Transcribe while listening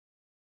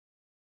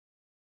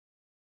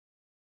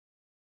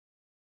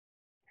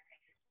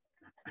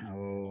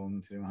ఓం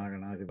శ్రీ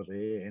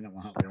మహాగణాధిపతే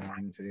నమః.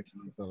 ఓం శ్రీ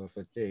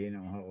సరస్వత్యై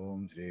నమః. ఓం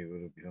శ్రీ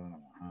గురుభ్యో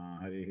నమః.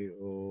 హరి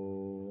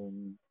ఓం.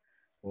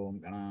 ఓం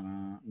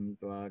గణానాం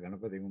త్వా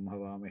గణపతిం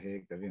హవామహే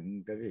కవిం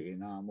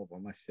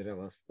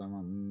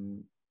కవీనాముపమశ్రవస్తమం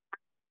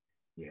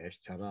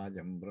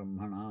జ్యేష్ఠరాజం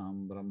బ్రహ్మణాం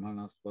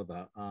బ్రహ్మణస్పత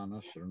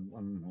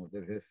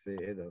ఆనశృణ్వన్నోతిభిः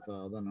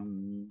సేదసాదనం.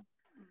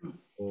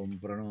 ఓం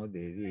ప్రణో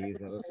దేవీ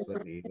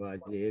సరస్వతి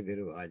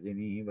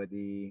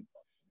వాజేభిర్వాజినీవతి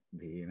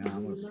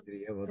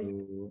ధీనామస్త్రియవతు.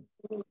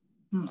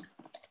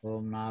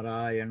 ఓం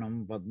నారాయణం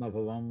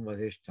పద్మభువం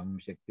వసిష్ఠం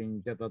శక్తిం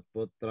చ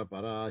తత్పుత్ర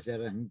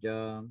పరాశరం చ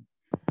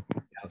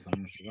వ్యాసం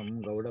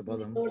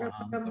గౌడపదం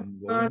మహాంతం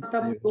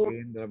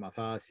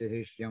గోవింద్రమథాస్య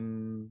శిష్యం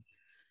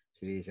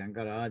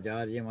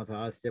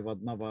శ్రీశంకరాచార్యమథాస్య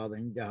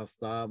పద్మపాదం చ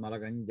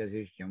హస్తామలకం చ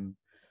శిష్యం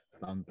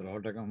తం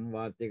త్రోటకం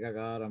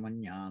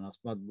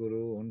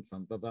వార్తికకారమన్యానస్మద్గురూన్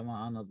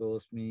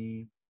సంతతమానతోస్మి.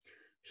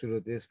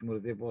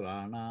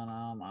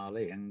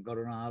 శ్రుతిస్మృతిపురాణానామాలయం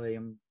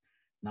కరుణాలయం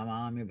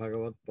నమామి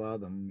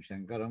భగవత్పాదం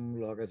శంకరం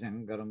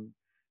లోకశంకరం.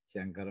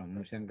 శంకరం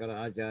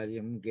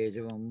శంకరాచార్యం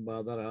కేశవం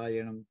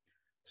బాదరాయణం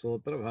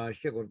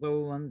సూత్రభాష్యకృతౌ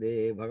వందే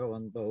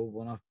భగవంతౌ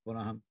పునః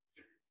పునః.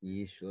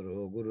 ఈశ్వరో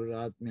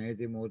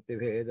గురురాత్మేతి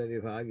మూర్తిభేద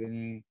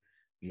విభాగిని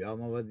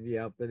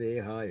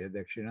వ్యోమవద్వ్యాప్తదేహాయ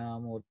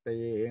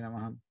దక్షిణామూర్తయే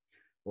నమః.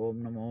 ఓం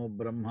నమో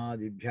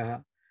బ్రహ్మాదిభ్యః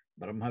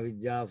బ్రహ్మ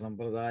విద్యా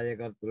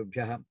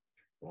సంప్రదాయకర్తృభ్యః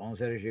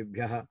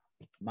వంశర్షిభ్యః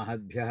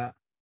మహద్భ్యః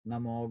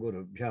నమో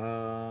గురుభ్యః.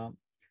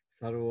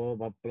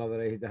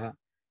 సర్వోపప్లవరహితః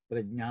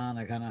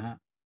ప్రజ్ఞానఘనః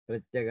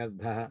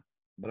ప్రత్యగర్ధః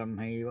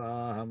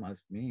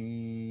బ్రహ్మైవాహమస్మి.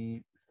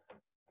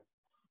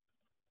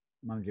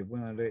 మనం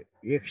చెప్పుకున్నట్టు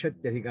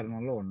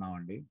ఏక్షత్యధికరణంలో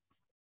ఉన్నామండి.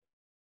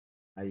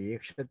 ఆ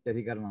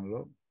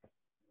ఏక్షత్యధికరణంలో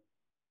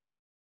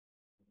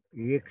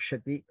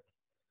ఏక్షతి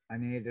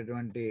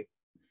అనేటటువంటి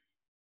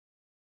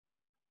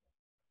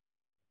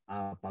ఆ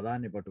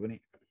పదాన్ని పట్టుకుని,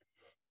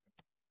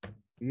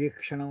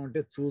 ఈక్షణం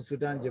అంటే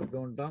చూసుట అని చెప్తూ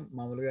ఉంటాం.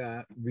 మామూలుగా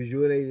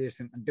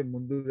విజువలైజేషన్ అంటే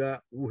ముందుగా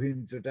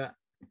ఊహించుట,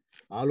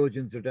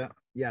 ఆలోచించుట,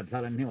 ఈ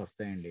అర్థాలన్నీ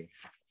వస్తాయండి.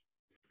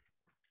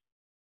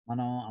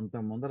 మనం అంత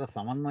ముందర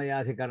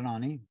సమన్వయాధికరణం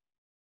అని,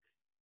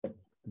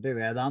 అంటే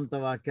వేదాంత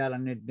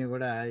వాక్యాలన్నింటినీ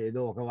కూడా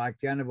ఏదో ఒక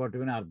వాక్యాన్ని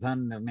పట్టుకుని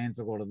అర్థాన్ని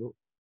నిర్ణయించకూడదు,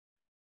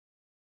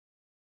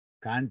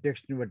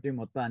 కాంటెక్స్ట్ని బట్టి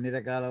మొత్తం అన్ని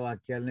రకాల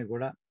వాక్యాలని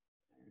కూడా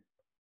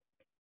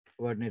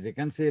వాటిని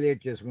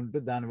రికన్సిలియేట్ చేసుకుంటూ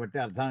దాన్ని బట్టి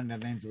అర్థాన్ని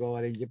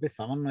నిర్ణయించుకోవాలి అని చెప్పి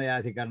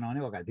సమన్వయాధికరణం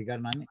అని ఒక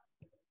అధికరణాన్ని,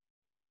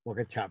 ఒక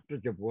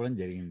చాప్టర్ చెప్పుకోవడం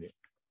జరిగింది.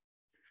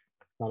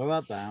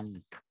 తర్వాత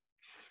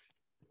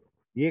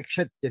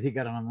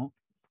ఏక్షత్యధికరణము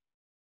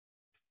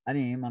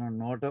అని మనం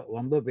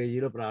 100వ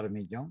పేజీలో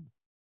ప్రారంభించాం.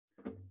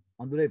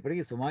 అందులో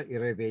ఇప్పటికీ సుమారు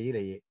 20 పేజీలు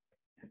అయ్యాయి.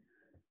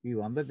 ఈ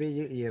 100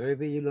 పేజీ 20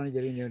 పేజీల్లోనే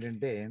జరిగింది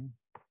ఏమిటంటే,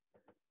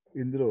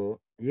 ఇందులో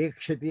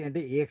ఏక్షతి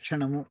అంటే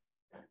ఏక్షణము.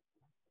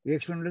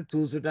 ఏక్షణం అంటే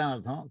చూసుట అని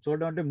అర్థం.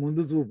 చూడడం అంటే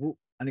ముందు చూపు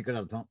అని ఇక్కడ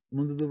అర్థం.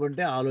 ముందు చూపు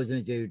అంటే ఆలోచన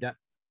చేయుట.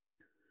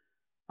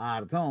 ఆ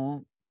అర్థం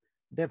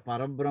అంటే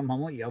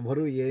పరబ్రహ్మము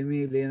ఎవరు ఏమీ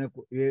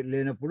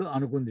లేనప్పుడు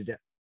అనుకుందిట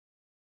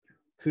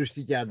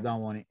సృష్టి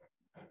చేద్దాము అని.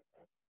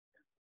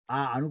 ఆ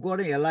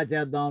అనుకోవడం ఎలా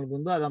చేద్దాం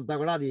అనుకుందో అదంతా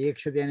కూడా అది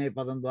ఏక్షతి అనే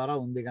పదం ద్వారా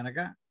ఉంది కనుక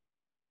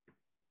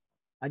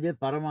అదే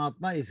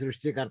పరమాత్మ ఈ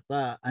సృష్టికర్త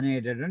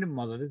అనేటటువంటి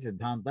మొదటి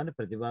సిద్ధాంతాన్ని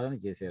ప్రతిపాదన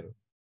చేశారు.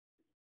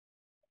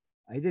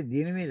 అయితే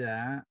దీని మీద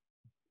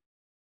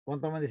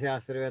కొంతమంది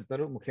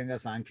శాస్త్రవేత్తలు, ముఖ్యంగా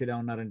సాంఖ్యులు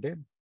ఉన్నారంటే,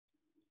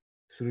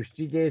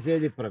 సృష్టి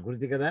చేసేది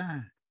ప్రకృతి కదా,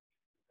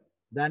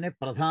 దాన్ని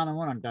ప్రధానము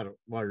అని అంటారు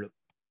వాళ్ళు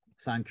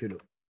సాంఖ్యులు.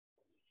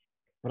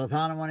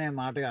 ప్రధానం అనే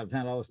మాటకి అర్థం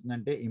ఎలా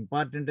వస్తుందంటే,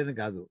 ఇంపార్టెంట్ అని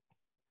కాదు,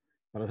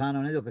 ప్రధానం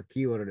అనేది ఒక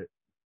కీవర్డ్.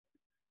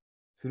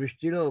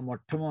 సృష్టిలో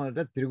మొట్టమొదట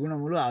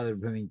త్రిగుణములు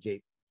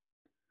ఆవిర్భవించాయి: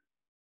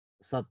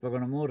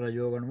 సత్వగుణము,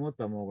 రజోగుణము,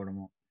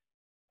 తమోగుణము.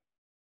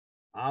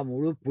 ఆ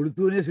మూడు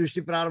పుడుతూనే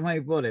సృష్టి ప్రారంభం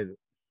అయిపోలేదు.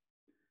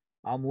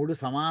 ఆ మూడు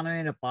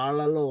సమానమైన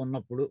పాళ్లలో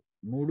ఉన్నప్పుడు,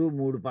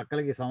 మూడు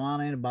పక్కలకి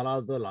సమానమైన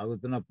బలాలతో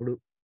లాగుతున్నప్పుడు,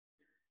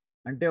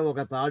 అంటే ఒక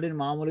తాడిని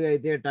మామూలుగా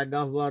అయితే టగ్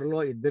ఆఫ్ వార్లో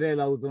ఇద్దరే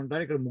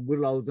లాగుతుంటారు, ఇక్కడ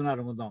ముగ్గురు లాగుతున్నారు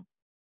అనుకుందాం.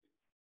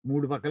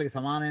 మూడు పక్కలకి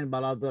సమానమైన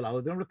బలాలతో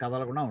లాగుతున్నప్పుడు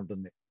కదలకుండా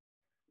ఉంటుంది.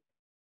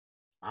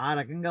 ఆ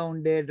రకంగా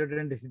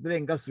ఉండేటటువంటి స్థితిలో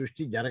ఇంకా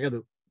సృష్టి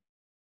జరగదు.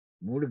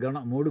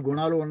 మూడు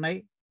గుణాలు ఉన్నాయి,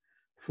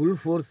 ఫుల్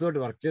ఫోర్స్ తోటి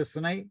వర్క్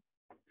చేస్తున్నాయి,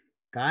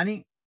 కానీ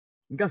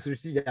ఇంకా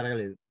సృష్టి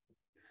జరగలేదు.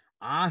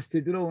 ఆ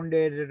స్థితిలో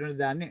ఉండేటటువంటి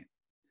దాన్ని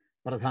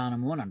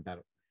ప్రధానము అని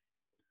అంటారు.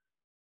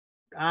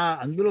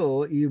 అందులో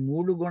ఈ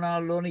మూడు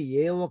గుణాల్లోని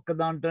ఏ ఒక్క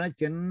దాంట్లోనే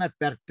చిన్న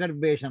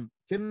పెర్టర్బేషన్,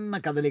 చిన్న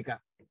కదలిక,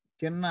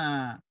 చిన్న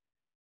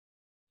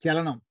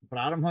చలనం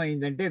ప్రారంభం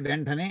అయిందంటే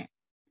వెంటనే,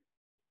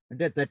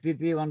 అంటే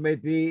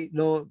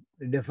 33:1/3లో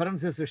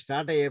డిఫరెన్సెస్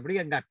స్టార్ట్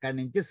అయ్యేప్పటికీ ఇంకా అక్కడి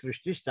నుంచి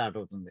సృష్టి స్టార్ట్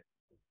అవుతుంది.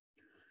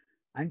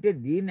 అంటే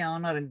దీన్ని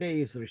ఏమన్నారంటే,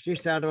 ఈ సృష్టి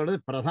స్టార్ట్ అవ్వడం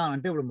ప్రధానం.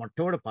 అంటే ఇప్పుడు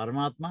మొట్టమొదటి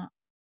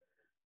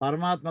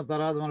పరమాత్మ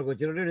తర్వాత మనకు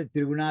వచ్చినటువంటి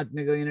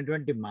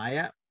త్రిగుణాత్మికమైనటువంటి మాయ,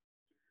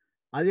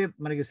 అదే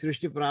మనకి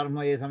సృష్టి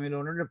ప్రారంభం అయ్యే సమయంలో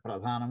ఉన్నటువంటి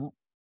ప్రధానము.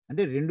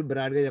 అంటే రెండు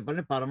బ్రాడ్గా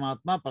చెప్పాలంటే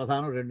పరమాత్మ,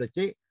 ప్రధానం రెండు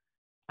వచ్చాయి.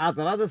 ఆ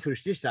తర్వాత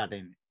సృష్టి స్టార్ట్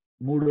అయింది,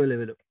 3వ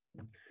లెవెల్.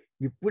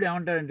 ఇప్పుడు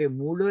ఏమంటారంటే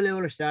 3వ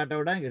లెవెల్ స్టార్ట్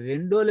అవ్వడానికి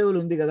 2వ లెవెల్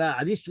ఉంది కదా,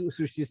 అది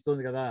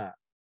సృష్టిస్తుంది కదా.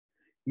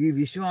 ఈ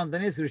విశ్వం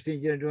అంతనే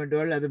సృష్టించినటువంటి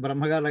వాళ్ళు, అది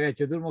బ్రహ్మగారులాగా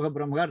చతుర్ముఖ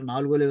బ్రహ్మగారు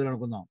 4వ లెవెల్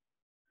అనుకుందాం.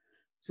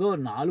 సో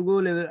 4వ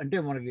లెవెల్ అంటే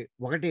మనకి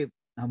ఒకటి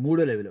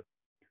 3వ లెవెల్.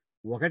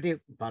 ఒకటి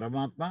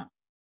పరమాత్మ,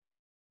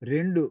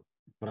 2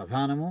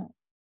 ప్రధానము.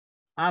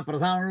 ఆ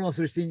ప్రధానంలో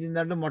సృష్టించిన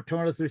దాంట్లో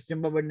మొట్టమొదటి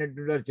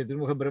సృష్టింపబడినటువంటి వాడు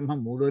చతుర్ముఖ బ్రహ్మ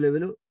 3వ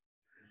లెవెలు.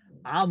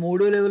 ఆ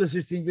 3వ లెవెల్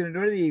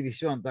సృష్టించినటువంటిది ఈ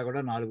విశ్వం అంతా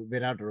కూడా 4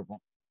 విరాట్ రూపం.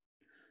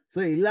 సో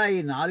ఇలా ఈ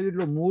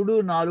 4 3,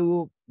 4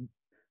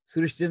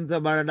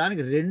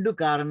 సృష్టించబడడానికి 2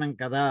 కారణం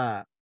కదా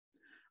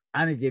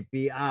అని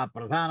చెప్పి ఆ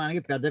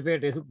ప్రధానానికి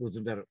పెద్దపేటేసి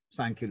కూర్చుంటారు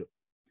సాంఖ్యులు.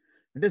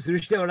 అంటే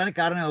సృష్టి అవ్వడానికి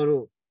కారణం ఎవరు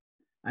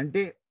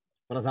అంటే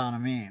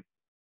ప్రధానమే.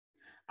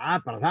 ఆ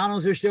ప్రధానం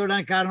సృష్టి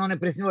అవ్వడానికి కారణం అనే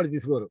ప్రశ్న వాడు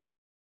తీసుకోరు.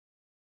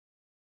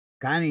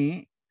 కానీ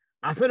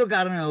అసలు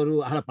కారణం ఎవరు?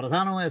 అసలు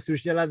ప్రధానమైన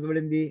సృష్టి ఎలా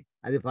పడింది?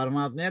 అది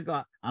పరమాత్మ యొక్క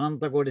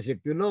అనంత కోటి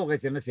శక్తుల్లో ఒక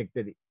చిన్న శక్తి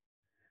అది.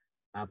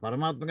 ఆ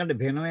పరమాత్మ కంటే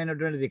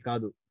భిన్నమైనటువంటిది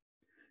కాదు.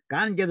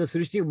 కానీ చేత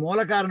సృష్టికి మూల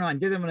కారణం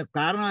అంచేత మనకు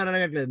కారణం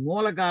అడగట్లేదు.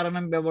 మూల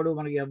కారణం ఎవడు?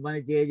 మనకి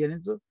ఎవ్వని చేయ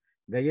జనించు,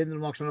 గజేంద్ర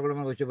మోక్షంలో కూడా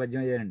మనకు వచ్చే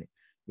పద్యం ఇదేనండి.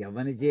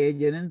 ఎవ్వని చేయ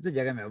జనించు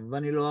జగం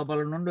ఎవ్వని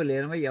లోపల నుండి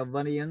లేనమై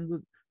ఎవ్వని యందు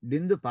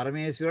డిందు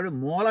పరమేశ్వరుడు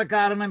మూల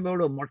కారణం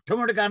ఎవడు?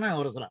 మొట్టమొదటి కారణం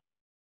ఎవరు అసల?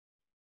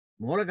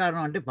 మూల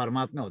కారణం అంటే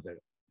పరమాత్మే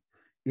అవుతాడు.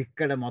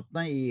 ఇక్కడ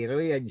మొత్తం ఈ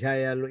 20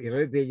 అధ్యాయాల్లో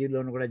 20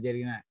 పేజీల్లోనూ కూడా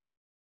జరిగిన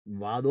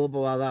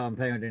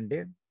వాదోపవాదాలంతా ఏమిటంటే,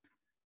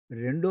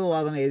 రెండో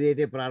వాదన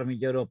ఏదైతే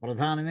ప్రారంభించారో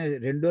ప్రధానమే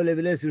రెండో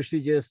లెవెలే సృష్టి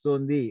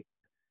చేస్తోంది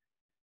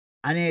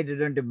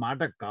అనేటటువంటి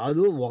మాట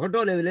కాదు.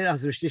 ఒకటో లెవెలే ఆ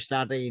సృష్టి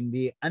స్టార్ట్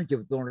అయ్యింది అని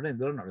చెప్తూ ఉండడం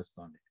ఇందులో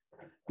నడుస్తోంది.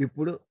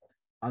 ఇప్పుడు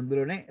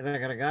అందులోనే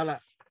రకరకాల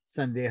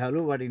సందేహాలు,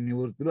 వాటి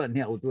నివృత్తులు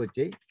అన్నీ అవుతూ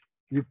వచ్చాయి.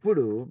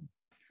 ఇప్పుడు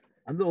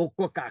అందులో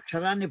ఒక్కొక్క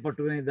అక్షరాన్ని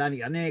పట్టుకుని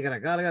దానికి అనేక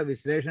రకాలుగా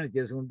విశ్లేషణ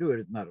చేసుకుంటూ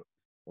వెళుతున్నారు.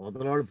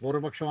 అవతల వాళ్ళు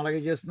పూర్వపక్షం అలాగే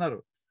చేస్తున్నారు.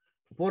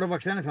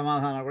 పూర్వపక్షానికి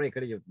సమాధానాలు కూడా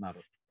ఇక్కడే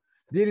చెప్తున్నారు.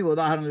 దీనికి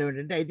ఉదాహరణలు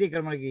ఏమిటంటే, అయితే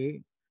ఇక్కడ మనకి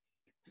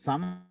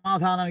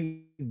సమాధానం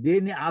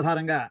దేన్ని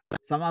ఆధారంగా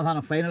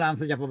సమాధానం ఫైనల్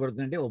ఆన్సర్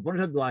చెప్పబడుతుందంటే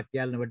ఉపనిషద్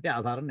వాక్యాలను బట్టి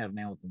ఆధారం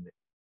నిర్ణయం అవుతుంది.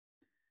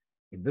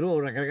 ఇద్దరు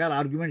రకరకాల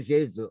ఆర్గ్యుమెంట్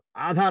చేయొచ్చు.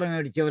 ఆధారం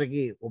ఏమిటి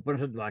చివరికి?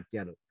 ఉపనిషద్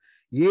వాక్యాలు.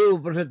 ఏ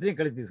ఉపనిషత్తుని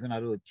ఇక్కడ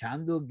తీసుకున్నారు?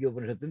 ఛాందోగ్య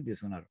ఉపనిషత్తుని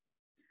తీసుకున్నారు.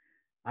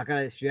 అక్కడ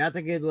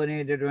శ్వేతకేతు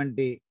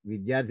అనేటటువంటి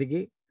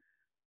విద్యార్థికి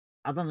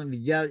అతను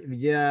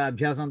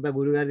విద్యాభ్యాసం అంతా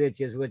గురుగారి దగ్గర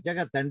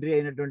చేసుకొచ్చాక తండ్రి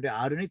అయినటువంటి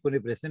ఆరుని కొన్ని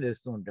ప్రశ్నలు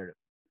వేస్తూ ఉంటాడు.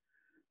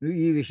 నువ్వు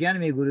ఈ విషయాన్ని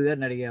మీ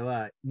గురుగారిని అడిగావా?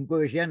 ఇంకో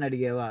విషయాన్ని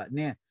అడిగావా?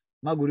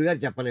 మా గురుగారు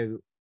చెప్పలేదు.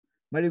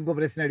 మరి ఇంకో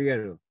ప్రశ్న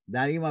అడిగాడు.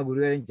 దానికి మా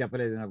గురుగారు ఏం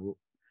చెప్పలేదు నాకు.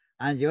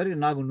 ఆయన చివరికి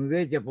నాకు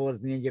నువ్వే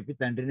చెప్పవలసింది అని చెప్పి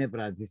తండ్రినే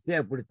ప్రార్థిస్తే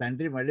అప్పుడు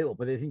తండ్రి మళ్ళీ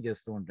ఉపదేశం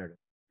చేస్తూ ఉంటాడు.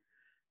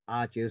 ఆ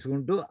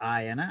చేసుకుంటూ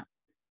ఆయన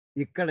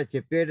ఇక్కడ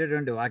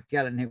చెప్పేటటువంటి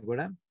వాక్యాలన్నీ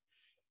కూడా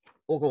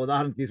ఒక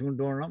ఉదాహరణ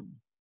తీసుకుంటూ ఉండడం.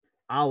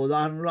 ఆ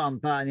ఉదాహరణలో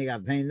అంతా నీకు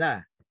అర్థమైందా?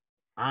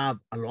 ఆ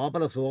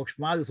లోపల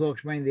సూక్ష్మాది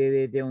సూక్ష్మైనది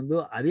ఏదైతే ఉందో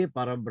అది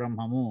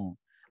పరబ్రహ్మము.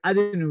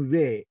 అది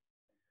నువ్వే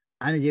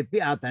అని చెప్పి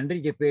ఆ తండ్రి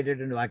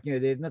చెప్పేటటువంటి వాక్యం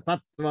ఏదైతుందో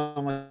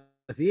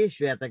తత్వమసి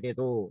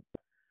శ్వేతకేతో.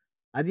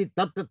 అది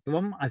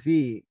తత్వం అసి.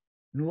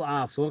 నువ్వు ఆ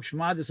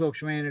సూక్ష్మాది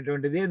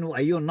సూక్ష్మమైనటువంటిదే నువ్వు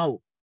అయి ఉన్నావు.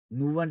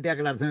 నువ్వంటే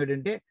అక్కడ అర్థం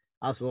ఏంటంటే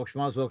ఆ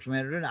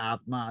సూక్ష్మమైనటువంటి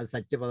ఆత్మ, అది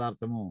సత్య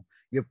పదార్థము,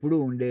 ఎప్పుడూ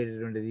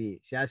ఉండేటటువంటిది,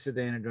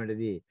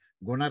 శాశ్వతమైనటువంటిది,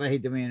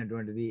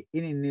 గుణరహితమైనటువంటిది,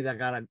 ఇన్ని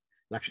రకాల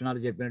లక్షణాలు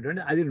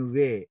చెప్పినటువంటి అది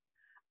నువ్వే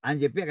అని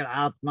చెప్పి అక్కడ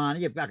ఆత్మ అని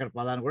చెప్పి అక్కడ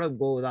పదాన్ని కూడా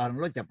ఇంకో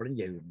ఉదాహరణలో చెప్పడం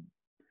జరిగింది.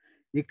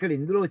 ఇక్కడ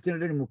ఇందులో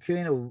వచ్చినటువంటి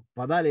ముఖ్యమైన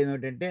పదాలు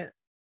ఏమిటంటే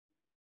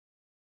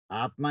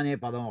ఆత్మ అనే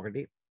పదం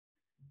ఒకటి,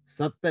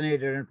 సత్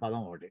అనేటటువంటి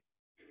పదం ఒకటి.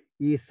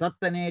 ఈ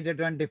సత్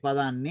అనేటటువంటి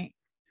పదాన్ని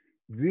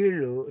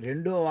వీళ్ళు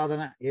రెండో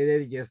వాదన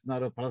ఏదైతే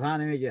చేస్తున్నారో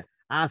ప్రధానమే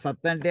ఆ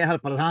సత్ అంటే అసలు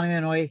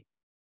ప్రధానమేనోయ్.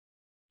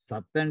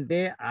 సత్ అంటే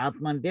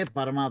ఆత్మ అంటే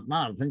పరమాత్మ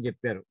అర్థం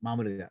చెప్పారు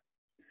మామూలుగా.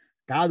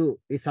 కాదు,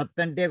 ఈ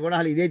సత్ అంటే కూడా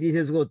అసలు ఇదే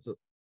తీసేసుకోవచ్చు,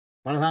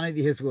 ప్రధానం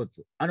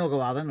తీసేసుకోవచ్చు అని ఒక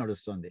వాదన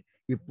నడుస్తుంది.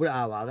 ఇప్పుడు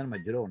ఆ వాదన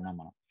మధ్యలో ఉన్నాం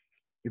మనం.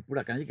 ఇప్పుడు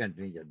అక్కడి నుంచి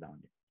కంటిన్యూ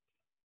చేద్దామండి.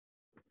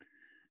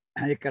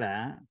 ఇక్కడ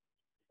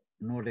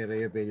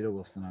 120 పేజీలోకి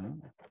వస్తున్నాను.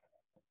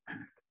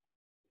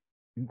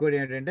 ఇంకోటి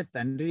ఏంటంటే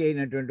తండ్రి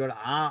అయినటువంటి వాడు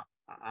ఆ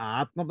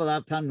ఆత్మ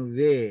పదార్థాన్ని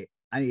నువ్వే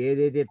అని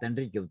ఏదైతే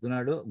తండ్రి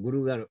చెప్తున్నాడో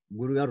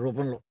గురుగారు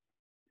రూపంలో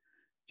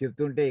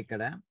చెప్తుంటే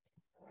ఇక్కడ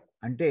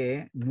అంటే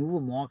నువ్వు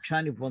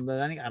మోక్షాన్ని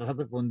పొందడానికి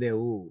అర్హత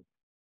పొందేవు,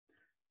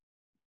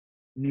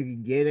 నీకు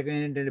ఇంకే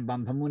రకమైనటువంటి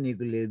బంధము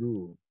నీకు లేదు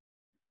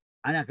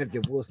అని అక్కడ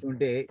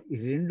చెప్పుకొస్తుంటే, ఈ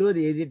రెండోది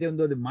ఏదైతే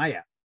ఉందో అది మాయ.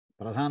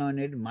 ప్రధానం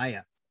అనేది మాయ.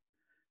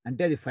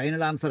 అంటే అది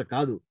ఫైనల్ ఆన్సర్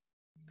కాదు,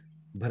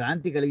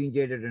 భ్రాంతి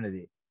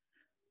కలిగించేటటువంటిది.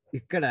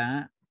 ఇక్కడ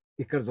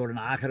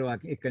చూడండి ఆఖరి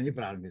వాక్యం ఇక్కడి నుంచి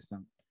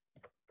ప్రారంభిస్తాం.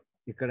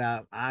 ఇక్కడ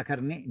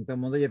ఆఖరిని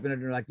ఇంతకుముందు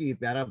చెప్పినటువంటి వాక్యం ఈ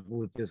పేరా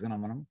పూర్తి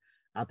చేసుకున్నాం మనం.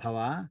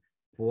 అథవా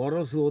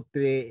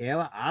పూర్వసూత్రే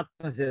ఏవ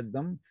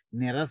ఆత్మసిద్ధం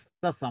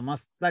నిరస్త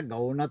సమస్త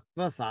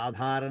గౌణత్వ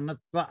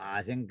సాధారణత్వ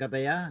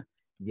ఆశంకతయా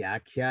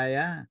వ్యాఖ్యాయ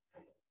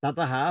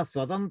తతః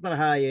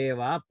స్వతంత్రః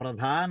ఏవ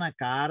ప్రధాన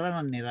కారణ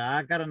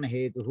నిరాకరణ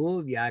హేతుః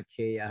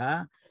వ్యాఖ్యేయః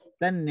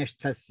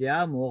తన్నిష్ఠస్య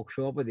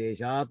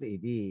మోక్షోపదేశాత్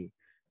ఇది.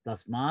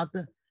 తస్మాత్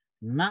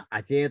న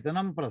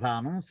అచేతనం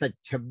ప్రధానం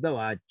సచ్చబ్ద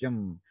వాచ్యం.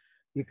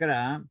 ఇక్కడ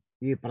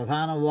ఈ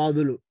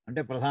ప్రధానవాదులు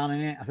అంటే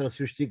ప్రధానమే అసలు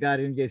సృష్టి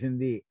కార్యం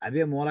చేసింది,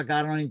 అదే మూల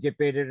కారణం అని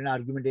చెప్పేటటువంటి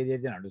ఆర్గ్యుమెంట్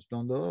ఏదైతే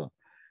నడుస్తుందో,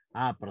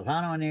 ఆ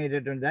ప్రధానం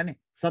అనేటటువంటి దాన్ని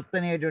సత్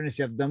అనేటువంటి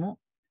శబ్దము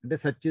అంటే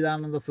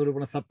సచ్చిదానంద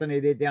స్వరూపం సత్ అని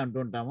ఏదైతే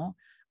అంటుంటామో,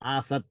 ఆ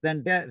సత్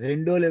అంటే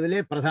రెండో లెవెలే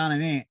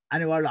ప్రధానమే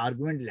అని వాళ్ళు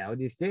ఆర్గ్యుమెంట్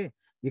లేవదీస్తే,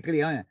 ఇక్కడ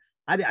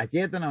అది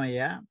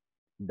అచేతనమయ్యా,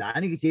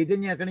 దానికి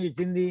చైతన్యం ఎక్కడి నుంచి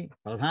వచ్చింది?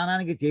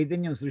 ప్రధానానికి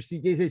చైతన్యం సృష్టి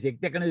చేసే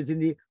శక్తి ఎక్కడి నుంచి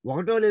వచ్చింది?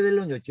 ఒకటో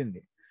లెవెల్లో నుంచి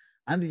వచ్చింది.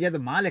 అందుచేత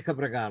మా లెక్క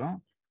ప్రకారం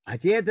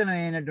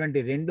అచేతనమైనటువంటి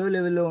రెండో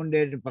లెవెల్లో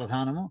ఉండే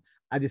ప్రధానము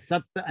అది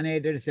సత్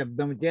అనేటువంటి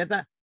శబ్దం చేత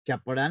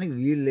చెప్పడానికి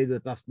వీలు లేదు.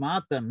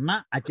 తస్మాత్ న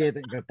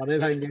అచేతనం, ఇక్కడ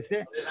పదవిభాగం చేస్తే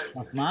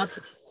తస్మాత్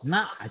న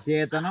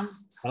అచేతనం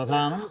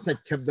ప్రధానం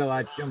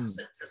సచ్చబ్దవాక్యం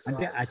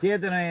అంటే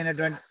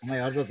అచేతనమైనటువంటి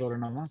ఎవరితో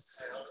చూడమ్మా,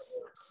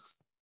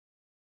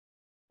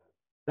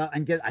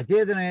 అంచే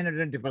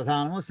అచేతనమైనటువంటి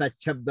ప్రధానము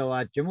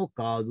సచ్చబ్దవాక్యము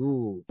కాదు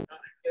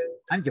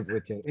అని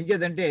చెప్పుకొచ్చారు.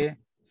 ఎంచేతంటే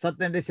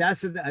సత్ అంటే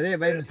శాశ్వత, అదే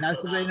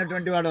శాశ్వత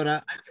అయినటువంటి వాడవరా.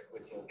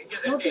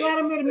 మూర్తి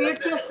గారు మీరు మ్యూట్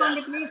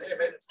చేసుకోండి ప్లీజ్.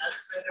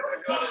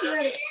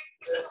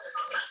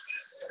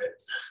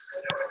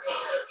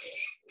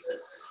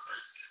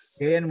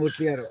 కేఎన్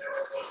మూర్తి గారు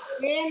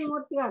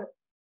మూర్తి గారు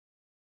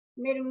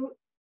మీరు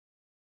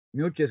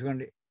మ్యూట్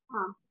చేసుకోండి.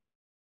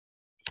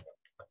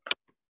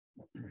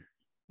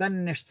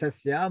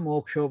 తన్నిష్టస్య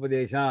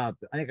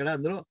మోక్షోపదేశాత్ అని ఇక్కడ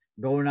అందులో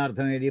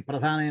గౌణార్థం ఏది,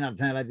 ప్రధానమైన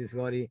అర్థం ఎలా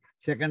తీసుకోవాలి,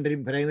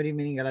 ప్రైమరీ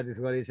మీనింగ్ ఎలా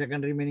తీసుకోవాలి,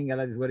 సెకండరీ మీనింగ్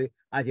ఎలా తీసుకోవాలి,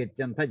 ఆ చర్చ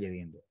అంతా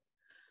జరిగింది.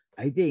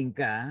 అయితే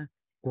ఇంకా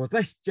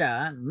కుతశ్చ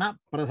న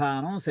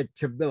ప్రధానం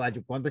సచ్చబ్ద వాచి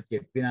కొంత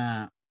చెప్పినా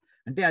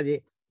అంటే అది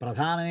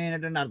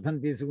ప్రధానమైనటువంటి అర్థం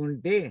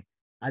తీసుకుంటే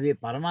అది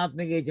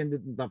పరమాత్మకే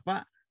చెందుతుంది తప్ప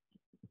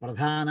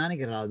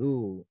ప్రధానానికి రాదు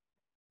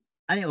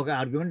అని ఒక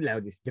ఆర్గ్యుమెంట్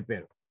లేవదీసి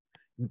చెప్పారు.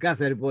 ఇంకా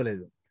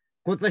సరిపోలేదు.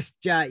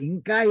 కుతశ్చ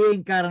ఇంకా ఏం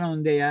కారణం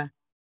ఉందయ్యా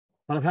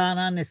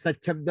ప్రధానాన్ని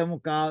సచ్చబ్దము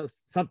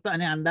సత్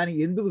అని అనడానికి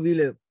ఎందుకు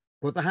వీలేదు?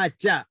 కుతః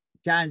చ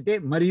అంటే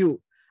మరియు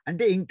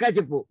అంటే ఇంకా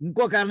చెప్పు,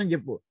 ఇంకో కారణం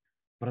చెప్పు.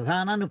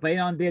 ప్రధానాన్ని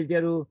పైన అంత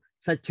తేల్చారు,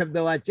 సచ్చబ్ద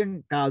వాక్యం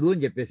కాదు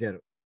అని చెప్పేశారు.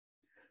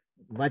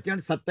 వాక్యం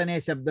అంటే సత్ అనే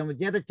శబ్దము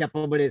చేత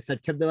చెప్పబడే,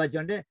 సచ్చబ్ద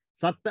వాక్యం అంటే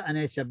సత్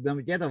అనే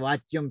శబ్దము చేత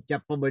వాక్యం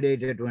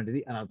చెప్పబడేటటువంటిది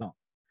అని అర్థం.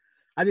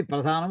 అది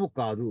ప్రధానము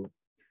కాదు.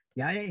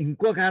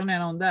 ఇంకో కారణం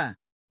ఏమైనా ఉందా?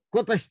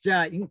 కుతశ్చ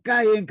ఇంకా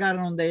ఏం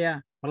కారణం ఉందయ్యా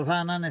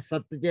ప్రధానాన్ని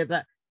సత్ చేత,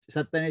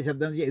 సత్ అనే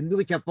శబ్దం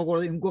ఎందుకు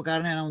చెప్పకూడదు? ఇంకో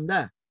కారణం ఏమైనా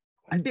ఉందా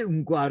అంటే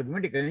ఇంకో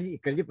ఆర్గ్యుమెంట్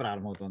ఇక్కడి నుంచి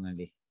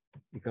ప్రారంభమవుతుందండి.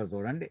 ఇక్కడ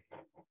చూడండి,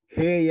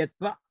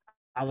 హేయత్వ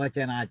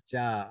అవచనాచ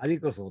అది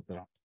ఇక్కడ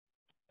సూత్రం.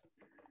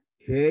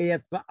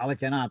 హేయత్వ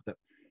అవచనాత్.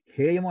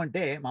 హేయము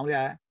అంటే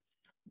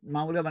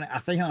మామూలుగా మనం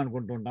అసహ్యం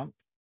అనుకుంటూ ఉంటాం.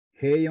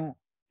 హేయం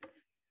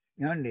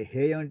ఏమండి,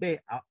 హేయం అంటే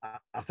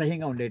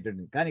అసహ్యంగా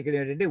ఉండేటండి, కానీ ఇక్కడ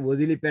ఏంటంటే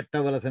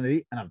వదిలిపెట్టవలసినది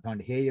అని అర్థం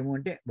అండి. హేయము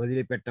అంటే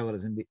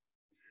వదిలిపెట్టవలసింది.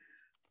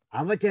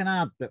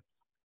 అవచనాత్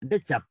అంటే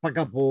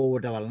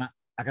చెప్పకపోవటం వలన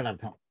అక్కడ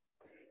అర్థం.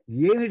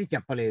 ఏమిటి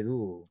చెప్పలేదు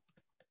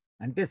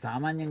అంటే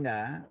సామాన్యంగా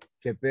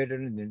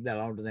చెప్పేటటువంటి దీంట్లో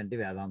ఎలా ఉంటుందంటే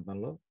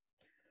వేదాంతంలో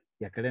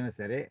ఎక్కడైనా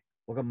సరే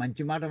ఒక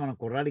మంచి మాట మనం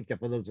కుర్రాడికి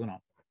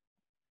చెప్పదలుచుకున్నాం.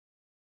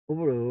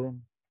 ఇప్పుడు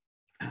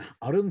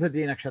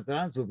అరుంధతి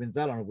నక్షత్రాన్ని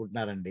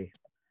చూపించాలనుకుంటున్నారండి.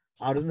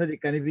 అరుంధతి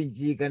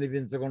కనిపించి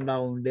కనిపించకుండా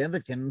ఉండేంత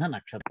చిన్న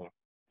నక్షత్రం.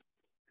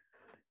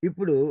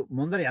 ఇప్పుడు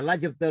ముందర ఎలా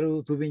చెప్తారు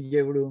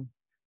చూపించేప్పుడు?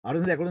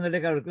 అరుంధతి ఎక్కడుందంటే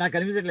నాకు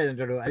కనిపించట్లేదు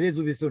అంటాడు, అదే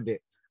చూపిస్తుంటే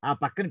ఆ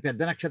పక్కన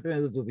పెద్ద నక్షత్రం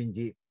ఏదో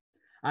చూపించి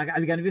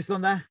అది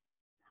కనిపిస్తుందా,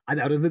 అది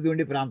అరుంధతి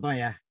ఉండే ప్రాంతం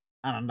అయ్యా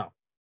అని అంటాం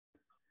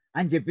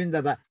అని చెప్పింది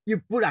కదా.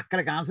 ఇప్పుడు అక్కడ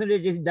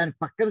కాన్సన్ట్రేట్ చేసి దాని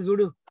పక్కన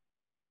చూడు,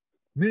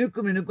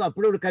 మిణుక్కు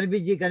అప్పుడు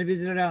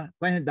కనిపించడా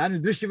కొంచెం దాన్ని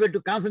దృష్టి పెట్టు,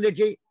 కాన్సన్ట్రేట్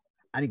చేయి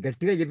అని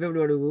గట్టిగా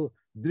చెప్పేప్పుడు వాడు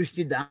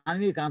దృష్టి దాని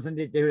మీద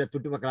కాన్సన్ట్రేట్ చేసి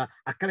చుట్టుపక్కల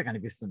అక్కడ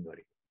కనిపిస్తుంది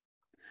వాడికి.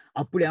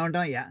 అప్పుడు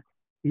ఏమంటాం,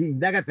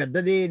 ఇందాక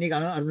పెద్దది నీకు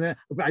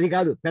ఇప్పుడు అది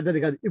కాదు, పెద్దది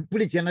కాదు,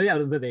 ఇప్పుడు చిన్నది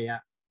అరుంధతి అయ్యా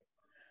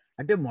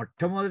అంటే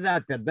మొట్టమొదటి ఆ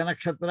పెద్ద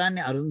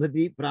నక్షత్రాన్ని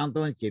అరుంధతి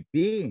ప్రాంతం అని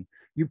చెప్పి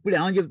ఇప్పుడు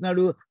ఏమని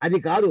చెప్తున్నాడు, అది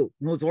కాదు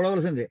నువ్వు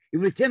చూడవలసిందే,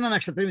 ఇప్పుడు చిన్న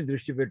నక్షత్రం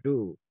దృష్టి పెట్టు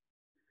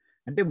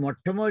అంటే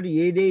మొట్టమొదటి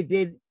ఏదైతే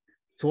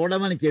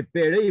చూడమని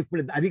చెప్పాడో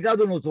ఇప్పుడు అది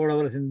కాదు నువ్వు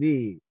చూడవలసింది.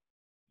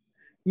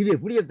 ఇది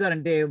ఎప్పుడు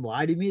చెప్తారంటే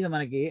వాడి మీద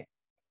మనకి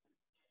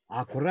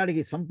ఆ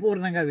కుర్రాడికి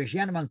సంపూర్ణంగా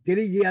విషయాన్ని మనం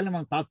తెలియజేయాలని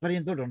మనం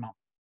తాత్పర్యంతో ఉన్నాం.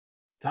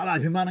 చాలా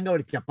అభిమానంగా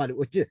వాడికి చెప్పాలి,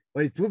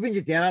 వాడికి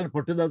చూపించి తీరాలని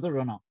పట్టుదలతో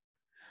ఉన్నాం.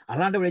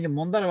 అలాంటి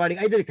ముందర వాడికి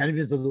అయితే అది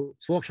కనిపించదు,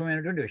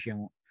 సూక్ష్మమైనటువంటి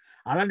విషయము.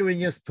 అలాంటి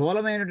వాడి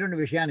స్థూలమైనటువంటి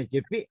విషయాన్ని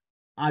చెప్పి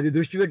అది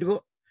దృష్టి పెట్టుకో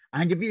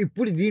అని చెప్పి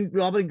ఇప్పుడు దీంట్లో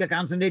లోపల ఇంకా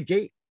కాన్సన్ట్రేట్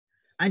చేయి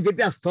అని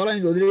చెప్పి ఆ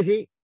స్థూలాన్ని వదిలేసి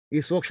ఈ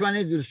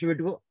సూక్ష్మాన్ని దృష్టి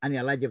పెట్టుకో అని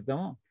ఎలా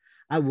చెప్తామో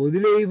ఆ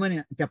వదిలేయమని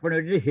చెప్పడం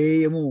ఏంటంటే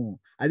హేయము,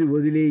 అది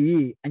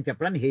వదిలేయి అని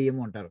చెప్పడాన్ని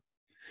హేయము అంటారు.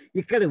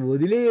 ఇక్కడ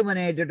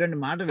వదిలేయమనేటటువంటి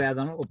మాట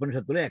వేదంలో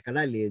ఉపనిషత్తులో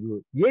ఎక్కడా లేదు.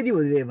 ఏది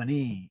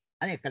వదిలేయమని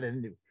అని ఎక్కడ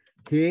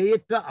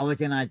హేయత్వ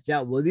అవచనాచ,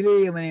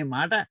 వదిలేయమనే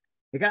మాట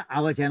ఇక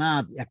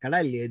అవచనాత్ ఎక్కడా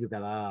లేదు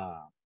కదా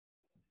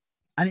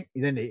అని.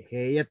 ఇదండి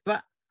హేయత్వ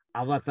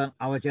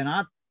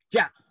అవచనాత్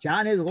చ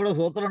అనేది కూడా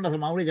సూత్రం ఉండదు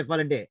అసలు మామూలుగా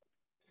చెప్పాలంటే.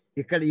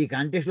 ఇక్కడ ఈ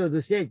కాంటెక్స్ట్ లో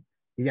చూస్తే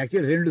ఇది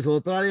యాక్చువల్ 2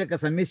 సూత్రాల యొక్క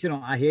సమ్మిశ్రం.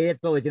 ఆ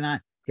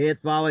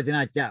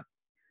హేయత్వావచనాచ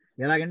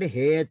ఎలాగంటే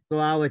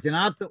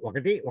హేయత్వావచనాత్ ఒక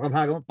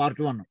భాగం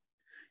పార్ట్ 1,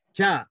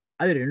 చ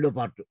అది రెండో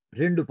పార్ట్.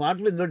 2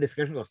 పార్ట్లు ఇందులో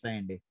డిస్కషన్కి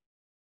వస్తాయండి.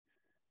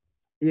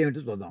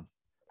 ఏమిటో చూద్దాం.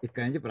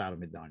 ఇక్కడి నుంచి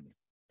ప్రారంభిద్దామండి.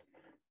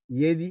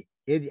 ఏది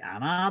ఏది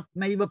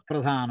అనాత్మైవ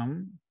ప్రధానం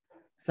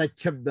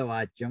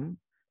సచ్చబ్దవాచ్యం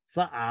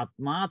స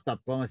ఆత్మా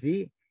తత్వమసి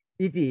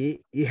ఇది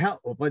ఇహ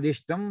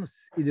ఉపదిష్టం.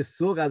 ఇది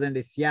సో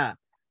కాదండి,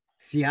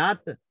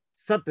 స్యాత్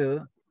సత్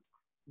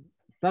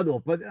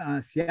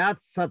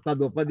స్యాత్ స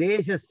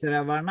తదుపదేశ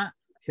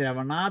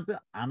శ్రవణాత్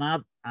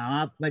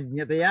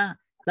అనాత్మజ్ఞతయా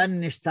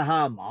తన్నిష్ఠ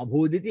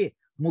మాభూదితి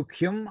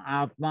ముఖ్యం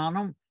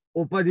ఆత్మానం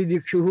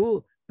ఉపదిదిక్షు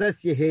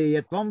తస్య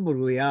హేయత్వం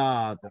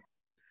బ్రూయాత్.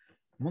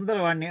 ముందర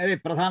వాడిని అరే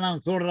ప్రధానం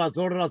చూడరా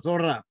చూడరా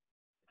చూడరా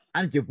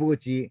అని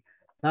చెప్పుకొచ్చి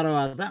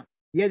తర్వాత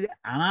ఏది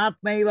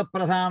అనాత్మైవ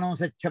ప్రధానం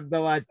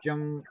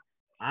సచ్చబ్దవాచ్యం,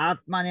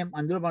 ఆత్మ అనే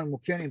అందులో మనకు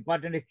ముఖ్యమైన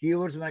ఇంపార్టెంట్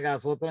కీవర్డ్స్ మనకి ఆ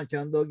సూత్రం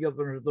చందోగ్య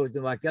ఉపనిషత్తులో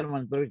వచ్చిన వాక్యాలు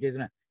మనం ఇంతవరకు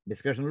చేసిన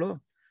డిస్కషన్లో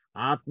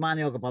ఆత్మ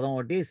అనే ఒక పదం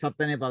ఒకటి,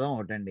 సత్ అనే పదం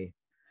ఒకటండి.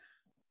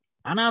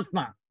 అనాత్మ,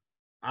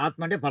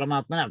 ఆత్మ అంటే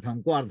పరమాత్మ అని అర్థం,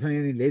 ఇంకో అర్థం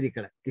ఏమీ లేదు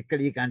ఇక్కడ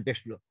ఈ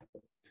కాంటెక్స్ట్లో.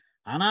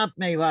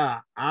 అనాత్మైవ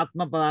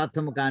ఆత్మ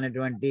పదార్థము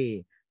కానటువంటి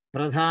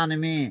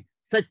ప్రధానమే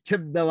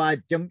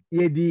సచ్చబ్దవాచ్యం.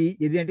 ఏది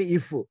అంటే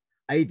ఇఫ్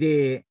అయితే,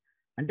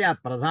 అంటే ఆ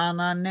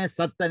ప్రధానాన్నే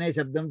సత్ అనే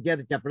శబ్దం చేత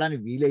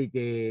చెప్పడానికి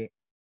వీలైతే,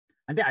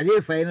 అంటే అదే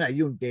ఫైనల్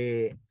అయ్యి ఉంటే,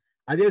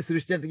 అదే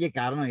సృష్టికి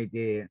కారణం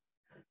అయితే,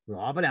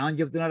 లోపల ఏమని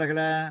చెప్తున్నాడు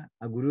అక్కడ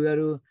ఆ గురువు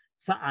గారు?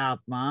 స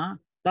ఆత్మ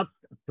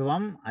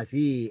తత్వం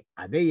అసి,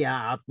 అదయ్యా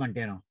ఆత్మ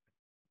అంటేను.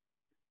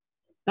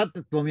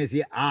 తత్వమేసి,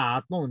 ఆ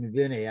ఆత్మ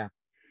నువ్వేనయ్యా.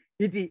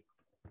 ఇది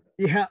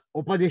ఇహ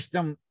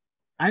ఉపదిష్టం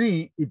అని,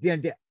 ఇది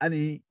అంటే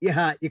అని, ఇహ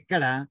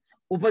ఇక్కడ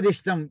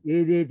ఉపదిష్టం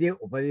ఏదైతే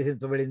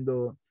ఉపదేశించబడిందో,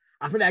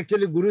 అసలు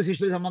యాక్చువల్లీ గురువు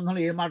శిష్యుల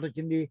సంబంధంలో ఏ మాట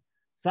వచ్చింది?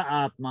 స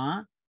ఆత్మ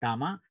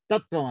కామ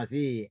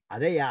తత్వమసి,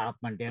 అదే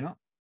ఆత్మ అంటేను.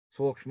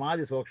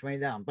 సూక్ష్మాది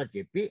సూక్ష్మైద అంతా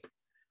చెప్పి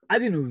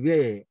అది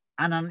నువ్వే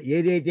అని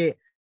ఏదైతే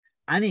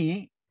అని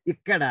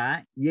ఇక్కడ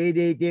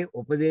ఏదైతే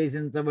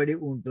ఉపదేశించబడి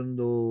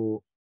ఉంటుందో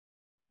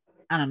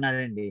అని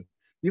అన్నాడండి.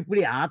 ఇప్పుడు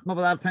ఈ ఆత్మ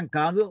పదార్థం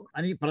కాదు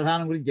అని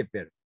ప్రధానం గురించి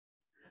చెప్పాడు.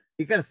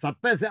 ఇక్కడ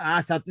ఆ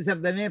సత్య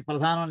శబ్దమే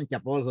ప్రధానం అని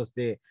చెప్పవలసి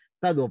వస్తే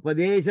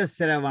తదుపదేశ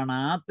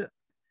శ్రవణాత్,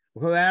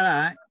 ఒకవేళ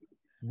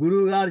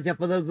గురువు గారు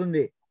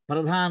చెప్పదలుచుంది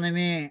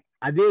ప్రధానమే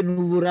అదే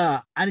నువ్వురా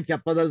అని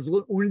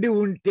చెప్పదలుచుకుని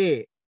ఉంటే,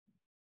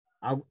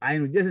 ఆయన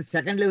ఉద్దేశం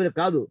సెకండ్ లెవెల్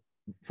కాదు,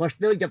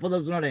 ఫస్ట్ లెవెల్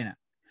చెప్పదలుచున్నాడు ఆయన.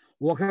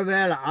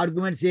 ఒకవేళ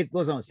ఆర్గ్యుమెంట్ సేక్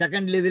కోసం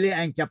సెకండ్ లెవెలే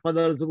ఆయన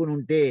చెప్పదలుచుకుని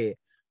ఉంటే,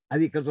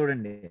 అది ఇక్కడ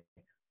చూడండి,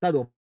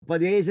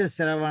 తదుపదేశ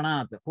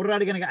శ్రవణాత్,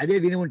 కుర్రాడు కనుక అదే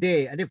విని ఉంటే,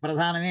 అంటే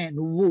ప్రధానమే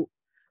నువ్వు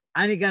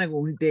అని కనుక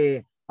ఉంటే,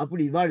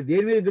 అప్పుడు వాడు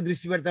దేని మీద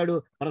దృష్టి పెడతాడు?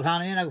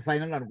 ప్రధానమే నాకు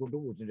ఫైనల్ అనుకుంటూ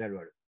కూర్చుంటాడు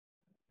వాడు.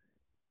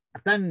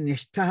 అతని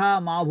నిష్ఠ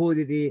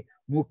మాభూదితి,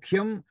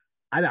 ముఖ్యం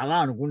అది అలా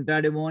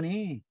అనుకుంటాడేమో అని,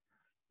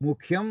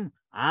 ముఖ్యం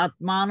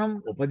ఆత్మానం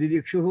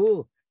ఉపదిదిక్షు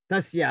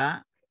తస్య,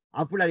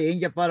 అప్పుడు అది ఏం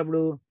చెప్పాలి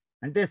అప్పుడు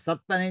అంటే,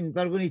 సత్ అనే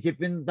ఇంతవరకు నీకు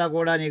చెప్పిందంతా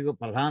కూడా నీకు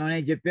ప్రధానమే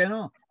చెప్పాను,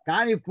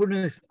 కానీ ఇప్పుడు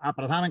నువ్వు ఆ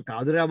ప్రధానం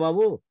కాదురా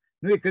బాబు,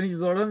 నువ్వు ఇక్కడి నుంచి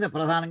చూడడం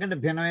ప్రధానం కంటే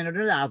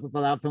భిన్నమైనటువంటి ఆత్మ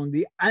పదార్థం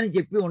ఉంది అని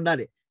చెప్పి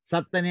ఉండాలి.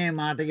 సత్ అనే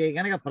మాటకే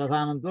కనుక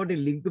ప్రధానంతో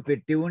లింక్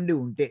పెట్టి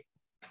ఉంటే,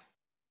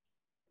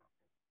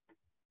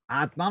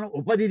 ఆత్మను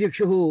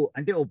ఉపదిదిక్షు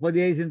అంటే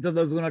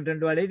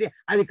ఉపదేశించదలుచుకున్నటువంటి వాడైతే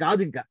అది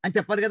కాదు ఇంకా అని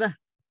చెప్పాలి కదా.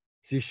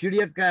 శిష్యుడి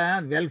యొక్క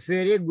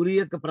వెల్ఫేరే గురువు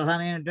యొక్క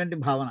ప్రధానమైనటువంటి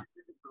భావన.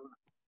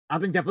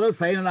 అతను చెప్పదలు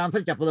ఫైనల్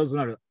ఆన్సర్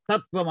చెప్పదలుచున్నాడు.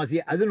 తత్వమసి,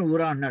 అది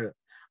నువ్వురా అంటున్నాడు.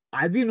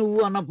 అది నువ్వు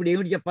అన్నప్పుడు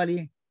ఏమిటి చెప్పాలి?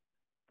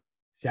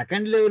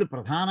 సెకండ్ లెవెల్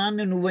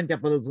ప్రధానాన్ని నువ్వు అని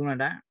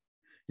చెప్పదలుచుకున్నాడా,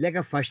 లేక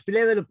ఫస్ట్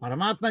లెవెల్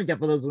పరమాత్మని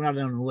చెప్పదలుచుకున్నాడు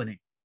నువ్వని?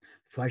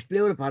 ఫస్ట్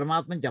లెవెల్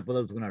పరమాత్మని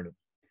చెప్పదలుచుకున్నాడు.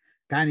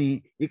 కానీ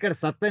ఇక్కడ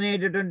సత్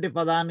అనేటటువంటి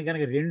పదాన్ని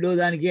కనుక రెండో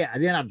దానికే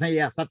అదే అర్థం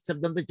అయ్యా, సత్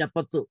శబ్దంతో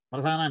చెప్పచ్చు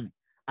ప్రధానాన్ని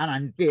అని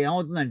అంటే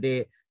ఏమవుతుందంటే,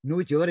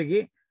 నువ్వు చివరికి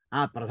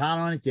ఆ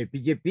ప్రధానం అని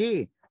చెప్పి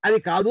అది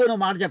కాదు అని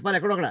మాట చెప్పాలి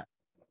ఎక్కడొక్కడ.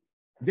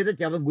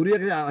 గురువు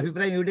యొక్క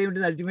అభిప్రాయం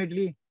ఏమిటేమిటి?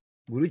 అల్టిమేట్లీ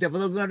గురువు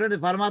చెప్పదలుచుకున్నటువంటి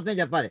పరమాత్మే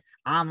చెప్పాలి.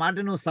 ఆ మాట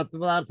నువ్వు సత్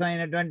పదార్థం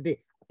అయినటువంటి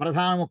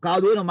ప్రధానము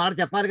కాదు అని మాట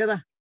చెప్పాలి కదా.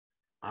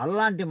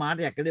 అలాంటి మాట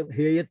ఎక్కడ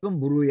హేయత్వం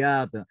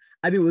బ్రూయాత్,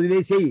 అది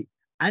వదిలేసేయి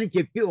అని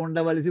చెప్పి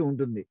ఉండవలసి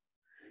ఉంటుంది.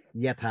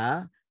 యథా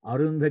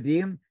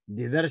అరుంధతీం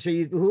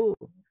దిదర్శయితు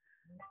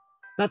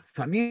తత్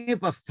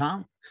సమీపస్థాం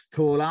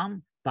స్థూలాం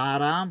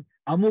తారాం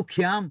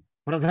అముఖ్యాం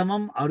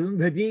ప్రథమం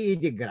అరుంధతి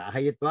ఇది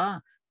గ్రాహయిత్వా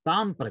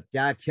తాం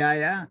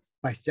ప్రత్యాఖ్యాయ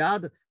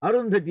పశ్చాత్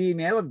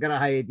అరుంధతీమేవ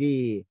గ్రహయతి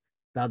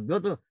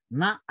తద్వత్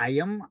న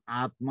అయం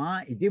ఆత్మ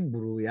ఇది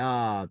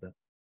బ్రూయాత్.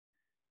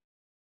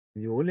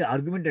 ఇది ఓన్లీ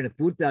ఆర్గ్యుమెంట్ అండి,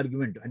 పూర్తి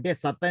ఆర్గ్యుమెంట్. అంటే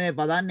సత్ అనే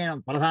పదాన్ని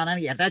నేను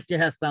ప్రధానానికి అటాచ్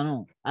చేసేస్తాను,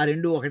 ఆ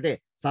రెండు ఒకటే,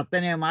 సత్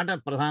అనే మాట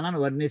ప్రధానాన్ని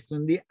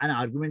వర్ణిస్తుంది అని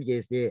ఆర్గ్యుమెంట్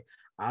చేస్తే,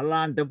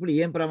 అలాంటప్పుడు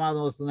ఏం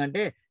ప్రమాదం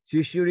వస్తుందంటే,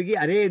 శిష్యుడికి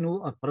అరే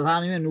నువ్వు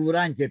ప్రధానమే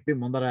నువ్వురా అని చెప్పి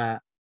ముందర,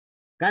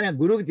 కానీ ఆ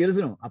గురువుకి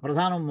తెలుసును ఆ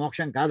ప్రధానం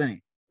మోక్షం కాదని,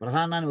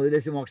 ప్రధానాన్ని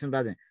వదిలేసి మోక్షం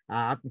రాదని, ఆ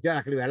ఆత్మచారం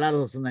అక్కడికి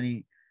వెళ్ళాల్సి వస్తుందని,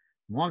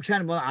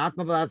 మోక్షాన్ని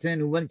ఆత్మ పదార్థమే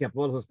నువ్వని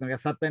చెప్పవలసి వస్తుంది.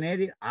 సత్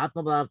అనేది ఆత్మ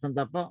పదార్థం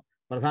తప్ప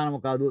ప్రధానము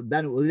కాదు,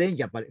 దాన్ని వదిలేని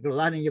చెప్పాలి. ఇక్కడ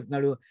ఉదాహరణ ఏం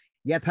చెప్తున్నాడు?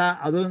 యథా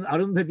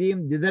అరుంధతీం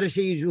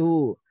దిదర్శయిషు,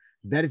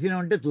 దర్శనం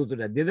అంటే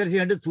చూచుట, దిదర్శి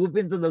అంటే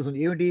చూపించదలుసు.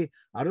 ఏమిటి?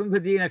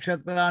 అరుంధతి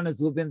నక్షత్రాన్ని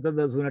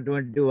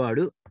చూపించదలుచుకున్నటువంటి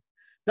వాడు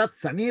తత్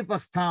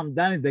సమీపస్థాం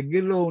దాని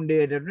దగ్గరలో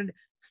ఉండేటటువంటి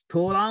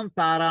స్థూలాం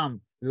తారాం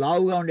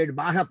లావుగా ఉండేది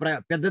బాగా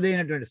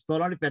పెద్దదైనటువంటి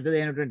స్థూలం అంటే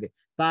పెద్దదైనటువంటి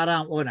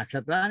తారాం ఓ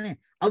నక్షత్రాన్ని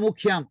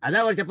అముఖ్యాం అదే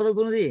వాడు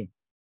చెప్పదలుతున్నది.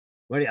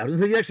 వాడి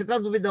అరుంధతి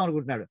నక్షత్రాన్ని చూపిద్దాం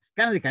అనుకుంటున్నాడు,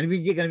 కానీ అది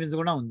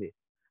కనిపించకుండా ఉంది.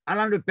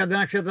 అలాంటి పెద్ద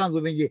నక్షత్రాన్ని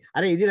చూపించి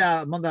అరే ఇది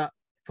మొన్న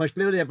ఫస్ట్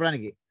లెవెల్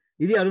చెప్పడానికి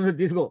ఇది అరుంధతి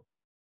తీసుకో,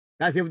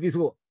 కాసేపు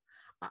తీసుకో.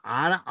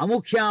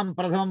 అముఖ్యాం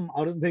ప్రథమం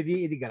అరుంధతి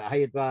ఇది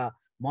గ్రహయత్వ.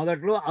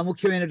 మొదట్లో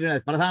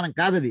అముఖ్యమైనటువంటి ప్రధానం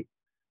కాదు అది.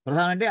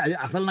 ప్రధానం అంటే అది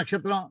అసలు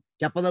నక్షత్రం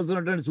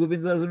చెప్పదలుచున్నటువంటి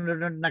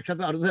చూపించదలుచున్నటువంటి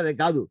నక్షత్రం అరుంధతి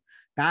కాదు.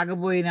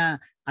 కాకపోయినా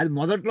అది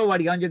మొదట్లో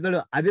వాడికి ఏమని చెప్తాడు,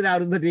 అది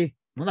అరుంధతి,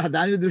 ముందు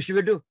దాని మీద దృష్టి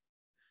పెట్టు.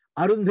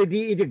 అరుంధతి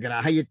ఇది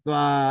గ్రహయత్వ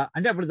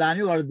అంటే అప్పుడు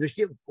దాని వాడి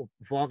దృష్టి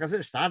ఫోకస్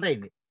స్టార్ట్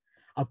అయింది.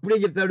 అప్పుడే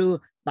చెప్తాడు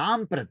తాం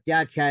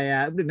ప్రత్యాఖ్యాయ.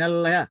 ఇప్పుడు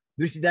మెల్లగా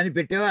దృష్టి దాన్ని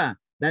పెట్టావా,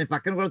 దాని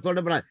పక్కన కూడా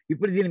చూడబడా.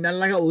 ఇప్పుడు దీన్ని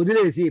మెల్లగా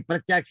వదిలేసి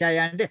ప్రత్యాఖ్యాయ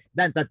అంటే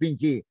దాన్ని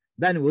తప్పించి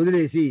దాన్ని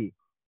వదిలేసి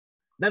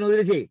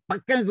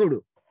పక్కన చూడు.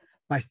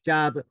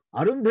 పశ్చాత్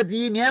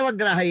అరుంధతీమేవ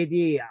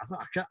గ్రహయతి.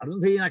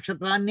 అరుంధతి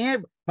నక్షత్రాన్నే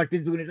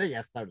పట్టించుకునేట్లా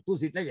చేస్తాడు,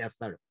 చూసిట్లా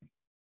చేస్తాడు.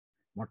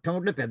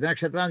 మొట్టమొదటి పెద్ద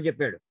నక్షత్రాన్ని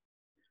చెప్పాడు,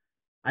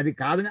 అది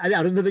కాదని అది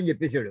అరుంధతి అని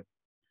చెప్పేశాడు.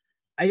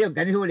 అయ్యో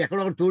కనీసం వాడు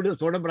ఎక్కడో ఒకటి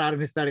చూడడం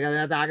ప్రారంభిస్తాడు కదా,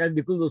 అయితే ఆగాది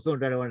దిక్కులు చూస్తూ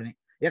ఉంటాడు వాడిని.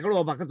 ఎక్కడో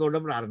ఒక పక్క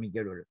చూడడం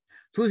ప్రారంభించాడు వాడు.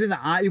 చూసింది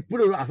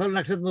ఇప్పుడు అసలు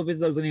నక్షత్రం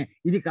చూపించగలుగుతున్నాయి,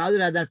 ఇది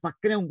కాదురా దాని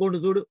పక్కనే ఇంకోటి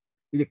చూడు,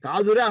 ఇది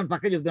కాదురా అని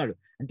పక్క చెప్తున్నాడు.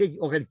 అంటే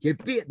ఒకటి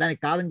చెప్పి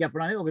దానికి కాదని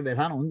చెప్పడానికి ఒక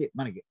విధానం ఉంది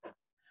మనకి.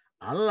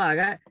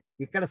 అలాగా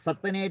ఇక్కడ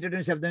సత్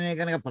అనేటటువంటి శబ్దమే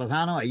కనుక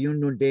ప్రధానం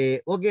అయ్యుండుంటే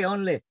ఓకే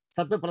అవునులే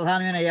సత్తు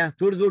ప్రధానమేనయ్యా,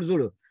 చూడు చూడు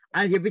చూడు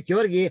అని చెప్పి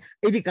చివరికి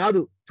ఇది కాదు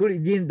చూడు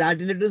దీన్ని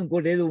దాటినట్టు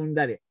ఇంకోటి ఏదో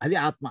ఉండాలి, అది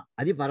ఆత్మ,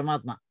 అది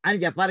పరమాత్మ అని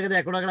చెప్పాలి కదా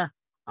ఎక్కడొక్కడ.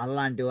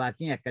 అలాంటి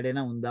వాక్యం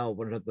ఎక్కడైనా ఉందా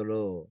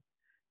ఉపనిషత్తులో?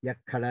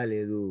 ఎక్కడా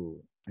లేదు.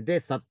 అంటే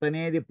సత్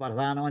అనేది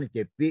ప్రధానం అని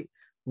చెప్పి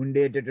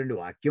ఉండేటటువంటి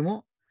వాక్యము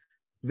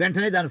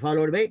వెంటనే దాన్ని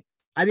ఫాలోడ్ బై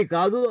అది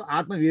కాదు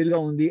ఆత్మ వేరుగా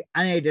ఉంది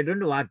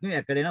అనేటటువంటి వాక్యం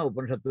ఎక్కడైనా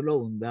ఉపనిషత్తులో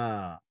ఉందా?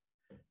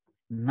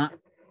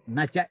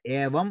 నచ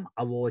ఏవం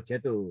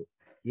అవోచతు.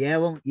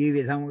 ఏవం ఈ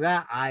విధంగా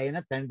ఆయన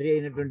తండ్రి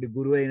అయినటువంటి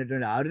గురువు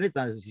అయినటువంటి ఆరుని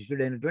తన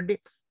శిష్యుడైనటువంటి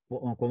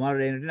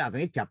కుమారుడైనటువంటి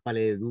అతనికి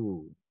చెప్పలేదు.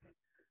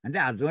 అంటే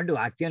అటువంటి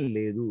వాక్యం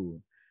లేదు.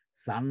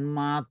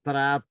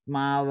 సన్మాత్రాత్మావగతి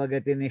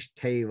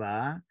నిష్ఠైవ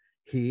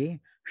హి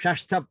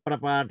షష్ఠ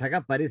ప్రపాఠక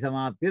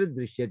పరిసమాప్తిర్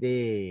దృశ్యతే.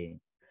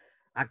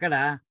 అక్కడ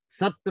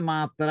సత్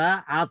మాత్ర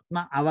ఆత్మ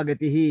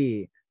అవగతి.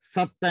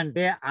 సత్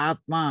అంటే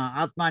ఆత్మ,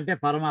 ఆత్మ అంటే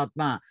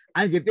పరమాత్మ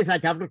అని చెప్పేసి ఆ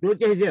చాప్టర్ క్లోజ్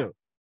చేసేసారు.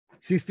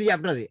 6th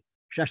చాప్టర్ అది.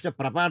 షష్ఠ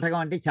ప్రపాఠకం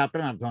అంటే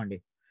చాప్టర్ అని అర్థం అండి.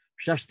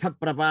 షష్ఠ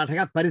ప్రపాఠక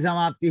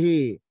పరిసమాప్తి.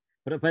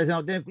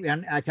 పరిసమాప్తి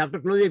ఆ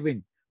చాప్టర్ క్లోజ్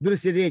అయిపోయింది.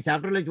 దృశ్యది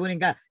చాప్టర్లో చూని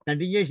ఇంకా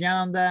కంటిన్యూషన్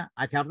ఏమైనా ఉందా?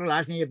 ఆ చాప్టర్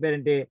లాస్ట్ ఏం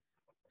చెప్పారంటే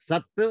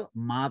సత్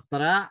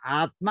మాత్ర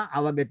ఆత్మ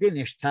అవగతి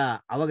నిష్ఠ.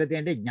 అవగతి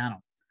అంటే జ్ఞానం,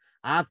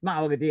 ఆత్మ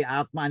అవగతి,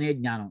 ఆత్మ అనే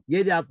జ్ఞానం.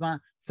 ఏది ఆత్మ?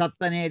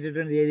 సత్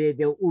అనేటటువంటిది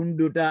ఏదైతే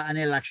ఉండుట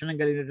అనే లక్షణం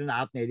కలిగినటువంటి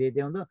ఆత్మ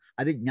ఏదైతే ఉందో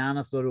అది జ్ఞాన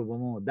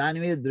స్వరూపము, దాని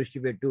మీద దృష్టి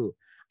పెట్టు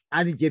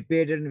అని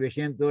చెప్పేటువంటి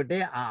విషయంతో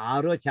ఆ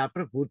 6వ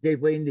చాప్టర్ పూర్తి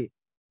అయిపోయింది.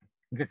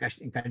 ఇంకా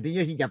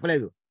కంటిన్యూషన్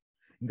చెప్పలేదు.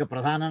 ఇంకా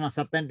ప్రధాన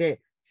సత్ అంటే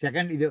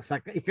సెకండ్ ఇది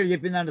ఇక్కడ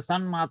చెప్పిందంటే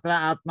సన్ మాత్ర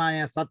ఆత్మ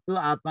అనే సత్తు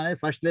ఆత్మ అనేది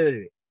ఫస్ట్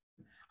లెవెల్.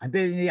 అంతే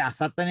ఆ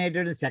సత్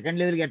అనేటువంటి సెకండ్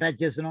లెవెల్కి అటాచ్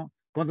చేస్తున్నాం.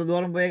 కొంత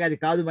దూరం పోయాక అది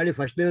కాదు మళ్ళీ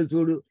ఫస్ట్ లెవెల్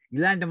చూడు,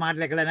 ఇలాంటి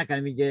మాటలు ఎక్కడైనా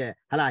కనిపించే.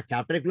 అలా ఆ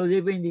చాప్టర్ క్లోజ్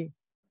అయిపోయింది.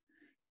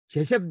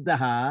 శశబ్ద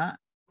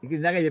ఇక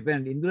ఇందాక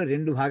చెప్పానండి, ఇందులో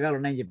 2 భాగాలు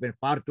ఉన్నాయని చెప్పాను.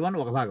 పార్ట్ 1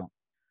 ఒక భాగం.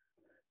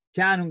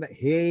 చానుంగ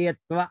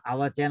హేయత్వ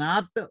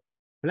అవచనాత్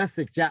ప్లస్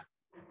చ.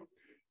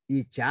 ఈ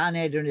చ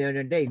అనేటువంటి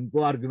ఏంటంటే ఇంకో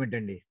ఆర్గ్యుమెంట్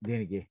అండి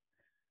దీనికి.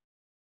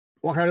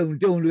 ఒకడు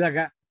ఉంటే ఉండుగాక,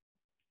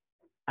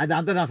 అది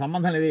దాంతో నా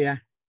సంబంధం లేదయ్యా,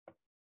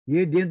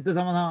 దేంతో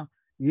సంబంధం?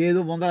 ఏదో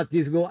ముందర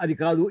తీసుకో, అది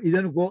కాదు ఇది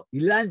అనుకో.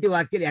 ఇలాంటి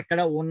వాక్యాలు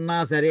ఎక్కడ ఉన్నా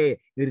సరే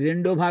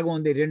 2వ భాగం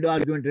ఉంది, 2వ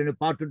ఆర్గ్యుమెంట్,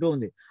 పార్ట్ 2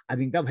 ఉంది.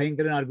 అది ఇంకా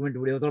భయంకరమైన ఆర్గ్యుమెంట్.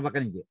 ఇప్పుడు యువతల పక్క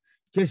నుంచి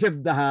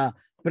శశబ్ద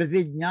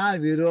ప్రతిజ్ఞా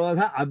విరోధ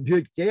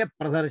అభ్యుచ్చయ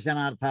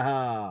ప్రదర్శనార్థ.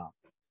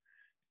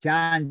 చ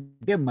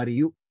అంటే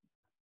మరియు.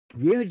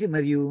 ఏమిటి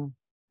మరియు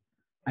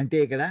అంటే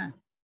ఇక్కడ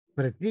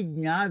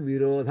ప్రతిజ్ఞా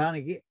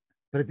విరోధానికి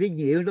ప్రతిజ్ఞ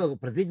ఏమిటో ఒక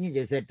ప్రతిజ్ఞ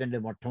చేసేటండి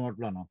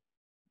మొట్టమొదటిలోనూ.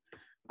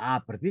 ఆ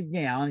ప్రతిజ్ఞ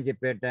ఏమని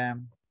చెప్పేట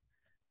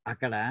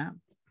అక్కడ?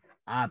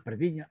 ఆ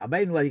ప్రతిజ్ఞ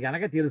అబ్బాయి నువ్వు అది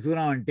కనుక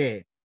తెలుసుకున్నావు అంటే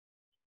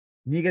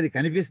నీకు అది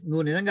కనిపిస్తుంది,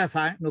 నువ్వు నిజంగా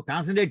నువ్వు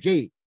కాన్సన్ట్రేట్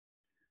చేయి,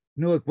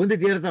 నువ్వు పొంది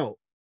తీరుతావు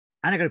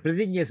అని అక్కడ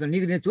ప్రతిజ్ఞ చేస్తావు.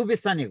 నీకు నేను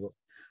చూపిస్తాను, నీకు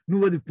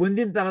నువ్వు అది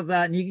పొందిన తర్వాత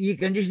నీకు ఈ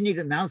కండిషన్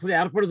నీకు మనసులో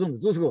ఏర్పడుతుంది.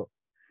 చూసుకో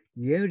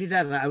ఏమిటి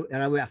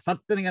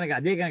సత్తని కనుక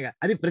అదే కనుక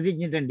అది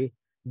ప్రతిజ్ఞ ఏంటండి.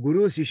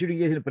 గురువు శిష్యుడికి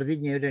చేసిన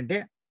ప్రతిజ్ఞ ఏమిటంటే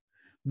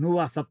నువ్వు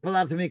ఆ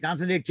సత్పదార్థం మీద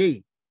కాన్సన్ట్రేట్ చేయి.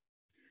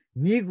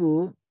 నీకు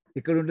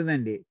ఇక్కడ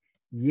ఉంటుందండి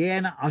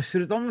ఏన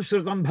అశ్రుతం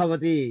శృతం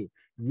భవతి.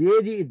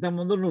 ఏది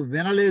ఇంతకుముందు నువ్వు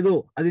వినలేదో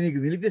అది నీకు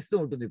వినిపిస్తూ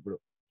ఉంటుంది. ఇప్పుడు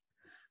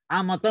ఆ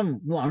మతం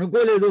నువ్వు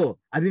అనుకోలేదో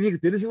అది నీకు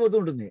తెలిసిపోతూ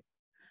ఉంటుంది.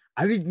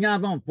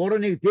 అవిజ్ఞాతం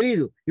పూర్వం నీకు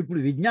తెలియదు, ఇప్పుడు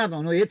విజ్ఞాతం.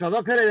 నువ్వు ఏ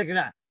చదవక్కర్లేదు.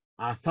 ఇక్కడ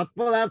ఆ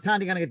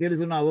సత్పదార్థాన్ని కనుక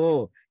తెలుసుకున్నావో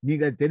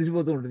నీకు అది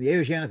తెలిసిపోతూ ఉంటుంది, ఏ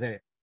విషయమైనా సరే.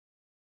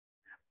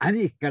 అది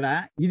ఇక్కడ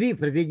ఇది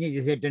ప్రతిజ్ఞ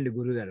చేసేటండి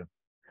గురువుగారు.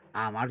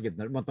 ఆ మాట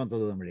చెప్తున్నాడు. మొత్తం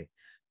చదువుదామండి.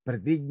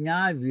 ప్రతిజ్ఞా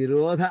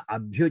విరోధ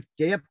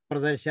అభ్యుచ్చయ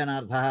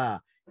ప్రదర్శనార్థ.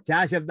 చా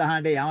శబ్ద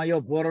అంటే ఏమయ్యో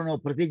పూర్వం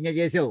నువ్వు ప్రతిజ్ఞ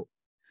చేసావు,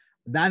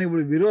 దానికి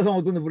ఇప్పుడు విరోధం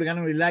అవుతుంది. ఇప్పుడు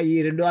కనుక ఇలా ఈ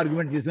రెండో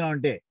ఆర్గ్యుమెంట్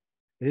తీసుకున్నామంటే,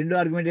 రెండో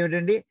ఆర్గ్యుమెంట్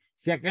ఏమిటండి,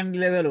 సెకండ్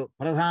లెవెల్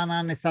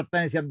ప్రధానాన్ని సత్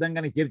అనే శబ్దం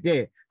కనుక చెప్తే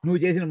నువ్వు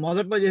చేసిన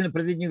మొదట్లో చేసిన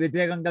ప్రతిజ్ఞ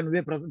వ్యతిరేకంగా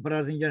నువ్వే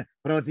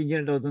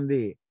ప్రవర్తించినట్టు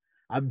అవుతుంది.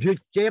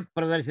 అభ్యుచ్చయ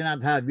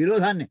ప్రదర్శనార్థ,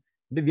 విరోధాన్ని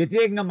అంటే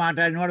వ్యతిరేకంగా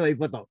మాట్లాడినవాడు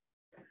అయిపోతావు.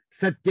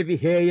 సత్యపి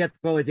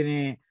హేయత్వవచనే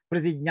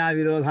ప్రతిజ్ఞా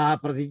విరోధ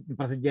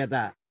ప్రసజ్యత.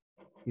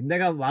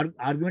 ఇందాక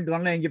ఆర్గ్యుమెంట్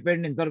 1లో ఏం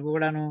చెప్పాడండి ఇంతవరకు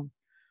కూడాను,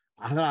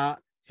 అసలు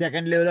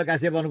సెకండ్ లెవెల్లో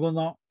కాసేపు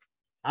అనుకుందాం,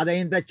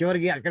 అదైంత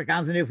చివరికి అక్కడ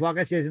కాన్సన్ట్రేట్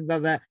ఫోకస్ చేసిన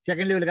తర్వాత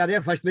సెకండ్ లెవెల్ కాదే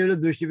ఫస్ట్ లెవెల్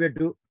దృష్టి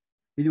పెట్టు,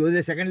 ఇది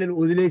వదిలే సెకండ్ లెవెల్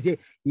వదిలేసి,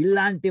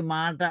 ఇలాంటి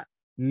మాట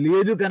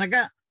లేదు కనుక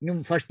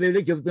నువ్వు ఫస్ట్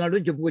లెవెల్ చెప్తున్నాడు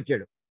అని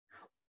చెప్పుకొచ్చాడు.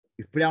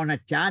 ఇప్పుడు ఏమన్నా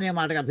చా అనే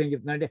మాటకు అర్థం ఏం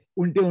చెప్తున్నా అంటే,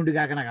 ఉంటే ఉండి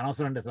కాక నాకు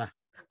అనవసరం అంటే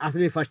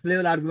అసలు ఈ ఫస్ట్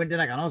లెవెల్ ఆర్గ్యుమెంటే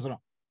నాకు అనవసరం.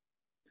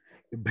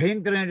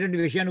 భయంకరమైనటువంటి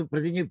విషయాన్ని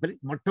ప్రతిజ్ఞ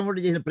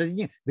మొట్టమొదటి చేసిన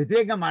ప్రతిజ్ఞ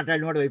వ్యతిరేకంగా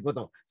మాట్లాడిన వాడు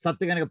అయిపోతావు.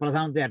 సత్తు కనుక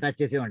ప్రధానంతో అటాచ్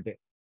చేసేవంటే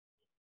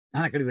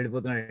అని అక్కడికి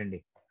వెళ్ళిపోతున్నాడండి.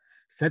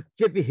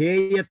 సత్యపి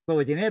హేయత్వ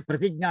వచనే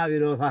ప్రతిజ్ఞా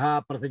విరోధ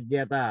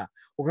ప్రసజ్యత.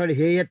 ఒకటి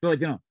హేయత్వ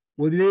వచనం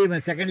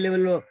వదిలేయమని సెకండ్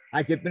లెవెల్లో ఆ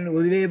చెప్పిన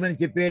వదిలేయమని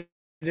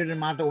చెప్పేటువంటి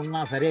మాట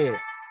ఉన్నా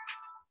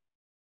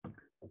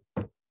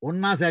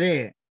సరే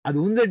అది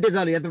ఉందంటే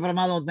చాలు ఎంత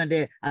ప్రమాదం అవుతుందంటే,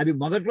 అది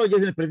మొదట్లో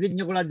చేసిన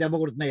ప్రతిజ్ఞ కూడా దెబ్బ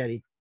కొడుతున్నాయి. అది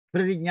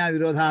ప్రతిజ్ఞా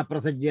విరోధ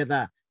ప్రసజ్యత.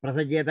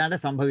 ప్రసజ్యత అంటే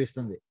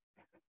సంభవిస్తుంది.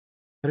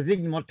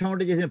 ప్రతిజ్ఞ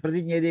మొట్టమొదటి చేసిన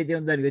ప్రతిజ్ఞ ఏదైతే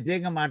ఉందో దాన్ని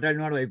వ్యతిరేకంగా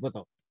మాట్లాడిన వాడు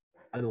అయిపోతావు.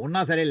 అది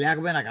ఉన్నా సరే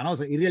లేకపోయినా నాకు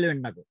అనవసరం,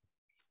 ఇర్రెలవెంట్ నాకు.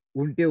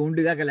 ఉంటే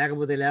ఉండిగాక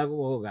లేకపోతే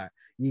లేకపోగా.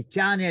 ఈ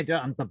చా అనేట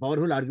అంత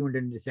పవర్ఫుల్ ఆర్గ్యుమెంట్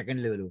అండి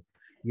సెకండ్ లెవెల్.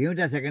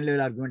 ఏమిటి ఆ second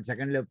level argument?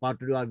 Second level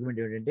part 2 argument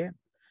ఏమిటంటే,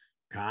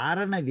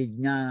 కారణ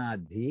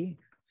విజ్ఞానాద్ధి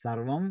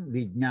సర్వం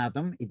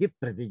విజ్ఞాతం ఇది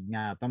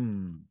ప్రతిజ్ఞాతం.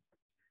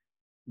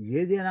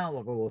 ఏదైనా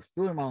ఒక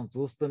వస్తువుని మనం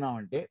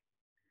చూస్తున్నామంటే,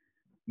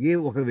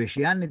 ఒక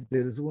విషయాన్ని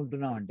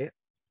తెలుసుకుంటున్నామంటే,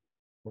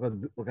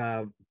 ఒక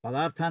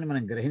పదార్థాన్ని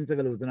మనం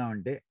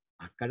గ్రహించగలుగుతున్నామంటే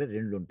అక్కడ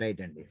రెండు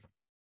ఉంటాయిటండి.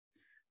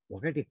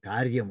 ఒకటి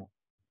కార్యము,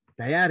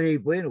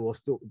 తయారైపోయిన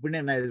వస్తువు. ఇప్పుడు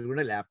నేను నా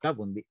ఎదురుకుండా ల్యాప్టాప్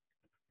ఉంది,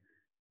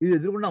 ఇది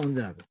ఎదురుకుండా ఉంది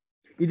నాకు.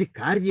 ఇది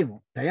కార్యము,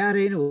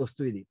 తయారైన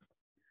వస్తువు.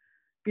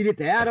 ఇది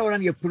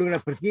తయారవడానికి ఎప్పుడు కూడా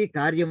ప్రతి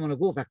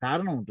కార్యమునకు ఒక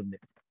కారణం ఉంటుంది.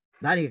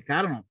 దానికి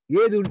కారణం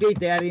ఏది ఉంటే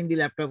తయారైంది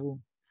ల్యాప్టాప్.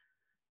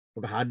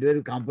 ఒక హార్డ్వేర్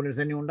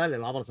కాంపోనెంట్స్ అన్నీ ఉండాలి,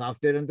 లోపల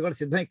సాఫ్ట్వేర్ అంతా కూడా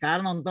సిద్ధమై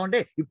కారణం అంతా ఉంటే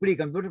ఇప్పుడు ఈ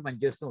కంప్యూటర్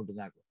పనిచేస్తూ ఉంటుంది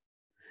నాకు.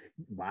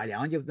 వాడు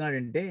ఏమని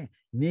చెప్తున్నాడంటే,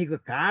 నీకు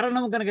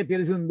కారణం కనుక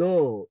తెలిసిందో,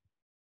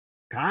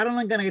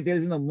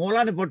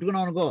 మూలాన్ని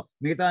పట్టుకున్నావు అనుకో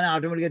మిగతా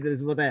ఆటోమేటిక్గా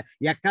తెలిసిపోతాయి.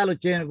 ఎక్కాలు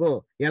వచ్చాయనుకో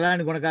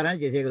ఎలాంటి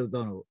గుణకారాన్ని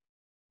చేసేయగలుగుతావు నువ్వు.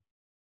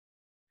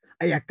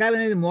 ఆ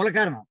ఎక్కాలనేది మూల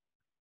కారణం.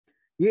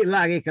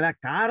 ఇలాగే ఇక్కడ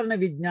కారణ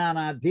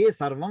విజ్ఞానార్థి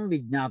సర్వం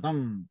విజ్ఞాతం.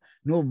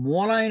 నువ్వు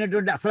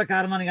మూలమైనటువంటి అసలు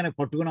కారణాన్ని కనుక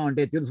పట్టుకున్నావు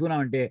అంటే,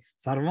 తెలుసుకున్నావంటే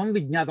సర్వం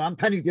విజ్ఞాతం,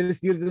 అంతా నీకు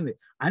తెలిసి తీరుతుంది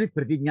అని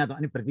ప్రతిజ్ఞాతం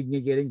అని ప్రతిజ్ఞ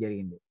చేయడం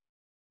జరిగింది.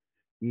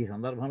 ఈ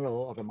సందర్భంలో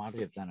ఒక మాట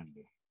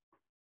చెప్తానండి.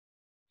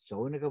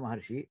 శౌనక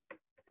మహర్షి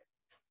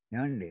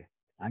ఏమండి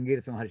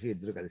అంగీరస మహర్షి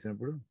ఇద్దరు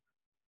కలిసినప్పుడు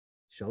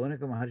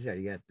శౌనక మహర్షి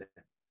అడిగారట,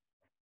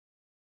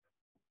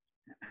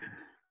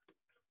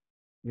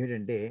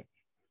 ఏంటంటే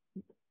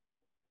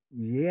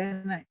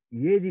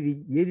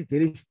ఏది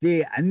తెలిస్తే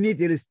అన్నీ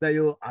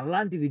తెలుస్తాయో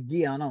అలాంటి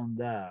విద్య ఏమైనా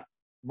ఉందా?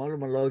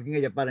 మన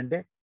లౌకికంగా చెప్పాలంటే,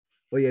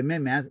 ఓ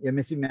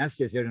ఎంఎస్సి మ్యాథ్స్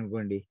చేసాడు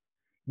అనుకోండి,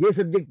 ఏ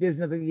సబ్జెక్ట్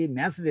తెలిసినప్పటికీ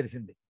మ్యాథ్స్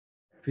తెలిసింది,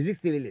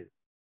 ఫిజిక్స్ తెలియలేదు,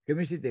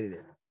 కెమిస్ట్రీ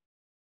తెలియలేదు.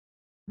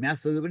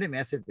 మ్యాథ్స్ చదువుకుంటే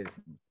మ్యాథ్స్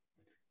తెలిసింది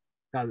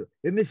కాదు.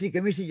 ఎంఎస్సి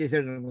కెమిస్ట్రీ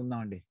చేశాడు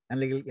అనుకుందామండి,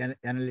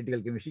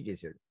 అనలిటికల్ కెమిస్ట్రీ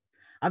చేశాడు.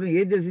 అతను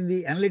ఏం తెలిసింది?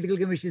 అనలిటికల్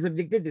కెమిస్ట్రీ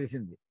సబ్జెక్టే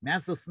తెలిసింది.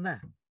 మ్యాథ్స్ వస్తుందా?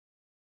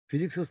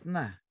 ఫిజిక్స్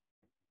వస్తుందా?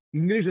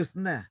 ఇంగ్లీష్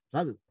వస్తుందా?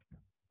 రాదు.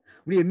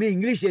 ఇప్పుడు ఎంఏ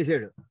ఇంగ్లీష్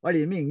చేశాడు, వాడు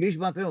ఎంఏ ఇంగ్లీష్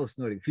మాత్రమే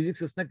వస్తుంది, వాడికి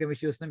ఫిజిక్స్ వస్తున్నా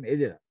కెమిస్ట్రీ వస్తున్నా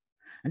ఏది రా.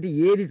 అంటే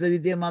ఏది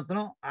చదివితే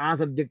మాత్రం ఆ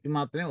సబ్జెక్ట్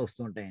మాత్రమే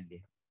వస్తుంటాయండి.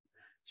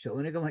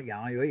 శౌనిక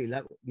యామయో ఇలా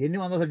ఎన్ని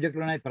వందల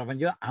సబ్జెక్టులు ఉన్నాయి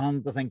ప్రపంచంలో,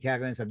 అనంత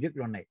సంఖ్యాకమైన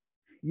సబ్జెక్టులు ఉన్నాయి.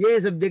 ఏ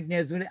సబ్జెక్ట్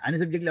నేర్చుకుంటే అన్ని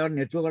సబ్జెక్టులు ఎవరు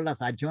నేర్చుకోగలరా?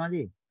 సాధ్యం?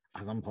 అది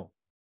అసంభవం.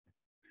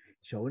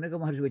 శౌనక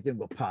మహర్షి వచ్చిన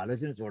గొప్ప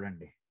ఆలోచన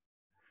చూడండి.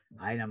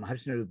 ఆయన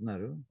మహర్షిని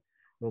అడుగుతున్నారు,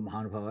 ఓ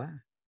మహానుభావ,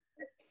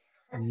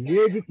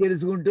 ఏది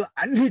తెలుసుకుంటూ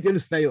అన్నీ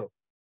తెలుస్తాయో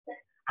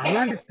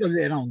అలాంటి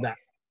ఏమైనా ఉందా?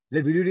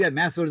 లేదు విడివిడిగా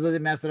మ్యాథ్స్ చదివితే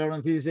మ్యాథ్స్ రావడం,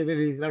 ఫిజిక్స్ అయితే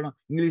ఫిజిక్స్ రావడం,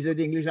 ఇంగ్లీష్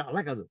అయితే ఇంగ్లీష్,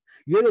 అలా కాదు.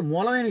 ఏదో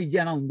మూలమైన విద్య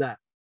అయినా ఉందా?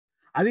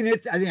 అది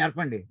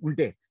నేర్పండి.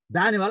 ఉంటే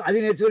దానివల్ల అది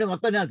నేర్చుకుని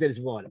మొత్తం నాకు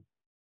తెలిసిపోవాలి.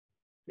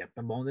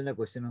 ఎంత బాగుందండి ఆ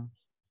క్వశ్చన్.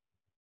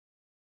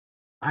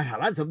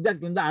 అలాంటి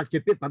సబ్జెక్ట్ ఉందా? ఆ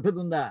చెప్పే పద్ధతి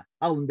ఉందా?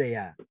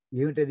 ఉందయ్యా.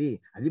 ఏమిటది?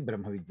 అది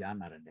బ్రహ్మ విద్య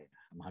అన్నారండి ఆయన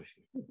మహర్షి.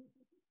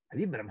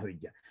 అది బ్రహ్మ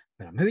విద్య.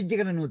 బ్రహ్మ విద్య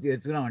కన్నా నువ్వు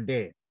తెలుసుకున్నావంటే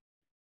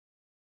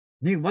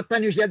నీకు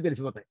మొత్తాన్ని విషయాలు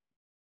తెలిసిపోతాయి.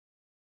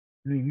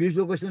 నువ్వు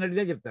ఇంగ్లీష్లో క్వశ్చన్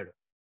అడిగితే చెప్తాడు,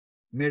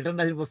 మిల్టన్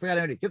రాసిన పుస్తకాలు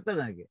ఏమిటి చెప్తాడు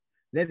దానికి,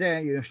 లేదా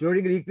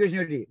ష్రోడింగర్ ఈక్వేషన్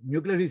ఏమిటి,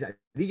 న్యూక్లియర్ ఫిజిక్స్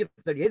అది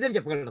చెప్తాడు. ఏదైనా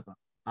చెప్పగలుగుతాం.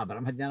 ఆ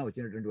బ్రహ్మజ్ఞానం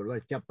వచ్చినటువంటి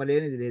వాడు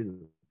చెప్పలేనిది లేదు.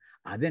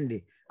 అదండి,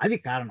 అది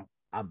కారణం.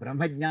 ఆ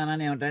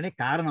బ్రహ్మజ్ఞానాన్ని ఏమంటారంటే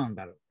కారణం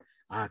అంటారు.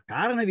 ఆ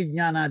కారణ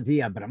విజ్ఞానాది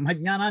ఆ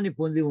బ్రహ్మజ్ఞానాన్ని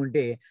పొంది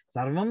ఉంటే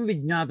సర్వం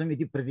విజ్ఞాతం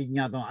ఇది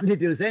ప్రతిజ్ఞాతం, అన్ని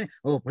తెలుసాయని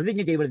ఓ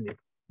ప్రతిజ్ఞ చేయబడింది.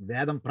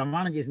 వేదం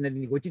ప్రమాణం చేసిందండి,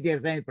 నీకు వచ్చి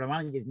తీరుతాయని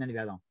ప్రమాణం చేసిందండి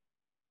వేదం.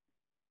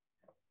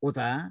 ఉత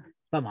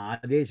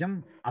తమాదేశం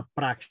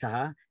అప్రాక్ష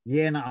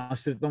ఏన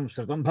ఆశ్రితం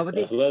శృతం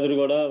భవతి.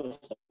 కూడా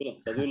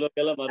చదువులో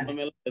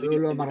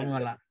చదువులో మర్మం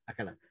వల్ల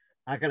అక్కడ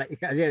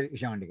ఇక్కడ అదే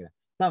విషయం అండి. ఇక్కడ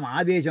తమ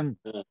ఆదేశం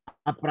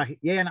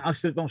ఏన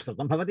ఆశ్రితం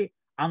శృతం భవతి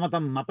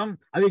అమతం మతం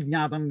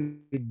అవిజ్ఞాతం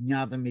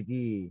విజ్ఞాతం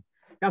ఇది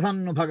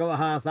కథన్ను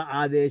భగవః స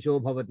ఆదేశో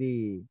భవతి.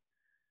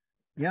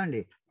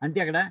 ఏమండి అంటే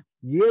అక్కడ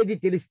ఏది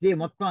తెలిస్తే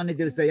మొత్తం అన్ని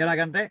తెలుస్తాయి.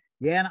 ఎలాగంటే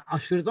ఏన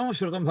అశ్రుతం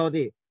శృతం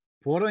భవతి.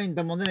 పూర్వం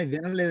ఇంతకుముందు నేను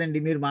వినలేదండి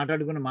మీరు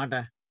మాట్లాడుకున్న మాట.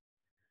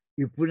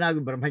 ఇప్పుడు నాకు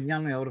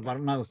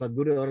బ్రహ్మజ్ఞానం నాకు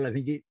సద్గురు ఎవరు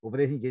లభించి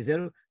ఉపదేశం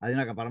చేశారు. అది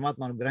నాకు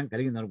పరమాత్మ అనుగ్రహం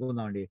కలిగింది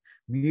అనుకుందామండి.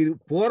 మీరు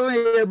పూర్వం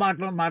ఏ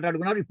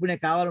మాట్లాడుకున్నారు ఇప్పుడు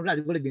నేను కావాలంటే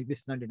అది కూడా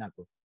వినిపిస్తుందండి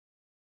నాకు.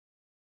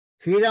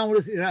 శ్రీరాముడు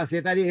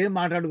సీతాది ఏం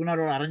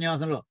మాట్లాడుకున్నారు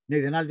అరణ్యవాసంలో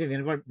నేను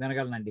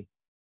వినగలనండి.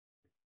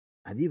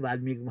 అది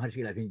వాల్మీకి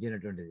మహర్షికి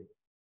లభించినటువంటిది.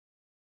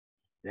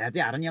 లేకపోతే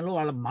అరణ్యంలో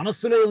వాళ్ళ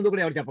మనస్సులో ఏముందో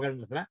కూడా ఎవరు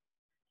చెప్పగలరు అసలు.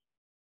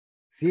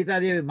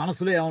 సీతాదేవి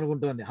మనసులో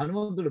ఏమనుకుంటుంది,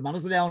 హనుమంతుడు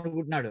మనసులో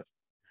ఏమనుకుంటున్నాడు,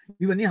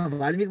 ఇవన్నీ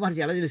వాల్మీకి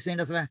మహర్షి ఎలా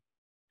తెలుస్తాయండి అసలు?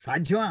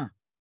 సాధ్యమా?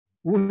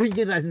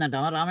 ఊహించి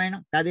రాసిందంటావా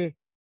రామాయణం? కాదే.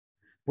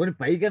 పోనీ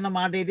పైకన్న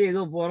మాట అయితే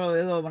ఏదో పూర్వం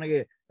ఏదో మనకి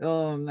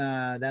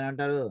దాని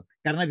అంటారు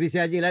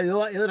కర్ణపిశాచి ఇలా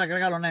ఏదో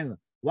రకరకాలు ఉన్నాయి.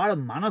 వాళ్ళ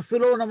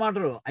మనస్సులో ఉన్న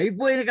మాటలు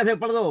అయిపోయిన కథ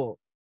ఎప్పటిదో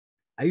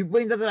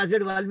అయిపోయిన తర్వాత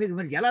రాశాడు వాల్మీకి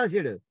మహర్షి. ఎలా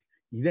రాశాడు?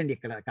 ఇదండి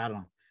ఇక్కడ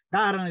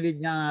కారణ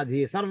విజ్ఞానాది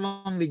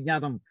సర్వం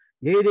విజ్ఞాతం.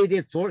 ఏదైతే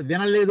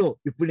వినలేదో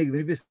ఇప్పుడు నీకు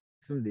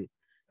వినిపిస్తుంది.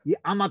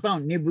 ఆ మతం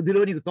నీ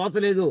బుద్ధిలో నీకు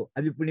తోచలేదు,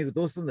 అది ఇప్పుడు నీకు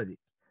తోస్తుంది. అది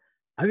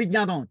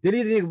అవిజ్ఞాతం,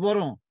 తెలియదు నీకు.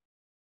 పూర్వం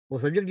ఓ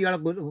సబ్జెక్ట్ ఇవాళ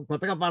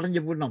కొత్తగా పాఠం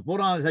చెప్పుకుంటున్నాం,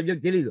 పూర్వం ఆ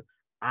సబ్జెక్ట్ తెలియదు.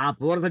 ఆ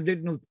పూర్వ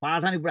సబ్జెక్ట్ నువ్వు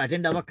పాఠాన్ని ఇప్పుడు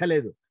అటెండ్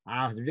అవ్వక్కర్లేదు, ఆ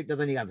సబ్జెక్ట్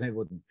అంతా నీకు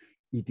అర్థమైపోతుంది.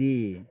 ఇది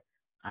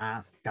ఆ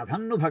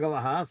కథన్ను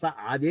భగవః స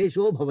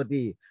ఆదేశో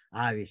భవతి.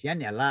 ఆ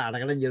విషయాన్ని ఎలా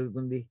అడగడం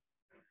జరుగుతుంది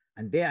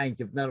అంటే ఆయన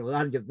చెప్తున్నారు,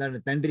 ఉదాహరణ చెప్తున్నారు.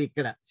 తండ్రి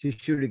ఇక్కడ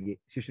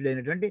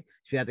శిష్యుడైనటువంటి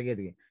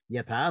శ్వేతకేతుకి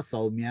యథా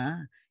సౌమ్య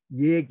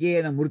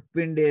ఏకేన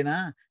మృత్పిండేన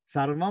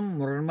సర్వం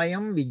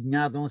మృణ్మయం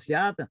విజ్ఞాతం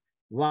స్యాత్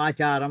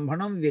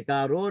వాచారంభణం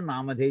వికారో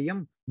నామధేయం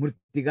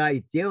మృత్తిగా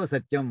ఇత్యేవ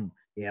సత్యం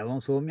ఏవం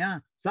సౌమ్య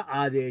స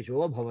ఆదేశో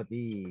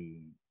భవతి.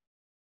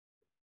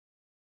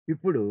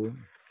 ఇప్పుడు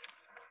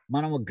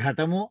మనము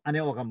ఘటము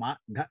అనే ఒక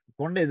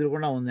కొండ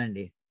ఎదురుకుండా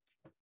ఉందండి.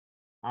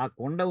 ఆ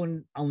కొండ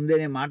ఉంది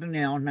అనే మాట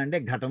నేను ఏమంటున్నా అంటే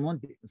ఘటము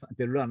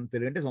తెలుగు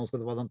అంటే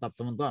సంస్కృత పదం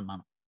తత్సమంతో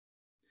అన్నాను.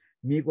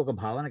 మీకు ఒక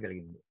భావన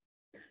కలిగింది.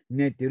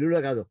 నేను తెలుగులో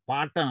కాదు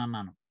పాట అని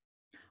అన్నాను,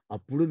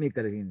 అప్పుడు మీకు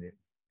కలిగింది.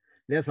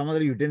 లేదా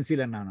సముద్ర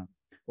యుటెన్సిల్ అన్నాను,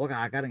 ఒక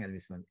ఆకారం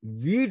కనిపిస్తుంది.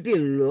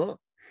 వీటిల్లో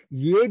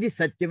ఏది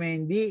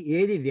సత్యమైంది,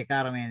 ఏది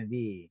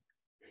వికారమైనది,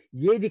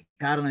 ఏది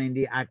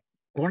కారణమైంది? ఆ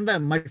కొండ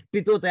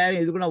మట్టితో తయారు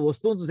ఎదుర్కొన్న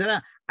వస్తువు చూసారా,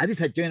 అది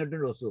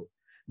సత్యమైనటువంటి వస్తువు.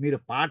 మీరు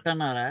పాట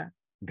అన్నారా,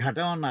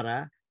 ఘటం అన్నారా,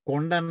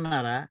 కొండ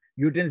అన్నారా,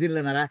 యూటెన్సిల్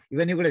అన్నారా,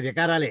 ఇవన్నీ కూడా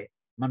వికారాలే.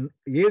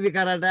 ఏ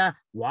వికారాలట?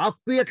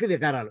 వాక్కు యొక్క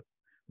వికారాలు.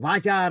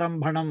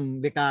 వాచారంభణం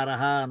వికార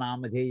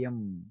నామధేయం.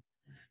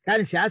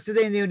 కానీ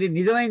శాశ్వతమైంది ఏమిటి,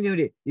 నిజమైంది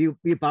ఏమిటి?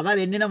 ఈ పదాలు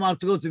ఎన్నినా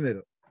మార్చుకోవచ్చు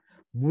మీరు.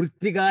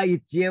 మృత్తిగా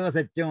ఇచ్చేవ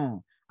సత్యం.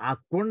 ఆ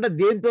కొండ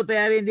దేంతో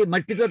తయారైంది?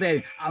 మట్టితో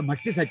తయారైంది. ఆ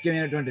మట్టి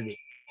సత్యమైనటువంటిది.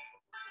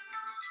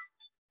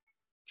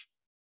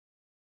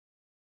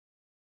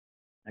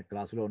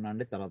 క్లాసులో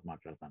ఉన్నాండి, తర్వాత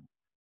మాట్లాడతాను.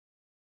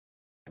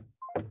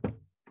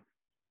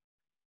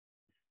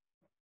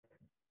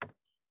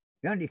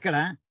 ఏమండి ఇక్కడ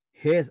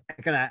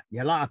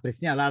ఎలా ఆ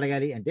ప్రశ్న ఎలా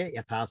అడగాలి అంటే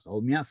యథా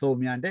సౌమ్య.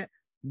 సౌమ్య అంటే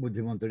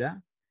బుద్ధిమంతుడా.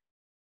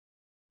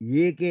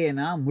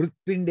 ఏకేనా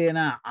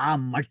మృత్పిండేనా, ఆ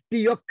మట్టి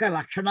యొక్క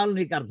లక్షణాలు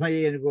నీకు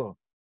అర్థమయ్యాయనుకో.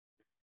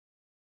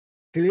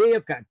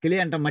 క్లే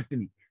అంట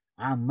మట్టిని.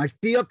 ఆ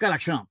మట్టి యొక్క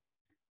లక్షణం,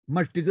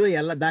 మట్టితో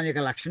దాని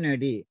యొక్క లక్షణం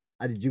ఏంటి?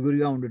 అది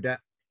జిగురుగా ఉండుట,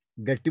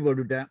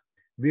 గట్టిపడుట,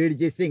 వేడి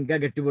చేస్తే ఇంకా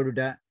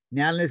గట్టిపడుట,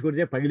 నేల వేసి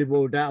కొడితే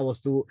పగిలిపోవుట ఆ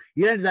వస్తువు.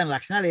 ఇలాంటి దాని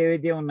లక్షణాలు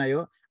ఏవైతే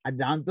ఉన్నాయో అది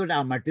దాంతో ఆ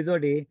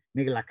మట్టితోటి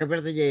మీకు లక్క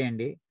పెడత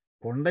చేయండి,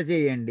 కొండ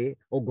చేయండి,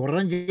 ఓ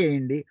గుర్రం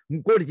చేయండి,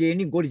 ఇంకోటి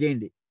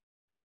చేయండి.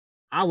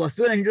 ఆ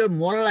వస్తువులన్నింటిలో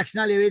మూల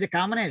లక్షణాలు ఏవైతే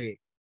కామనే అవి.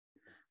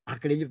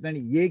 అక్కడ ఏం చెప్తాను,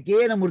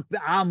 ఏకేన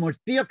ఆ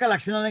మట్టి యొక్క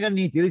లక్షణాలుగా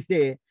నీకు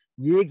తెలిస్తే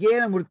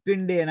ఏకేన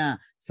మృత్పిండేన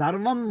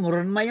సర్వం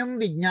మృణ్మయం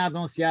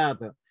విజ్ఞాతం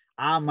స్యాత్.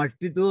 ఆ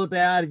మట్టితో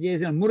తయారు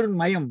చేసిన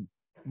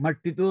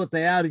మట్టితో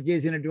తయారు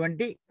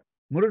చేసినటువంటి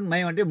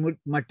మృణ్మయం అంటే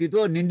మట్టితో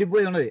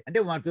నిండిపోయి ఉన్నది, అంటే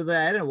మట్టితో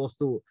తయారైన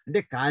వస్తువు అంటే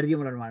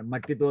కార్యములు అనమాట.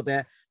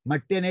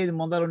 మట్టి అనేది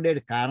ముందర ఉండే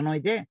కారణం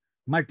అయితే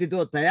మట్టితో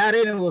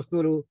తయారైన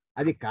వస్తువులు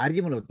అది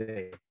కార్యములు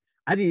అవుతాయి.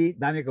 అది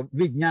దాని యొక్క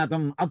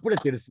విజ్ఞాతం. అప్పుడే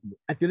తెలుస్తుంది.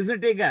 అది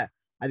తెలిసినట్టే. ఇక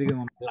అది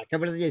లక్క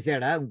పిడత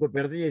చేశాడా, ఇంకో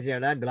పిడత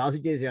చేశాడా, గ్లాసు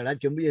చేశాడా,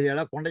 చెంబు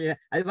చేశాడా, కొండ చేశాడా,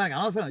 అది మనకు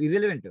అనవసరం,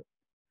 ఇర్రెలెవెంట్.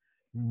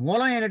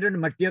 మూలం అయినటువంటి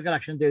మట్టి యొక్క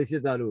లక్షణం తెలిసే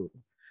చాలు.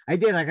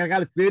 అయితే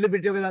రకరకాల పేర్లు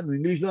పెట్టావు కదా, నువ్వు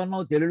ఇంగ్లీష్లో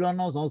అన్నావు, తెలుగులో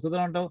అన్నావు,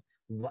 సంస్కృతంలో అంటావు.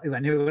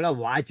 ఇవన్నీ కూడా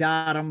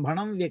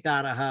వాచారంభణం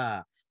వికార.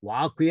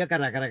 వాక్కు యొక్క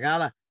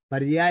రకరకాల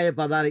పర్యాయ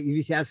పదాలు,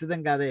 ఇవి శాశ్వతం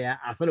కాదయ్యా.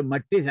 అసలు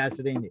మట్టి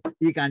శాశ్వతమైంది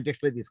ఈ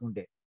కాంటెక్స్ట్ లో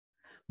తీసుకుంటే.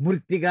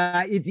 మృత్తిగా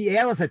ఇది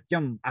ఏవ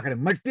సత్యం. అక్కడ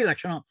మట్టి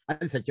లక్షణం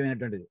అది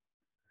సత్యమైనటువంటిది.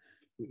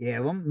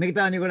 ఏవం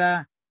మిగతా అని కూడా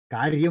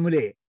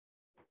కార్యములే.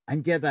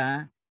 అంచేత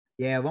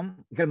ఏవం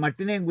ఇక్కడ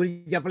మట్టిని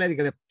గురించి చెప్పలేదు.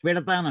 ఇక్కడ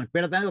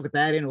పిడతానం ఒక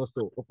తయారైన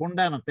వస్తువు, ఒక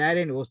కుండానం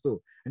తయారైన వస్తువు.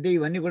 అంటే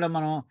ఇవన్నీ కూడా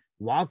మనం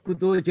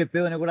వాక్కుతో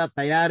చెప్పేవని కూడా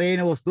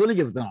తయారైన వస్తువులు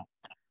చెబుతున్నాం.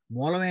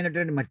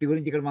 మూలమైనటువంటి మట్టి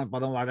గురించి ఇక్కడ మనం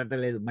పదం వాడటం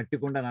లేదు, మట్టి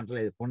కుండ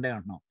అనట్లేదు, కుండే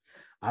అంటున్నాం.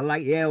 అలా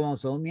ఏవం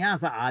సౌమ్య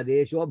స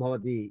ఆదేశో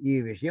భవతి, ఈ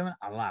విషయం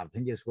అలా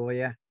అర్థం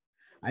చేసుకోవయ్యా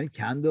అని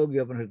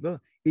ఛాందోగ్యోపనిషత్తులో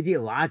ఇది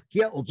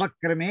వాక్య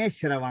ఉపక్రమే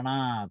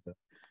శ్రవణాత్.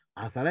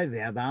 అసలు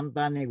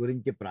వేదాంతాన్ని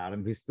గురించి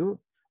ప్రారంభిస్తూ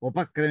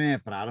ఉపక్రమే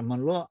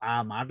ప్రారంభంలో ఆ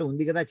మాట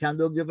ఉంది కదా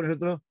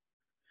ఛాందోగ్యోపనిషత్తులో.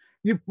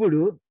 ఇప్పుడు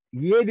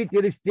ఏది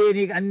తెలిస్తే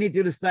నీకు అన్ని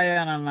తెలుస్తాయా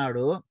అని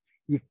అన్నాడు.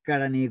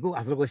 ఇక్కడ నీకు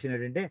అసలు క్వశ్చన్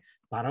ఏంటంటే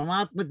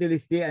పరమాత్మ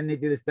తెలిస్తే అన్ని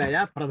తెలుస్తాయా,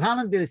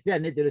 ప్రధానం తెలిస్తే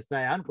అన్ని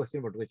తెలుస్తాయా అని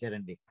క్వశ్చన్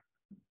పట్టుకొచ్చారండి.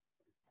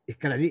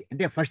 ఇక్కడ అది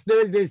అంటే ఫస్ట్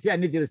లెవెల్ తెలిస్తే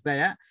అన్ని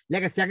తెలుస్తాయా,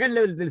 లేక సెకండ్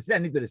లెవెల్ తెలిస్తే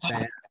అన్ని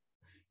తెలుస్తాయా?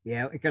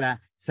 ఇక్కడ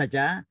సచ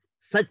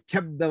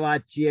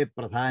సచ్చబ్దవాచ్యే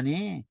ప్రధానే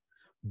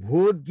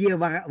భోగ్య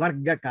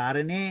వర్గ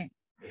కారణే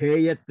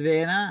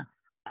హేయత్వేన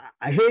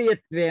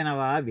అహేయత్వేన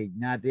వా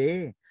విజ్ఞాతే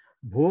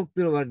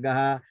భోక్తృవర్గ.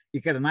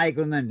 ఇక్కడ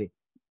నాయకుడు ఉందండి,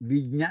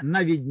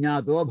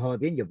 విజ్ఞాతో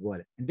భవతి అని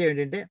చెప్పుకోవాలి. అంటే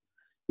ఏంటంటే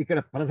ఇక్కడ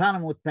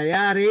ప్రధానము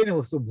తయారైన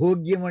వస్తువు.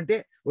 భోగ్యం అంటే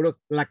ఇప్పుడు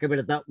లక్క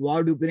పెడతా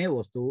వాడుకునే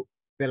వస్తువు,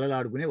 పిల్లలు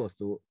ఆడుకునే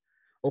వస్తువు.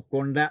 ఒక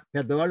కొండ,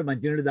 పెద్దవాళ్ళు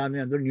మంచినీళ్ళు దాని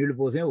మీద అందులో నీళ్లు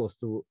పోసే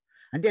వస్తువు.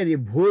 అంటే అది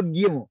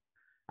భోగ్యము,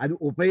 అది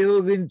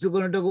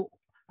ఉపయోగించుకున్నట్టు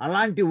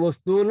అలాంటి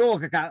వస్తువులో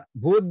ఒక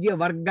భోగ్య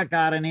వర్గ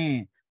కారణే.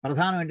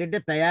 ప్రధానం ఏంటంటే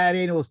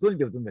తయారైన వస్తువుని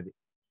చెబుతుంది. అది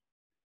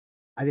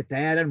అది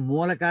తయారైన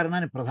మూల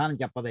కారణాన్ని ప్రధానం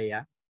చెప్పదయ్యా.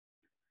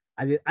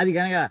 అది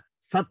కనుక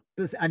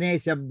సత్ అనే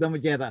శబ్దము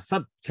చేత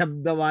సత్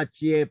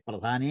శబ్దవాచ్యే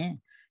ప్రధానే,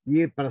 ఈ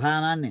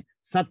ప్రధానాన్ని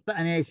సత్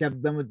అనే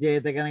శబ్దము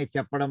చేత కనుక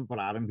చెప్పడం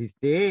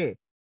ప్రారంభిస్తే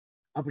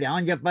అప్పుడు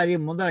ఏమని చెప్పాలి?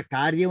 ముందర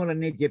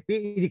కార్యములన్నీ చెప్పి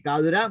ఇది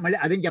కాదురా మళ్ళీ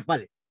అదేం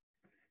చెప్పాలి.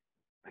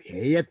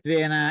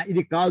 హేయత్వేన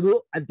ఇది కాదు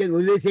అంతే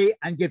వదిలేసేయి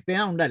అని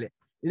చెప్పేనా ఉండాలి,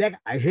 లేక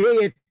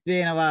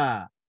అహేయత్వేనవా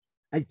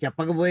అది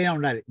చెప్పకపోయినా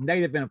ఉండాలి. ఇందాక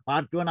చెప్పాను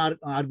పార్ట్ 1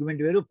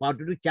 ఆర్గ్యుమెంట్ వేరు,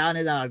 పార్ట్ 2 చా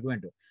అనేది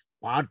ఆర్గ్యుమెంట్.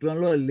 పార్ట్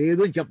 1లో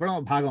లేదు అని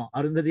చెప్పడం భాగం.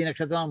 అరుంధతి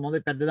నక్షత్రం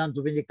మొదటి పెద్దదాన్ని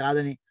చూపించి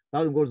కాదని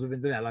కాదు ఇంకోటి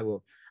చూపించడం ఎలాగో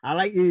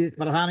అలా ఈ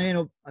ప్రధానమైన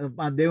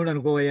దేవుడు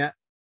అనుకోవయ్యా,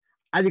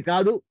 అది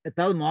కాదు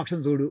తర్వాత మోక్షం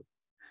చూడు.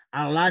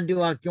 అలాంటి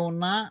వాక్యం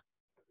ఉన్నా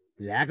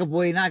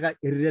లేకపోయినా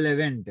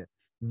ఇర్రెలవెంట్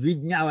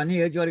అవన్నీ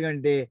ఏ చివరికి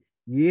అంటే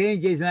ఏం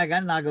చేసినా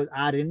కానీ నాకు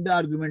ఆ 2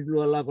 ఆర్గ్యుమెంట్ల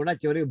వల్ల కూడా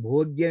చివరికి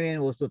భోగ్యమైన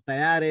వస్తువు,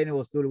 తయారైన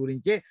వస్తువుల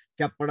గురించే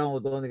చెప్పడం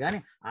అవుతుంది. కానీ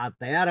ఆ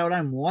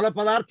తయారవడానికి మూల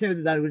పదార్థం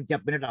ఏది దాని గురించి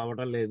చెప్పినట్టు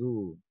అవ్వటం లేదు.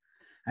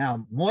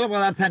 మూల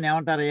పదార్థాన్ని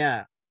ఏమంటారయ్యా?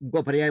 ఇంకో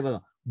పర్యాయ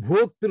పదం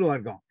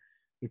భోక్తృవర్గం.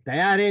 ఈ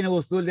తయారైన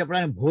వస్తువులు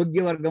చెప్పడానికి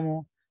భోగ్య వర్గము.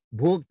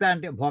 భోక్త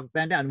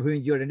అంటే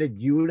అనుభవించేవాడు, అంటే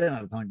జీవుడు అని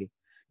అర్థం అండి.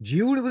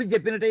 జీవుడి గురించి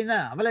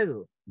చెప్పినట్టయిందా? అవ్వలేదు.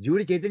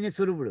 జీవుడు చైతన్య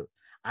స్వరూపుడు,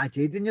 ఆ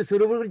చైతన్య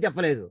స్వరూపుడు గురించి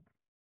చెప్పలేదు,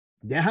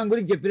 దేహం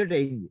గురించి చెప్పినట్టు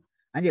అయింది.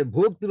 అంటే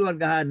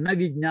భోక్తృవర్గ న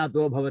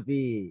విజ్ఞాతో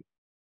భవతి.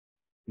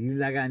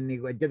 ఇలాగా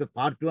నీకు వచ్చేది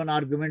పార్ట్ 1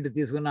 ఆర్గ్యుమెంట్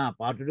తీసుకున్నా,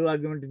 పార్ట్ 2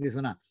 ఆర్గ్యుమెంట్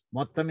తీసుకున్నా,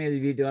 మొత్తం మీద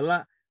వీటి వల్ల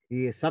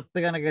ఈ సత్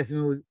కనుక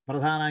నువ్వు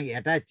ప్రధానానికి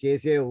అటాచ్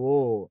చేసేవో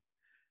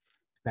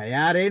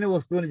తయారైన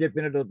వస్తువుని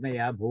చెప్పినట్టు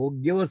అవుతున్నాయా,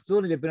 భోగ్య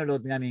వస్తువుని చెప్పినట్టు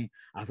అవుతుంది, కానీ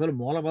అసలు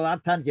మూల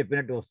పదార్థాన్ని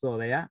చెప్పినట్టు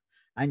వస్తుందయా.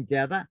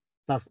 అంచేత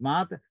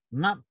తస్మాత్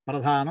న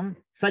ప్రధానం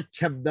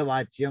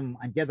సచ్చబ్దవాచ్యం.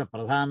 అంచేత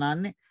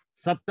ప్రధానాన్ని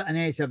సత్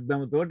అనే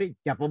శబ్దంతోటి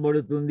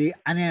చెప్పబడుతుంది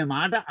అనే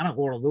మాట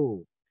అనకూడదు.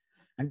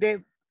 అంటే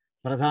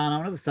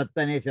ప్రధానమునకు సత్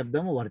అనే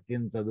శబ్దము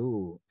వర్తించదు.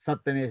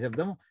 సత్ అనే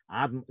శబ్దము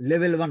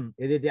లెవెల్ 1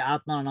 ఏదైతే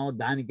ఆత్మ అన్నామో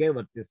దానికే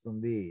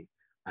వర్తిస్తుంది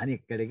అని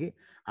ఇక్కడికి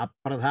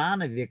అప్రధాన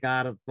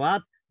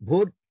వికారత్వాత్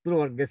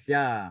భోక్తృవర్గస్య.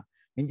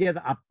 ఇంచేత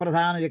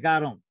అప్రధాన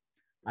వికారం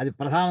అది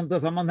ప్రధానంతో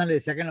సంబంధం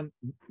లేదు. సెకండ్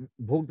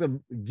భోక్తృ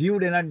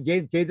జీవుడు ఎలాంటి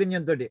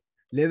చైతన్యంతో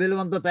లెవెల్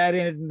 1తో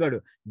తయారైనటువంటి వాడు.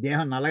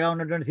 దేహం నల్లగా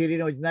ఉన్నటువంటి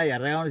శరీరం వచ్చిందా,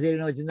 ఎర్రగా ఉన్న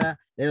శరీరం వచ్చిందా,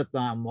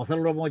 లేదా మొసల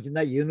రూపం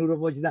వచ్చిందా, ఏనుగు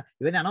రూపం వచ్చిందా,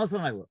 ఇవన్నీ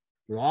అనవసరం నాకు.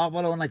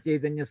 లోపల ఉన్న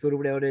చైతన్య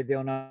స్వరూపుడు ఎవడైతే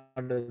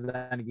ఉన్నాడో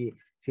దానికి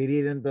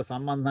శరీరంతో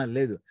సంబంధం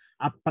లేదు.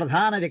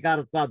 అప్రధాన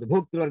వికారత్వాత్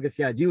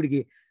భోక్తృవర్గస్య.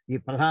 జీవుడికి ఈ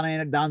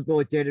ప్రధానమైన దాంతో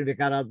వచ్చే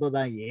వికారాలతో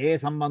దానికి ఏ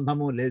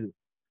సంబంధము లేదు.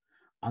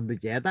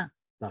 అందుచేత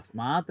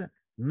తస్మాత్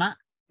న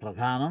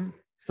ప్రధానం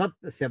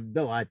సత్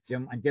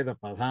శబ్దవాచ్యం. అంచేత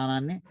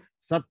ప్రధానాన్ని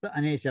సత్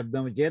అనే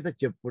శబ్దము చేత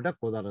చెప్పుట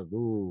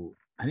కుదరదు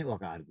అని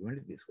ఒక ఆర్గ్యుమెంట్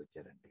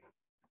తీసుకొచ్చారండి.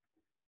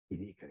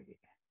 ఇది ఇక్కడికి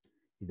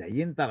ఇది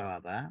అయిన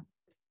తర్వాత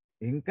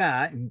ఇంకా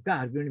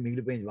ఆర్గ్యుమెంట్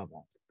మిగిలిపోయింది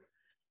పాపం.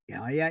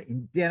 ఏమయ్యా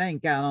ఇంతేనా,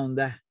 ఇంకా ఏమైనా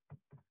ఉందా?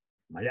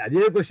 మళ్ళీ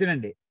అదే క్వశ్చన్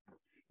అండి.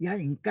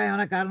 ఇంకా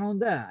ఏమైనా కారణం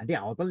ఉందా అంటే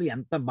అవతల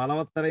ఎంత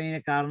బలవత్తరమైన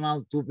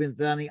కారణాలు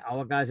చూపించడానికి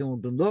అవకాశం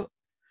ఉంటుందో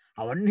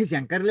అవన్నీ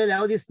శంకర్లే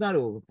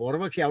లేవదీస్తున్నారు.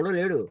 పూర్వపక్షి ఎవడో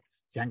లేడు.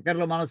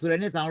 శంకర్ల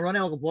మనస్సులని తనలోనే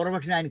ఒక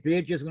పూర్వపక్షిని ఆయన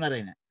క్రియేట్ చేసుకున్నారు.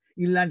 ఆయన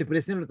ఇలాంటి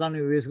ప్రశ్నలు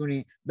తను వేసుకుని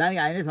దానికి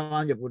ఆయనే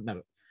సమాధానం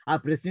చెప్పుకుంటున్నారు. ఆ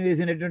ప్రశ్న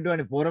వేసినటువంటి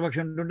వాడిని పూర్వపక్షి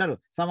అంటుంటారు,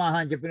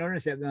 సమాధానం చెప్పిన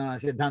వాడిని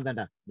సిద్ధాంతం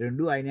అంటారు.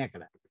 రెండు ఆయనే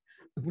అక్కడ.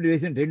 ఇప్పుడు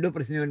వేసిన రెండో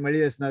ప్రశ్న మళ్ళీ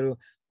వేస్తున్నారు.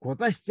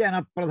 కుతశ్చన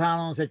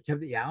ప్రధానం సత్యం.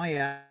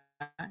 ఏమయ్యా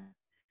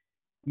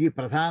ఈ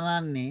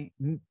ప్రధానాన్ని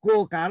ఇంకో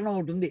కారణం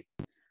ఒకటి ఉంది,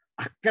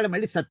 అక్కడ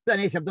మళ్ళీ సత్తు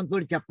అనే శబ్దంతో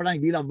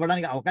చెప్పడానికి వీలు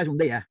అవ్వడానికి అవకాశం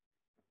ఉందయ్యా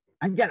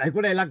అంటే అది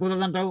కూడా ఎలా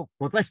కుదరదంటావు?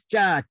 కుతశ్చ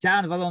చ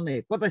అని పదం ఉంది.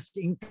 కుతశ్చ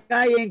ఇంకా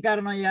ఏం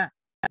కారణం అయ్యా,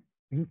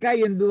 ఇంకా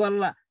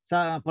ఎందువల్ల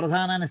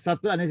ప్రధానాన్ని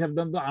సత్తు అనే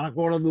శబ్దంతో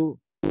అనకూడదు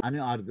అని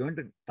ఆర్గ్యుమెంట్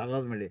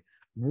తర్వాత మళ్ళీ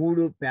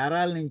 3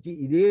 పేరాల నుంచి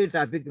ఇదే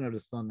టాపిక్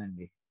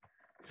నడుస్తోందండి.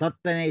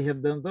 సత్ అనే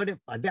శబ్దంతో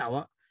అంటే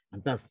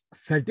అంత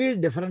సటిల్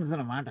డిఫరెన్స్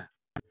అన్నమాట.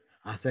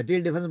 ఆ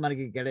సటిల్ డిఫరెన్స్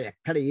మనకి ఇక్కడ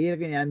ఎక్కడ ఏ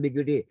రకమైన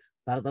అంబిగ్యూటీ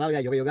తరతరాలుగా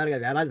యుగాలుగా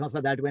వేలాది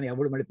సంవత్సరాలు దాటుకొని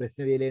ఎవడు మళ్ళీ ప్రశ్న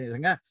వేయలేని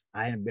విధంగా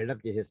ఆయన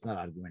బిల్డప్ చేసేస్తున్నారు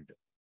ఆర్గ్యుమెంట్.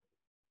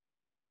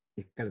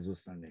 ఇక్కడ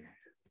చూస్తుంది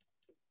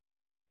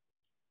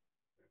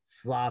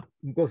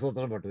ఇంకో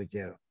సూత్రం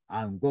పట్టుకొచ్చారు.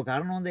 ఇంకో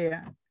కారణం ఉందయ్యా,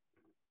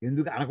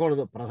 ఎందుకు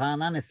అనకూడదు,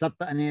 ప్రధానాన్ని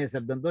సత్ అనే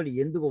శబ్దంతో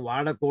ఎందుకు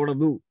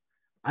వాడకూడదు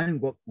అని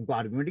ఇంకో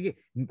ఆర్గ్యుమెంట్కి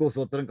ఇంకో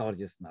సూత్రం కవర్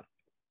చేస్తున్నారు.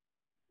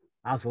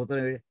 ఆ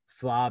సూత్రం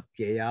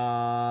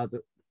స్వాప్యయాత్.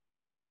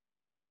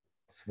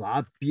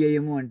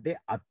 స్వాప్యయము అంటే,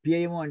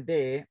 అప్యయము అంటే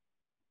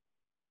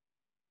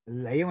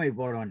లయం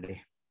అయిపోవడం అండి.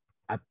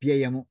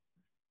 అప్యయము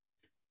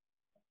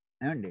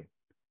ఏమండి,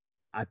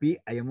 అపి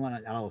అయము అని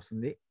అలా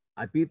వస్తుంది.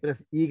 అపి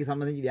ప్లస్ ఈకి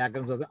సంబంధించి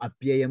వ్యాకరణ సూత్రం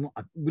అప్యయము.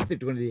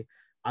 గుర్తెట్టుకున్నది,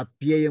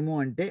 అప్యయము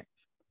అంటే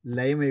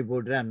లయం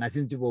అయిపోవుట,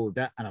 నశించిపోవుట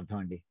అని అర్థం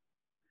అండి.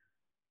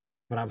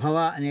 ప్రభవ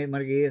అనే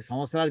మనకి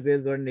సంవత్సరాల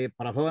పేరు చూడండి.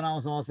 ప్రభవ నామ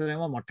సంవత్సరం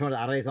ఏమో మొట్టమొదటి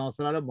 60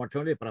 సంవత్సరాలు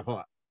మొట్టమొదటి ప్రభవ.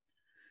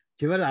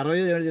 చివరి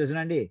 60 ఏమిటి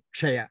తెలుసునండి,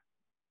 క్షయ,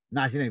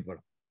 నాశనం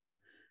అయిపోవడం.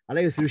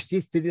 అలాగే సృష్టి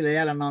స్థితి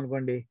లయాలు అన్నాం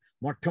అనుకోండి,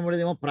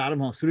 మొట్టమొదటి ఏమో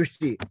ప్రారంభం,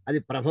 సృష్టి, అది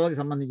ప్రభవకి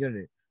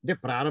సంబంధించినది అంటే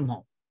ప్రారంభం.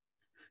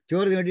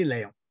 చివరిది ఏమిటి,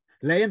 లయం.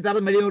 లయం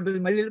తర్వాత మళ్ళీ ఉంటుంది,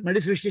 మళ్ళీ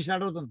సృష్టి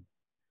స్టార్ట్ అవుతుంది.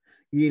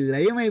 ఈ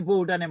లయం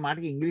అయిపోవుట అనే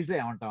మాటకి ఇంగ్లీష్లో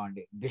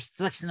ఏమంటామండి,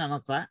 డిస్ట్రక్షన్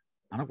అనొచ్చా?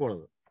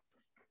 అనకూడదు,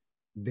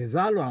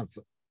 డిజాల్వ్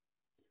అనొచ్చు.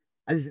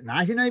 అది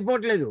నాశనం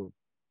అయిపోవట్లేదు,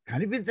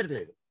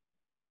 కనిపించట్లేదు.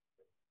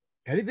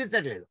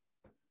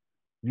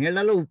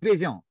 నీళ్లలో ఉప్పు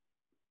వేసాం,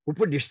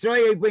 ఉప్పు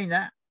డిస్ట్రాయ్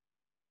అయిపోయిందా?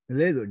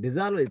 లేదు,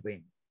 డిజాల్వ్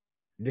అయిపోయింది,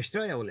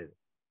 డిస్ట్రాయ్ అవ్వలేదు.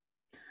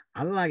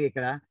 అలాగే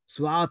ఇక్కడ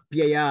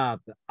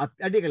స్వాప్యయాత్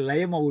అంటే ఇక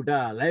లయం అవుట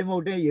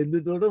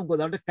ఎందుతోటో ఇంకో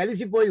దాంట్లో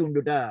కలిసిపోయి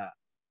ఉండుట,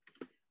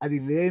 అది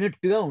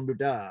లేనట్టుగా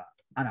ఉండుట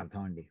అని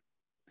అర్థం అండి.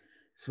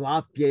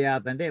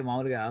 స్వాప్యయాత్ అంటే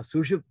మామూలుగా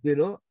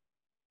సుషుప్తిలో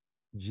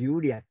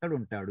జీవుడు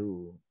ఎక్కడుంటాడు?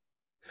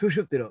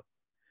 సుషుప్తిలో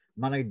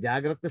మనకి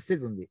జాగ్రత్త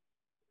స్థితి ఉంది,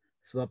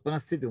 స్వప్న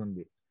స్థితి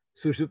ఉంది,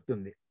 సుషుప్తి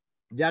ఉంది.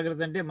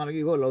 జాగ్రత్త అంటే మనకి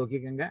ఇగో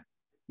లౌకికంగా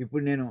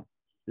ఇప్పుడు నేను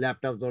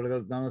ల్యాప్టాప్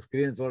చూడగలుగుతాను,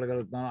 స్క్రీన్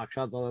చూడగలుగుతాను,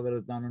 అక్షరాలు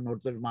చదవగలుగుతాను,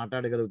 నోటితో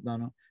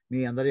మాట్లాడగలుగుతాను, మీ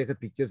అందరి యొక్క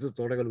పిక్చర్స్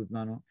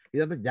చూడగలుగుతున్నాను.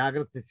 ఇదంతా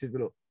జాగ్రత్త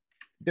స్థితిలో,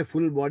 అంటే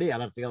ఫుల్ బాడీ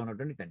అలర్ట్గా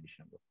ఉన్నటువంటి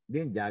కండిషన్లో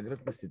దీన్ని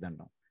జాగ్రత్త స్థితి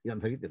అంటాం.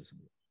 ఇదంతకీ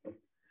తెలుస్తుంది.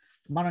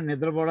 మనం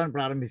నిద్రపోవడానికి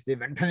ప్రారంభిస్తే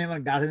వెంటనే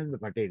మనకు గాఢ నిద్ర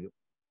పట్టేది,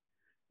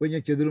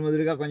 కొంచెం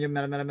చెదురుమదురుగా కొంచెం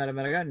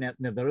మెల్లమెల్లగా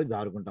నిద్రలో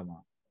జారుకుంటాం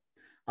మనం.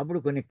 అప్పుడు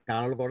కొన్ని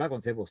కళలు కూడా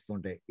కొంతసేపు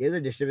వస్తుంటాయి, ఏదో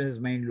డిస్టర్బెన్సెస్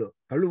మైండ్లో,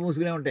 కళ్ళు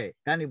మూసుకునే ఉంటాయి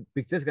కానీ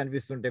పిక్చర్స్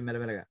కనిపిస్తుంటాయి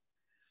మెల్లమెల్లగా.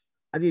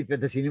 అది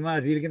పెద్ద సినిమా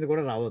రీల్ కింద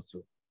కూడా రావచ్చు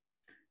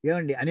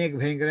ఏమండి, అనేక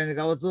భయంకరమైన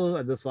కావచ్చు,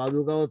 అది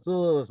స్వాదు కావచ్చు,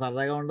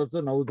 సరదాగా ఉండొచ్చు,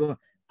 నవ్వుతూ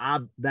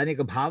దాని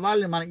యొక్క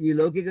భావాల్ని మన ఈ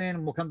లౌకికమైన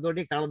ముఖంతో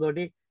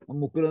కళ్ళతోటి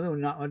ముక్కులో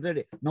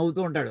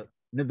నవ్వుతూ ఉంటాడు.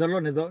 నిద్రలో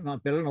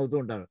పిల్లలు నవ్వుతూ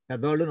ఉంటారు,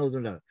 పెద్దవాళ్ళు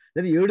నవ్వుతుంటారు,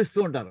 లేదా ఏడుస్తూ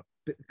ఉంటారు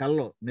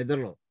కళ్ళలో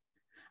నిద్రలో.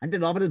 అంటే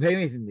లోపలికి భయం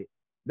వేసింది,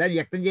 దాన్ని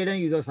వ్యక్తం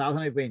చేయడానికి ఇదో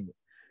సాధన అయిపోయింది.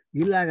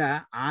 ఇలాగా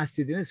ఆ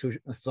స్థితిని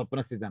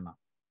స్వప్న స్థితి అన్నాం.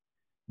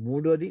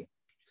 మూడోది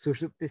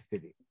సుషుప్తి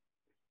స్థితి.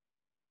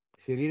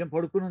 శరీరం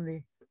పడుకుని ఉంది,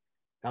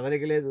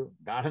 కదలిక లేదు,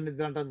 గాఢ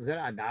నిద్ర అంటారు సరే,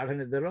 ఆ గాఢ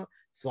నిద్రలో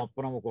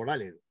స్వప్నము కూడా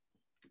లేదు.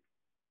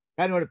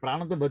 కానీ వాడు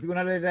ప్రాణంతో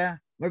బతుకున్నాడు లేదా?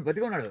 వాడు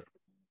బతికున్నాడు,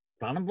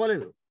 ప్రాణం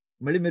పోలేదు.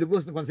 మళ్ళీ మెరుపు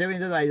వస్తుంది, కొంతసేపు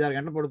అయింది, 5-6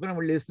 గంటలు పడుకుని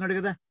మళ్ళీ వేస్తున్నాడు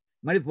కదా,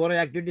 మళ్ళీ పూర్వ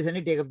యాక్టివిటీస్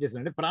అన్ని టేకప్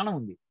చేస్తున్నాడు, అంటే ప్రాణం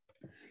ఉంది.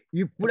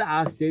 ఇప్పుడు ఆ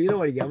స్టేజ్లో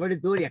వాడు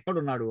ఎవడితో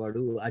ఎక్కడున్నాడు,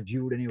 వాడు ఆ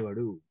జీవుడని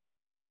వాడు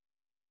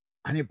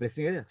అనే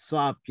ప్రశ్న.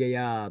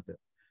 స్వాప్యయాత్,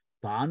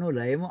 తాను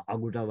లయము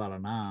అగుట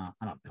వలన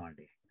అని అర్థం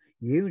అండి.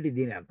 ఏమిటి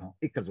దీని అర్థం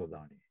ఇక్కడ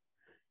చూద్దామండి.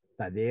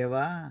 తదేవ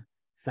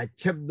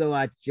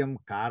సచ్చబ్దవాచ్యం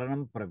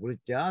కారణం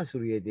ప్రకృత్యా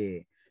శ్రూయతే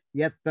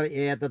యత్ర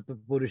ఏతత్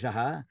పురుషః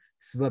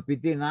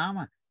స్వపితి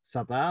నామ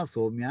సతా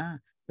సౌమ్య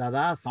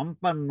తదా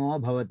సంపన్నో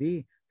భవతి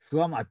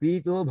స్వం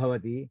అపీతో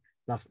భవతి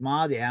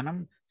తస్మాదేనం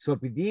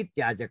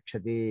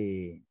స్వపితీత్యాచక్షతే.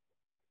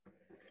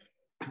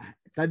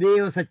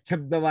 తదేవ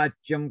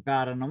సచ్చబ్దవాచ్యం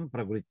కారణం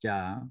ప్రకృత్యా.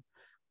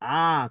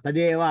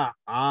 తదేవ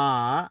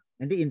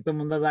అంటే ఇంత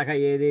ముందదాకా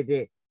ఏదైతే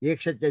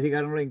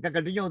ఏక్షత్యధికారంలో ఇంకా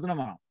కంటిన్యూ అవుతున్నాం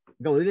మనం,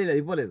 ఇంకా వదిలేదు,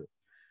 అయిపోలేదు.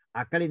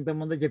 అక్కడ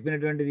ఇంతకుముందు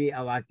చెప్పినటువంటిది ఆ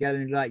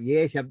వాక్యాలన్నింటిలో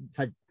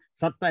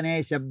సత్ అనే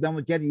శబ్దము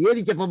చేత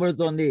ఏది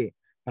చెప్పబడుతోంది,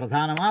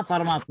 ప్రధానమా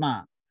పరమాత్మ?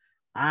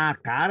 ఆ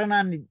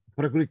కారణాన్ని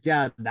ప్రకృత్యా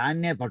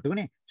దాన్నే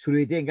పట్టుకుని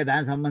శ్రూయితే, ఇంకా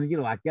దానికి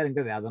సంబంధించిన వాక్యాలు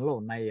ఇంకా వేదంలో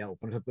ఉన్నాయ్యా,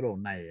 ఉపనిషత్తులో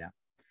ఉన్నాయ్యా.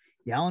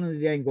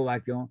 ఏమనుంది ఇంకో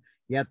వాక్యం,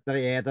 ఎత్ర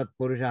ఏతత్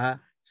పురుషః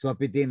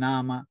స్వపితి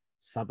నామ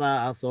సతా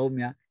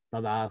సౌమ్య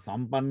తదా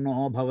సంపన్నో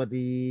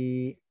భవతి.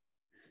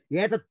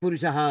 ఏతత్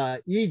పురుషః,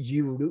 ఈ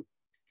జీవుడు,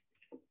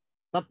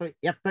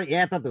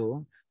 ఏతత్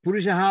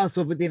పురుషః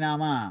స్వపితి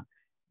నామ,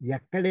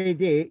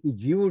 ఎక్కడైతే ఈ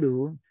జీవుడు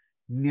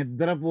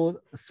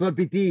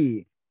స్వపితి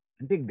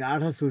అంటే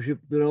గాఢ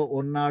సుషుప్తిలో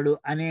ఉన్నాడు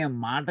అనే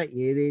మాట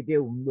ఏదైతే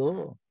ఉందో,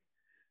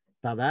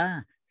 తదా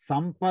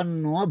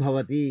సంపన్నో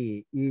భవతి,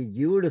 ఈ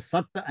జీవుడు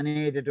సత్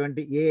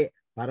అనేటటువంటి ఏ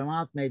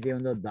పరమాత్మ అయితే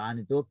ఉందో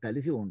దానితో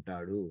కలిసి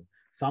ఉంటాడు.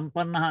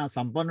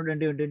 సంపన్నుడు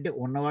అంటే ఏంటంటే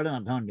ఉన్నవాడు అని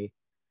అర్థం అండి.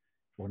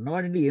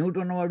 ఉన్నవాడు అంటే ఏమిటి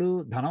ఉన్నవాడు?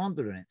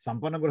 ధనవంతుడు,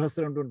 సంపన్న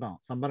గృహస్థులు అంటుంటాం.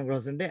 సంపన్న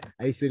గృహస్థులు అంటే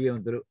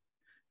ఐశ్వర్యవంతుడు,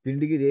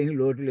 తిండికి దేనికి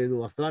లోటు లేదు,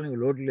 వస్త్రానికి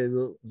లోటు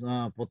లేదు,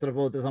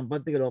 పుత్రపౌత్ర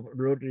సంపత్తికి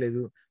లోటు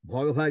లేదు,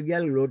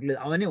 భోగభాగ్యాలకు లోటు లేదు,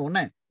 అవన్నీ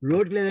ఉన్నాయి.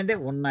 లోటు లేదంటే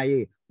ఉన్నాయి,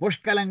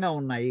 పుష్కలంగా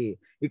ఉన్నాయి.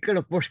 ఇక్కడ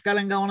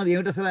పుష్కలంగా ఉన్నది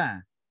ఏమిటి అసలు?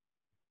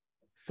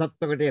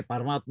 సత్ ఒకటే,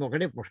 పరమాత్మ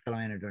ఒకటే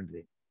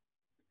పుష్కలమైనటువంటిది.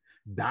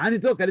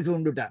 దానితో కలిసి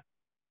ఉండుట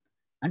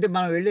అంటే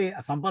మనం వెళ్ళి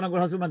సంపన్న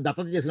గృహస్థులు మనం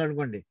దత్తత చేసినాం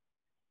అనుకోండి,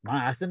 మన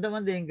ఆస్తి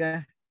ఎంతమంది ఇంకా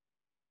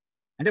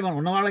అంటే మనం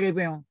ఉన్నవాళ్ళకి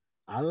అయిపోయాం.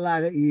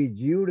 అలాగా ఈ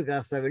జీవుడు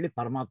కాస్త వెళ్ళి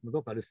పరమాత్మతో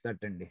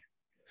కలుస్తాటండి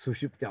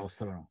సుషుప్తి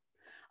అవస్థలను.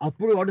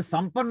 అప్పుడు వాడు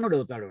సంపన్నుడు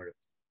అవుతాడు. వాడు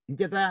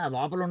ఇంచేత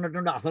లోపల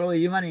ఉన్నటువంటి అసలు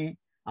ఏమని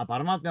ఆ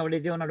పరమాత్మ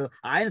ఎవడైతే ఉన్నాడో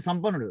ఆయన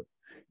సంపన్నుడు.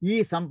 ఈ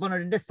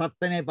సంపన్నుడు అంటే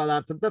సత్ అనే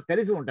పదార్థంతో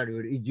కలిసి ఉంటాడు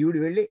వీడు. ఈ జీవుడు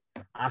వెళ్ళి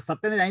ఆ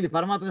సత్ అనేది ఆయన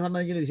పరమాత్మకు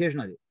సంబంధించిన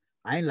విశేషం, అది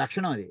ఆయన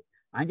లక్షణం, అది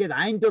అంచేత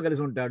ఆయనతో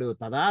కలిసి ఉంటాడు.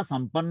 తదా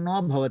సంపన్నో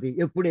భవతి.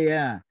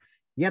 ఎప్పుడయ్యా?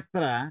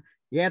 ఎత్ర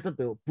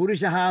ఏతత్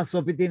పురుష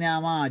స్వపితి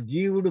నామ,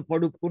 జీవుడు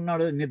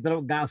పడుకున్నాడు, నిద్ర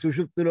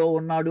సుషుప్తిలో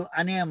ఉన్నాడు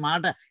అనే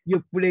మాట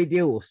ఎప్పుడైతే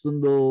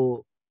వస్తుందో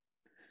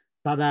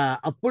తదా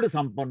అప్పుడు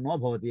సంపన్నో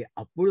భవతి.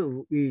 అప్పుడు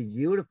ఈ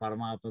జీవుడు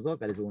పరమాత్మతో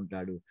కలిసి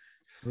ఉంటాడు.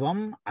 స్వం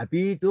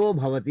అపీతో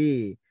భవతి.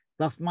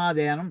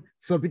 తస్మాదేనం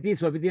స్వపితి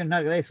స్వపితి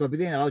అంటున్నారు కదా,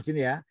 స్వపితి ఎలా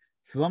వచ్చిందియా?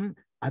 స్వం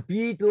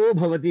అపీతో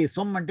భవతి.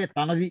 స్వం అంటే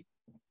తనది,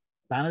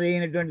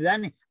 తనదైనటువంటి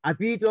దాన్ని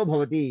అపీతో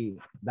భవతి,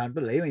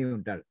 దాంట్లో లయం అయి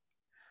ఉంటాడు.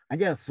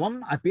 అంటే స్వం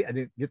అపి,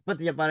 అది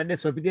వ్యుత్పత్తి చెప్పాలంటే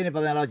స్వపితి అనే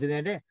పదం ఎలా వచ్చింది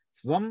అంటే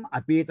స్వం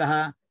అపీత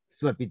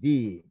స్వపితి,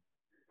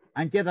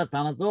 అంచేత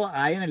తనతో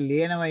ఆయన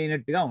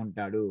లీనమైనట్టుగా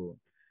ఉంటాడు.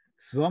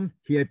 స్వం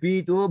హి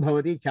అపీతో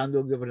భవతి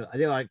చాందోగ్యోపనిషత్తు,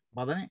 అదే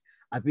పదని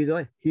అపీతో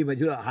హి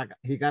మధ్యలో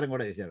హీకారం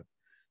కూడా చేశారు.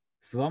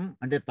 స్వం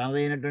అంటే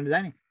తనదైనటువంటి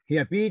దాన్ని హి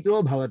అపీతో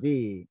భవతి,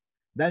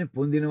 దాన్ని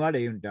పొందినవాడు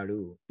అయి ఉంటాడు.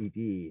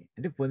 ఇది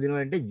అంటే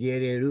పొందినవాడు అంటే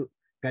చేరేడు,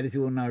 కలిసి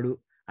ఉన్నాడు,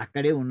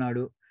 అక్కడే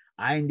ఉన్నాడు,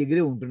 ఆయన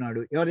దగ్గరే ఉంటున్నాడు.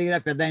 ఎవరి దగ్గర?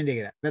 పెద్ద ఆయన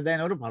దగ్గర. పెద్ద ఆయన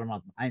ఎవరు?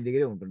 పరమాత్మ, ఆయన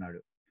దగ్గరే ఉంటున్నాడు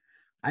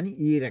అని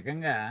ఈ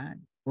రకంగా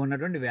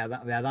ఉన్నటువంటి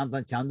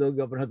వేదాంతం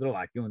చాందోగ్యోపనిషత్తులో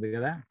వాక్యం ఉంది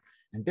కదా.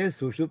 అంటే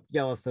సుషుప్తి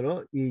అవస్థలో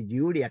ఈ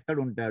జీవుడు ఎక్కడ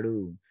ఉంటాడు?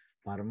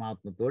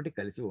 పరమాత్మతోటి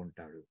కలిసి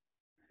ఉంటాడు.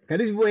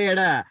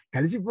 కలిసిపోయాడా?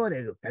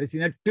 కలిసిపోలేదు,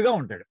 కలిసినట్టుగా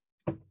ఉంటాడు.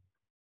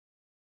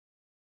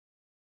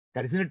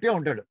 కలిసినట్టుగా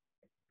ఉంటాడు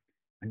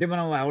అంటే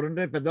మనం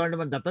ఎవరుంటే పెద్దవాళ్ళు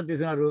మనం దత్తత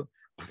తీసుకున్నారు,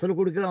 అసలు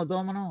కొడుకులు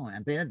అవుతాం మనం.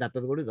 ఎంతైనా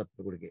దత్తత కొడుకు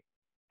దత్తత కొడుకే.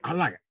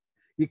 అలాగా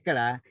ఇక్కడ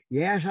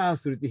ఏషా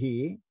శృతి,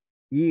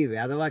 ఈ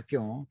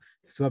వేదవాక్యం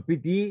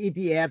స్వపితి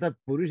ఇది ఏతత్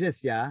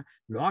పురుషస్య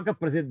లోక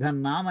ప్రసిద్ధ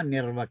నామ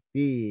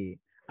నిర్వక్తి.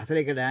 అసలు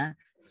ఇక్కడ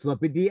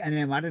స్వపితి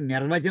అనే మాట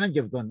నిర్వచనం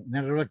చెప్తోంది.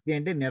 నిర్వక్తి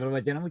అంటే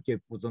నిర్వచనము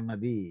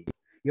చెప్పుతున్నది.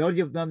 ఎవరు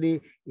చెప్తోంది?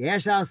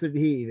 ఏషా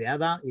శృతి.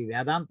 ఈ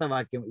వేదాంత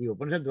వాక్యం, ఈ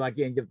ఉపనిషత్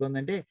వాక్యం ఏం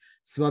చెప్తోందంటే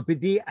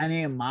స్వపితి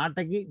అనే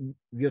మాటకి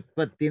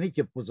వ్యుత్పత్తిని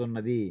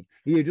చెప్పుతున్నది.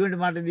 ఇది ఎటువంటి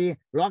మాట? ఇది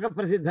లోక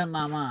ప్రసిద్ధ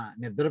నామ,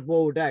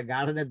 నిద్రపోవుట,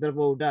 గాఢ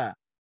నిద్రపోవుట,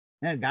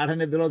 గాఢ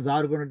నిద్రలో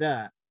జారుకునుట,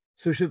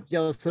 సుషుప్తి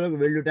అవస్థలోకి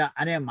వెళ్ళుట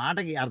అనే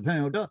మాటకి అర్థం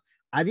ఏమిటో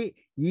అది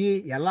ఈ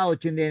ఎలా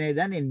వచ్చింది అనే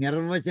దాన్ని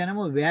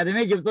నిర్వచనము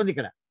వేదమే చెప్తోంది.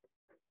 ఇక్కడ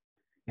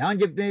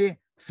ఏమని చెప్తుంది?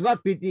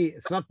 స్వపితి.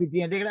 స్వపితి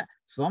అంటే ఇక్కడ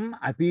స్వం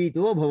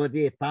అపీతో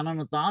భవతి,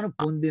 తనను తాను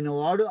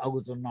పొందినవాడు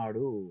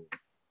అగుతున్నాడు.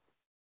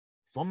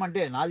 స్వం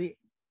అంటే నాది.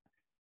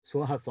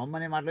 స్వం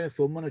అనే మాట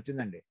సొమ్మని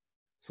వచ్చిందండి.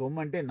 సొమ్ము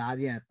అంటే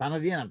నాది అని,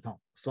 తనది అని అర్థం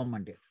స్వం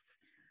అంటే.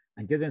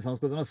 అంచేత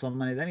సంస్కృతంలో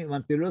సొమ్ము అనేదాన్ని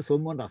మన తెలుగులో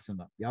సొమ్ము అని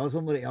రాస్తుంటాం.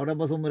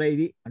 ఎవడబ్బా సొమ్మురా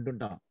ఇది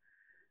అంటుంటాం.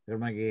 ఇక్కడ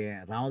మనకి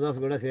రామదాస్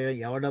కూడా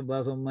ఎవడబ్బా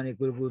సొమ్ము అని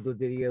కురుకుతూ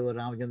తిరిగే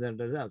రామచంద్ర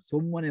అంటారు. ఆ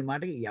సొమ్ము అనే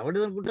మాటకి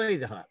ఎవడిది అనుకుంటారు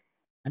ఇది అసలు.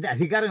 అంటే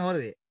అధికారం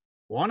ఎవరిది?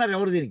 ఓనర్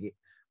ఎవరు దీనికి?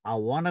 ఆ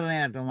ఓనర్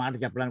అనే మాట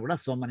చెప్పడానికి కూడా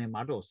సొమ్ము అనే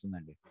మాట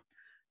వస్తుందండి.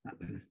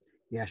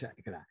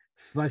 ఇక్కడ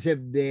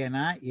స్వశబ్దేన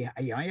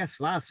ఏమయ్యా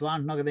స్వ స్వ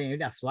అంటున్నావు కదా,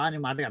 ఏంటి ఆ స్వ అనే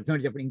మాటకి అర్థం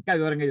ఏంటి చెప్పండి. ఇంకా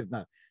వివరంగా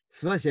చెప్తున్నారు.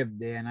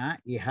 స్వశబ్దేన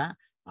ఇహ,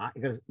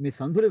 ఇక్కడ మీ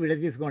సంధులు విడ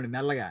తీసుకోండి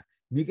మెల్లగా,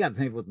 మీకే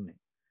అర్థమైపోతుంది.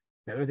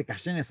 పెద్ద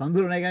కష్టంగా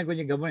సంధులు ఉన్నాయి కానీ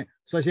కొంచెం గమని.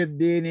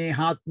 స్వశబ్దేనే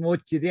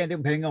ఆత్మోచ్యతే అంటే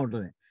భయంగా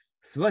ఉంటుంది.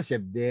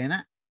 స్వశబ్దేన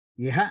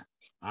ఇహ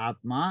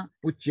ఆత్మ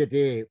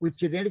ఉచ్యతే.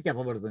 ఉచ్యతే అంటే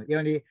చెప్పబడుతుంది.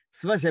 ఏమండి?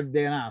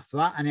 స్వశబ్దేన, స్వ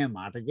అనే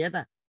మాట చేత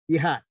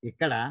ఇహ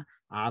ఇక్కడ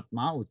ఆత్మ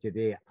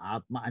ఉచ్యతే,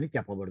 ఆత్మ అని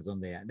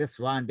చెప్పబడుతుంది. అంటే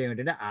స్వ అంటే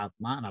ఏమిటంటే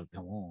ఆత్మ అని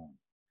అర్థము.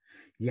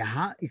 యహ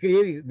ఇక ఏ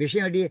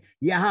విషయం ఏంటి?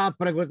 యహ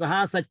ప్రకృత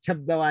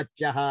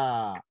సచ్చబ్దవాచ్య.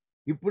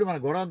 ఇప్పుడు మన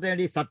గొడవ అంతా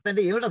ఏంటి? సత్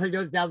అంటే ఏమిటో అసలు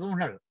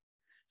చేస్తున్నాడు.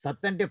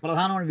 సత్ అంటే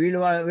ప్రధానం అని వీళ్ళు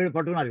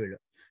పట్టుకున్నారు. వీళ్ళు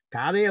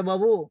కాదయ్య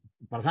బాబు,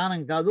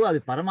 ప్రధానం కాదు, అది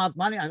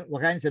పరమాత్మ అని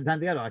ఒక ఆయన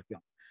సిద్ధాంతి గారి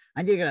వాక్యం.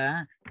 అంటే ఇక్కడ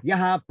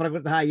యహ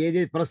ప్రకృత,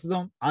 ఏది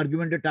ప్రస్తుతం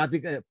ఆర్గ్యుమెంట్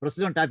టాపిక్,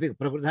 ప్రస్తుతం టాపిక్,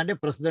 ప్రకృత అంటే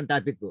ప్రస్తుతం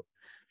టాపిక్.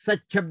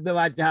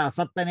 సచ్చబ్దవాచ్య,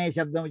 సత్ అనే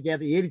శబ్దం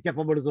చేత ఏది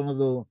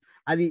చెప్పబడుతున్నదో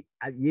అది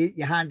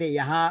యహ అంటే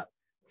యహ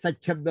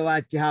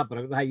సచ్చబ్దవాచ్య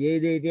ప్రకృత,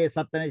 ఏదైతే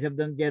సత్ అనే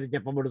శబ్దం చేత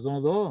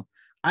చెప్పబడుతున్నదో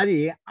అది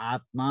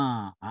ఆత్మ.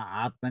 ఆ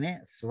ఆత్మనే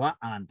స్వ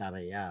అని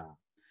అంటారయ్యా.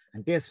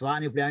 అంటే స్వ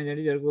అని ఇప్పుడు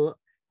ఏమైందంటే జరుగు,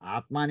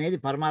 ఆత్మ అనేది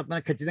పరమాత్మ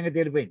ఖచ్చితంగా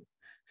తేలిపోయింది.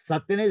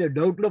 సత్ అనేది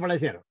డౌట్లో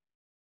పడేశారు.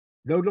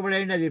 డౌట్లో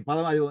పడేయండి. అది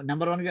పదం, అది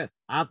నెంబర్ 1గా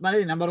ఆత్మ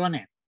అనేది నెంబర్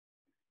 1,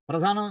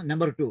 ప్రధానం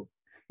నెంబర్ 2.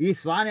 ఈ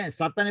స్వాని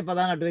సత్ అనే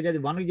పదాన్ని అటుగా అది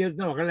 1కి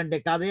చేరుతున్నారు ఒకళ్ళంటే,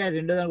 కాదయ్యా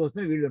రెండో దానికి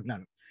వస్తుంది వీళ్ళు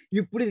ఉంటున్నారు.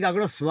 ఇప్పుడు ఇది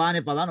కాకుండా స్వ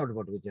అనే పదాన్ని ఒకటి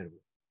పట్టుకొచ్చారు.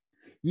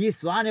 ఈ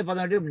స్వ అనే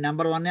పదం అంటే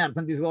నెంబర్ 1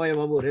 అర్థం తీసుకోవాలి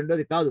బాబు,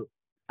 రెండోది కాదు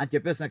అని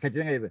చెప్పేస్తున్నా,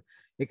 ఖచ్చితంగా చెప్పారు.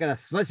 ఇక్కడ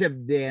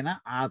స్వశబ్దేన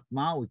ఆత్మ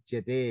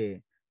ఉచ్యతే.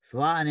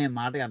 స్వ అనే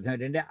మాటకి అర్థం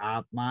ఏంటంటే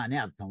ఆత్మ అనే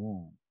అర్థము.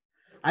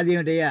 అది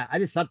ఏమిటయ్యా?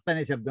 అది సత్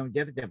అనే శబ్దం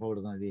చేత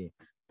చెప్పబడుతున్నది.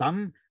 తం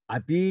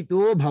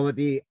అపీతో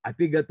భవతి,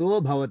 అపిగతో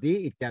భవతి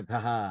ఇత్యర్థ.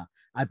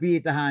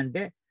 అపీత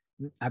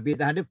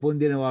అంటే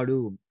పొందినవాడు,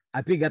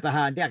 అపిగత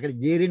అంటే అక్కడ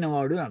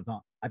చేరినవాడు అని అర్థం.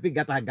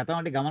 అపిగత, గతం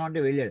అంటే గమనం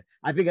అంటే వెళ్ళాడు,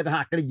 అపిగత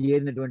అక్కడ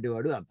చేరినటువంటి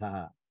వాడు అర్థ.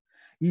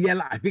 ఇది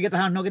ఎలా అపిగత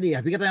అంటున్నావు కదా, ఈ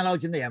అపిగతం ఎలా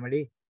వచ్చింది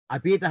ఏమడి?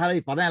 అపీత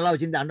ఈ పదం ఎలా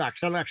వచ్చింది అంటే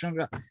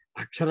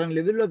అక్షరం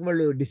లెవెల్లోకి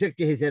వాళ్ళు డిసెక్ట్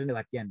చేసేసారండి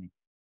వాక్యాన్ని.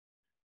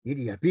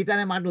 ఇది అపీత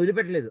అనే మాటను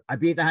వదిలిపెట్టలేదు.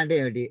 అపీత అంటే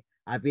ఏమిటి?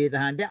 అపీత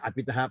అంటే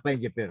అపిత పైన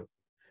చెప్పారు.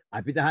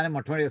 అపిత అని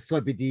మొట్టమొదటి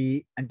స్వపితి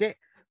అంటే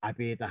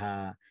అపీత.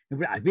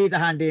 ఇప్పుడు అపీత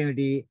అంటే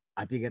ఏమిటి?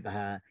 అపిగత.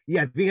 ఈ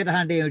అపిగత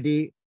అంటే ఏమిటి?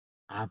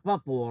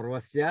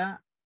 అపపూర్వస్య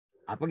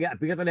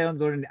అపిగతలో ఏమో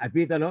చూడండి,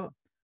 అపీతలో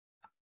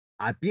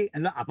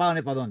అపిలో అప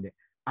అనే పదం ఉంది.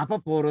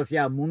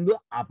 అపపూర్వస్య ముందు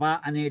అప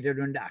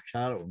అనేటటువంటి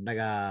అక్షరాలు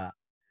ఉండగా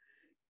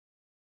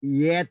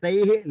ఏతై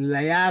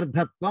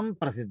లయార్థత్వం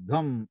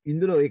ప్రసిద్ధం.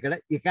 ఇందులో ఇక్కడ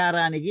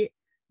ఇకారానికి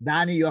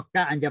దాని యొక్క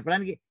అని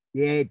చెప్పడానికి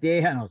ఏతే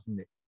అని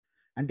వస్తుంది.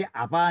 అంటే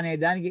అప అనే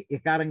దానికి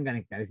ఇకారం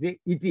కనుక కలిసి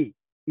ఇతి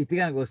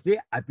కనుక వస్తే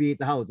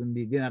అపీత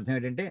అవుతుంది. దీని అర్థం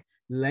ఏంటంటే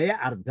లయ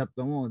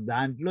అర్ధత్వము,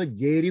 దాంట్లో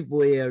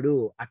చేరిపోయాడు,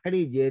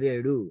 అక్కడికి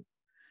చేరాడు.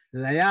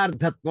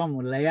 లయార్ధత్వం,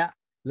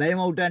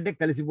 లయమవుట అంటే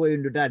కలిసిపోయి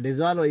ఉండుట,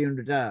 డిజాల్వ్ అయి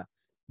ఉండుట,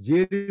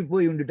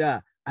 చేరిపోయి ఉండుట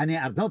అనే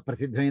అర్థం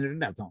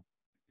ప్రసిద్ధమైనటువంటి అర్థం.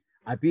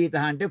 అపీత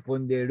అంటే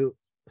పొందేడు.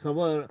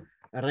 సపోజ్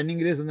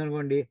రన్నింగ్ రేస్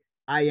ఉందనుకోండి,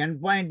 ఆ ఎండ్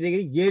పాయింట్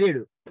దగ్గర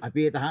చేరాడు,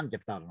 అపీత అని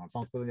చెప్తారు అన్నమాట.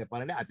 సంస్కృతం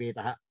చెప్పాలంటే అపీత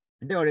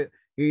అంటే వాడు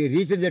ఈ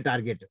రీచ్ ది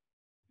టార్గెట్.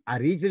 ఆ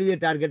రీచ్ ది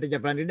టార్గెట్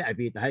చెప్పాలంటే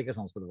అపీత ఇక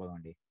సంస్కృత పదం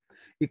అండి.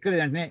 ఇక్కడ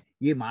వెంటనే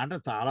ఈ మాట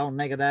చాలా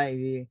ఉన్నాయి కదా.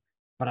 ఇది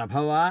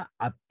ప్రభవ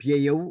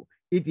అప్యయౌ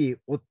ఇది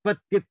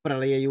ఉత్పత్తి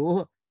ప్రళయయో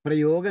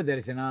ప్రయోగ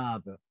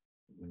దర్శనాత్.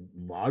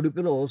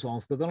 వాడుకలో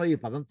సంస్కృతంలో ఈ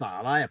పదం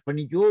చాలా ఎప్పటి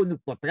నుంచో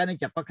కొత్తగా నేను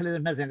చెప్పక్కర్లేదు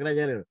అంటున్నారు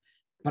శంకరాచార్యులు.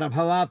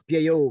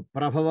 ప్రభవాప్యయౌ,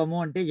 ప్రభవము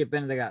అంటే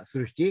చెప్పినదిగా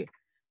సృష్టి,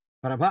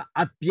 ప్రభ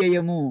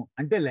అప్యయము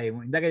అంటే లయము.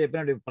 ఇందాక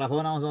చెప్పినట్టు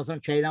ప్రభవనామ సంవత్సరం,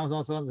 క్షయనామ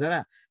సంవత్సరం సరే.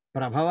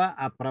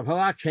 ప్రభవ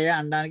క్షయ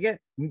అనడానికి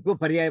ఇంకో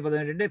పర్యాయ పదం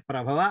ఏంటంటే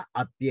ప్రభవ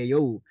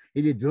అప్యయౌ.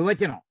 ఇది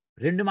ద్వివచనం,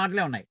 రెండు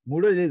మాటలే ఉన్నాయి,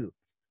 మూడోది లేదు.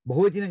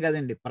 బహువచనం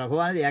కాదండి. ప్రభవ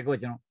అనేది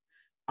ఏకవచనం,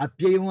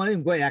 అప్యయము అనేది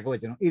ఇంకో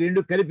ఏకవచనం. ఈ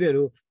రెండు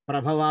కలిపారు,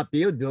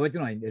 ప్రభవాప్యయౌ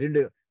ద్వివచనం అయింది.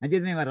 రెండు అంటే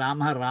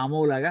రామో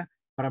లాగా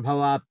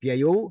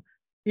ప్రభవాప్యయౌ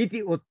ఇది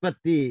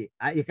ఉత్పత్తి.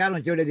 ఆ ఇకారం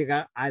వచ్చేది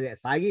అదే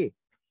సాగి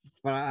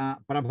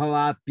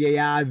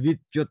ప్రభవాప్యయా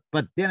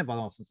విత్యుత్పత్తి అనే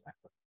పదం వస్తుంది సార్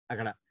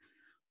అక్కడ.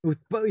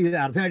 ఇది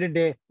అర్థం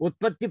ఏంటంటే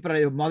ఉత్పత్తి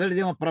ప్రళయం.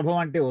 మొదటిదేమో ప్రభవం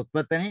అంటే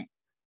ఉత్పత్తి అని,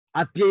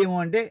 అప్యయము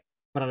అంటే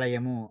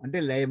ప్రళయము అంటే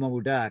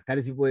లయమవుట,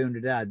 కలిసిపోయి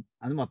ఉండుట,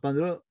 అది మొత్తం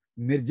అందులో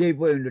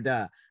మిర్జైపోయి ఉండుట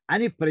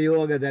అని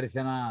ప్రయోగ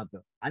దర్శనాత్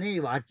అని ఈ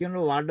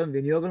వాక్యంలో వాడడం,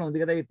 వినియోగం ఉంది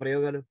కదా ఈ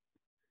ప్రయోగాలు.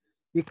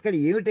 ఇక్కడ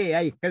ఏమిటయ్యా?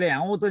 ఇక్కడ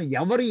ఏమవుతుంది?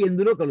 ఎవరు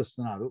ఎందులో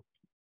కలుస్తున్నారు,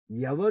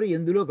 ఎవరు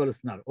ఎందులో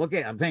కలుస్తున్నారు? ఓకే,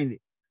 అర్థమైంది.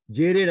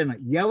 చేరాడను,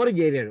 ఎవరు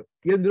చేరాడు,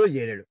 ఎందులో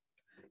చేరాడు.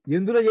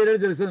 ఎందులో చేరాడు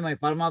తెలుస్తుంది మనకి,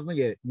 పరమాత్మ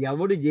చేరాడు.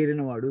 ఎవడు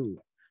చేరిన వాడు?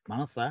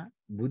 మనస్సా,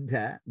 బుద్ధ,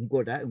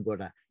 ఇంకోట.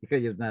 ఇక్కడ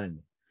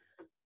చెప్తున్నారండి.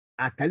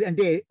 ఆ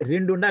అంటే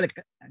రెండు ఉండాలి.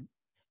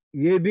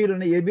 ఏబీలు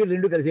ఉన్నాయి, ఏబీలు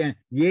రెండు కలిసి.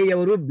 ఏ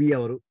ఎవరు, బి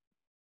ఎవరు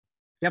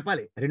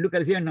చెప్పాలి, రెండు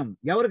కలిసి అంటున్నాం.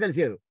 ఎవరు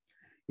కలిసారు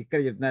ఇక్కడ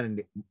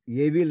చెప్తున్నారండి.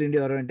 ఏబీలు రెండు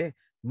ఎవరు అంటే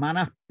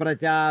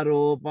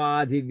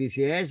మనఃప్రచారోపాధి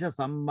విశేష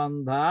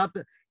సంబంధాత్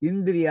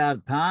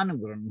ఇంద్రియార్థాన్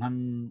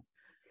గృహన్.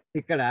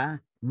 ఇక్కడ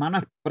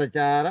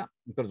మనఃప్రచార,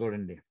 ఇక్కడ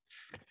చూడండి,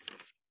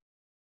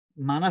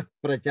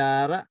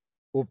 మనఃప్రచార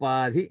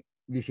ఉపాధి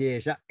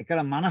విశేష. ఇక్కడ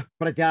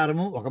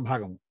మనఃప్రచారము ఒక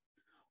భాగము,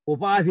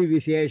 ఉపాధి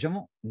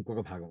విశేషము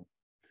ఇంకొక భాగము.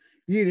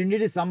 ఈ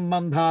రెండిటి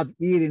సంబంధాత్,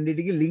 ఈ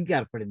రెండిటికి లింక్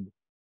ఏర్పడింది.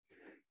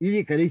 ఇది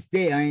కలిస్తే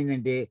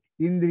ఏమైందంటే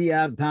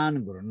ఇంద్రియార్థాన్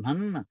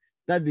గృహన్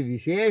తద్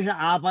విశేష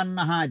ఆపన్న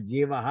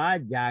జీవ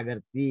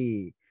జాగ్రత్త.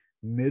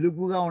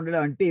 మెలుపుగా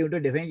ఉండడం అంటే ఏమిటో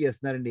డిఫైన్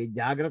చేస్తున్నారండి.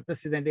 జాగ్రత్త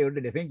స్థితి అంటే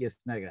ఏమిటో డిఫైన్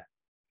చేస్తున్నారు ఇక్కడ.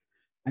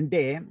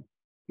 అంటే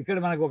ఇక్కడ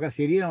మనకు ఒక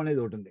శరీరం అనేది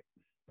ఒకటి ఉంది,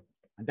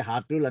 అంటే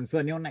హార్ట్, లంగ్స్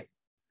అన్నీ ఉన్నాయి.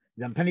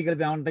 ఇదంతా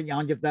కలిపి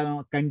ఏమని చెప్తాను?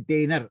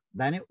 కంటైనర్.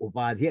 దాని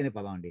ఉపాధి అనే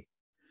పదం అండి.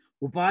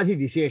 ఉపాధి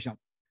విశేషం.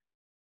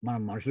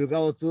 మనం మనుషులు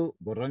కావచ్చు,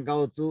 గుర్రం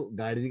కావచ్చు,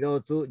 గాడిది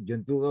కావచ్చు,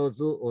 జంతువు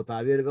కావచ్చు, ఓ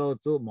తావేరు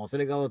కావచ్చు,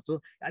 మొసలి కావచ్చు,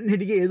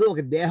 అన్నిటికీ ఏదో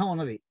ఒక దేహం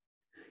ఉన్నది.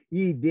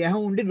 ఈ దేహం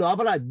ఉండి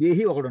లోపల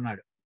దేహి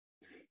ఒకడున్నాడు.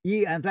 ఈ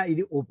అంతా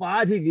ఇది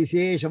ఉపాధి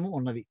విశేషము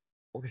ఉన్నది.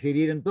 ఒక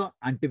శరీరంతో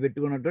అంటి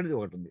పెట్టుకున్నటువంటిది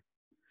ఒకటి ఉంది.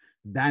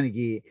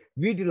 దానికి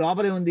వీటి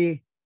లోపలే ఉంది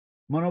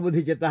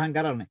మనోబుద్ధి చిత్త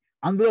అహంకారాలు ఉన్నాయి.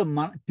 అందులో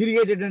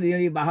తిరిగేటటువంటి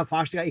బాగా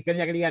ఫాస్ట్గా ఇక్కడి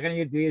నుంచి అక్కడి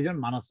నుంచి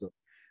తిరిగేటువంటి మనస్సు.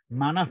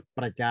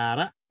 మనఃప్రచార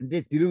అంటే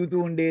తిరుగుతూ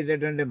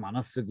ఉండేటటువంటి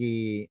మనస్సుకి,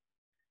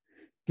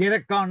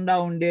 తిరగకుండా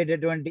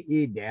ఉండేటటువంటి ఈ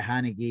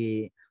దేహానికి,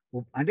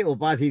 అంటే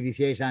ఉపాధి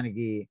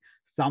విశేషానికి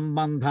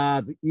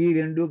సంబంధాత్ ఈ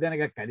రెండు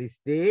కనుక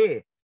కలిస్తే,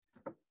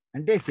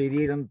 అంటే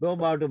శరీరంతో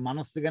పాటు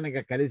మనస్సు కనుక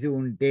కలిసి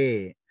ఉంటే,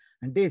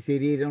 అంటే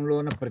శరీరంలో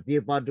ఉన్న ప్రతి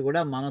పార్ట్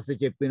కూడా మనస్సు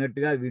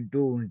చెప్పినట్టుగా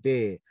వింటూ ఉంటే,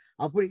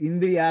 అప్పుడు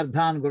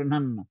ఇంద్రియార్థాన్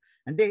గృహన్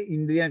అంటే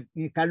ఇంద్రియ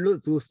ఈ కళ్ళు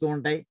చూస్తూ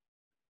ఉంటాయి,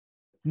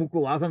 ముక్కు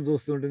వాసన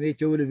చూస్తూ ఉంటుంది,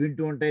 చెవులు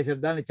వింటూ ఉంటాయి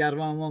శబ్దాన్ని,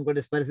 చర్మము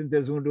ఇంకోటి స్పర్శను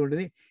తెలుసుకుంటూ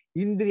ఉంటుంది.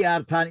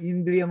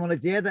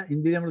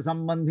 ఇంద్రియములకు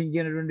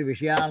సంబంధించినటువంటి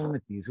విషయాలను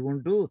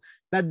తీసుకుంటూ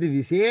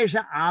తద్విశేష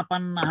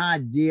ఆపన్న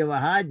జీవ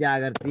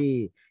జాగర్తి.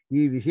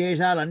 ఈ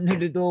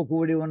విశేషాలన్నిటితో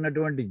కూడి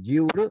ఉన్నటువంటి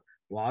జీవుడు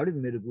వాడు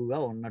మెరుగుగా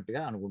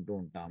ఉన్నట్టుగా అనుకుంటూ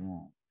ఉంటాము.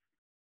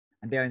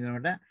 అంటే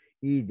ఏమైందనమాట,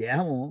 ఈ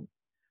దేహము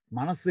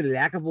మనస్సు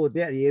లేకపోతే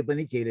అది ఏ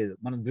పని చేయలేదు.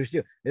 మనం దృష్టి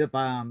ఏదో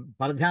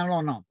పరధ్యానంలో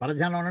ఉన్నాం,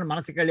 పరధ్యానంలో ఉన్న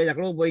మనస్సు ఇక్కడ లేదు,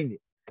 ఎక్కడో పోయింది.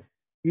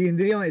 ఈ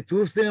ఇంద్రియం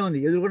చూస్తూనే ఉంది,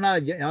 ఎదురుకుండా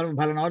ఎవరు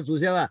ఫలానావారు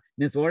చూసావా,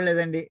 నేను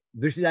చూడలేదండి,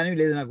 దృష్టి దానికి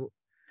లేదు నాకు.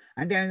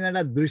 అంటే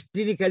ఏంటంటే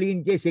దృష్టిని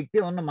కలిగించే శక్తి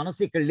ఉన్న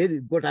మనస్సు ఇక్కడ లేదు,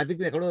 ఇంకో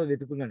టాపిక్ ఎక్కడో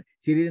వెతుకున్నాను,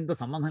 శరీరంతో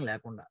సంబంధం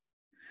లేకుండా.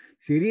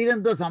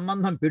 శరీరంతో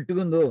సంబంధం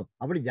పెట్టుకుందో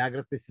అప్పుడు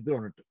జాగ్రత్త స్థితిలో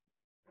ఉన్నట్టు.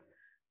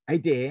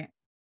 అయితే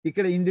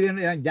ఇక్కడ ఇంద్రియం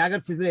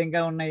జాగ్రత్త స్థితిలో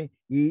ఇంకా ఉన్నాయి,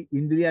 ఈ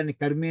ఇంద్రియాన్ని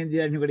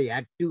కర్మేంద్రియాన్ని కూడా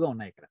యాక్టివ్గా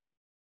ఉన్నాయి, ఇక్కడ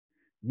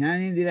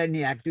జ్ఞానేంద్రియాన్ని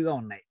యాక్టివ్గా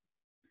ఉన్నాయి.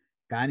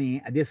 కానీ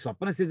అదే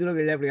స్వప్న స్థితిలోకి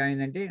వెళ్ళేప్పుడు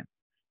ఏమైందంటే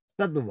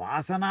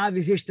తద్వాసనా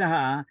విశిష్ట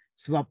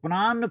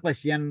స్వప్నాన్ని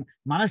పశ్యన్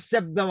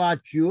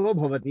మనశ్శబ్దవాచ్యో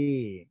భవతి.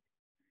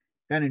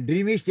 కానీ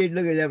డ్రీమీ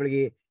స్టేట్లోకి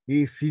వెళ్ళేప్పటికి ఈ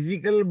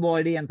ఫిజికల్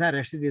బాడీ అంతా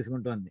రెస్ట్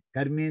తీసుకుంటోంది,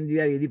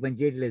 కర్మేంద్రియాలు ఏది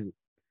పనిచేయట్లేదు,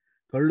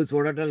 కళ్ళు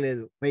చూడటం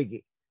లేదు, పైకి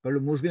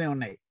కళ్ళు మూసుకునే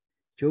ఉన్నాయి,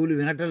 చెవులు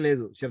వినటం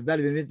లేదు,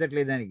 శబ్దాలు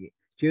వినిపించట్లేదు, దానికి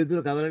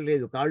చేతులు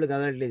కదలట్లేదు, కాళ్ళు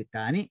కదలట్లేదు.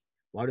 కానీ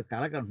వాడు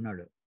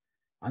కలకంటున్నాడు,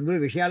 అందులో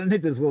విషయాలన్నీ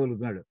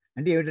తెలుసుకోగలుగుతున్నాడు.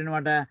 అంటే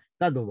ఏమిటనమాట,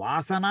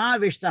 తద్వాసనా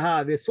విష్ట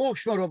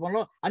సూక్ష్మ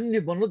రూపంలో అన్ని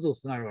పనులు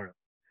చూస్తున్నాడు వాడు.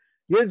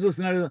 ఏం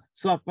చూస్తున్నాడు,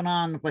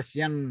 స్వప్నాన్ని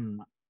పశ్యన్,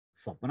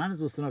 స్వప్నాన్ని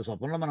చూస్తున్నాడు.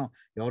 స్వప్నంలో మనం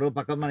ఎవరో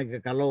పక్క మనకి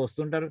కల్లో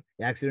వస్తుంటారు,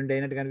 యాక్సిడెంట్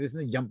అయినట్టు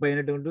కనిపిస్తుంది, జంప్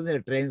అయినట్టు ఉంటుంది,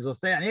 ట్రైన్స్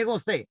వస్తాయి, అనేకం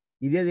వస్తాయి.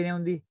 ఇదేదినే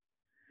ఉంది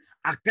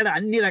అక్కడ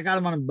అన్ని రకాల,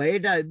 మనం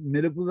బయట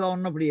మెరుపుగా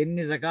ఉన్నప్పుడు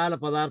ఎన్ని రకాల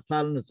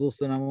పదార్థాలను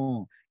చూస్తున్నాము,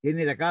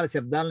 ఎన్ని రకాల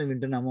శబ్దాలను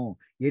వింటున్నాము,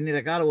 ఎన్ని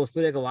రకాల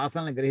వస్తువుల యొక్క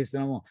వాసనలను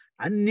గ్రహిస్తున్నాము,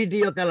 అన్నిటి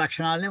యొక్క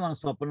లక్షణాలని మనం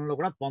స్వప్నంలో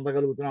కూడా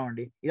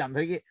పొందగలుగుతున్నామండి. ఇది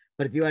అందరికీ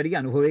ప్రతివాడికి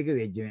అనుభవైక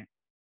వేద్యమే.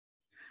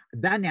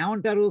 దాన్ని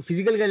ఏమంటారు,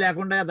 ఫిజికల్గా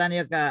లేకుండా దాని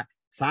యొక్క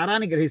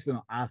సారాన్ని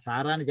గ్రహిస్తున్నాం. ఆ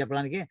సారాన్ని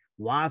చెప్పడానికి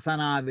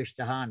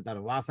వాసనావిష్ట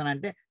అంటారు. వాసన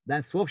అంటే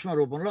దాని సూక్ష్మ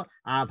రూపంలో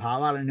ఆ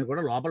భావాలన్నీ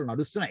కూడా లోపల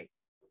నడుస్తున్నాయి.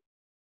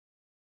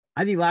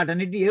 అది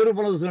వాటన్నిటి ఏ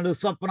రూపంలో చూస్తున్నాడు,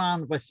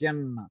 స్వప్నాన్ని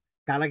పశ్యన్,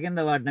 కళ కింద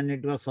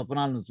వాటినన్నింటిలో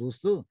స్వప్నాలను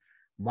చూస్తూ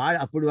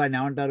అప్పుడు వాడిని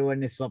ఏమంటారు,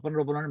 వాడిని స్వప్న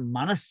రూపంలో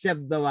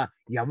మనశ్శబ్దవా.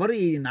 ఎవరు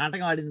ఈ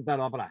నాటకం ఆడింత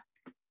లోపల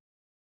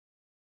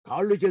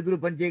కాళ్ళు చేతులు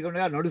పని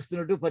చేయకుండా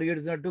నడుస్తున్నట్టు,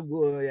 పరిగెడుతున్నట్టు,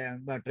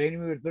 ట్రైన్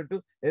మీద పెడుతున్నట్టు,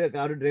 ఏదో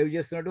కారు డ్రైవ్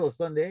చేస్తున్నట్టు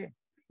వస్తుంది,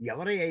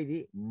 ఎవరయ్యా ఇది?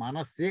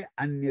 మనస్సే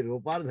అన్ని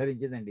రూపాలు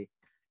ధరించిందండి.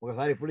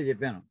 ఒకసారి ఎప్పుడు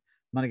చెప్పాను,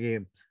 మనకి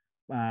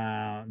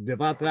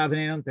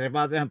ద్విపాత్రాభినయం,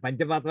 త్రిపాత్ర,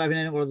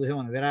 పంచపాత్రాభినయం కూడా చూసాం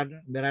మనం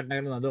విరాట్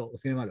నగర్లో అదో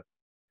సినిమాలో.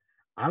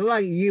 అలా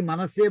ఈ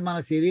మనస్సే మన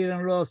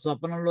శరీరంలో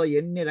స్వప్నంలో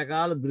ఎన్ని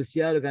రకాల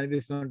దృశ్యాలు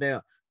కనిపిస్తుంటాయో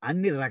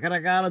అన్ని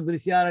రకరకాల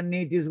దృశ్యాలన్నీ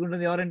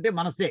తీసుకుంటుంది ఎవరంటే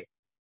మనస్సే.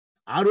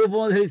 ఆ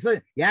రూపంలో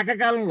ధరిస్తుంది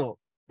ఏకకాలంలో.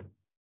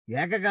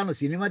 ఏకకాలం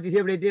సినిమా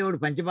తీసేప్పుడైతే వాడు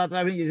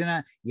పంచపాత్రాభినయం చేసిన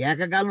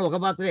ఏకకాలంలో ఒక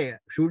పాత్రే,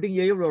 షూటింగ్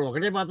చేయడు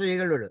ఒకటే పాత్ర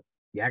చేయగలడు,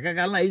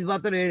 ఏకకాలంలో 5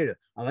 పాత్రలు వేయడు.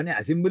 అవన్నీ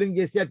అసెంబ్లింగ్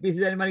చేసి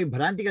అప్పేసేదాన్ని మనకి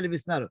భ్రాంతి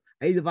కల్పిస్తున్నారు,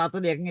 5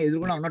 పాత్రలు ఏకంగా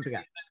ఎదురుకుండా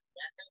ఉన్నట్టుగా.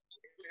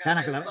 కానీ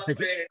అక్కడ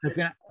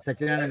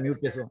సత్యనారాయణ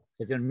మ్యూట్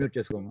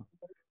చేసుకోమా,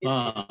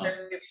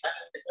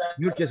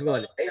 మ్యూట్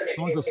చేసుకోవాలి,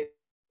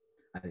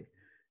 అది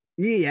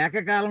ఈ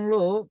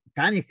ఏకకాలంలో.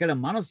 కానీ ఇక్కడ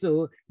మనస్సు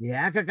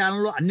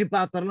ఏకకాలంలో అన్ని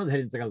పాత్రలను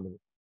ధరించగలదు.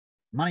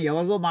 మనం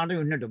ఎవరిదో మాట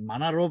విన్నట్టు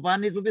మన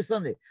రూపాన్ని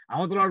చూపిస్తుంది,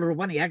 అవతల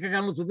రూపాన్ని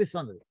ఏకకాలంలో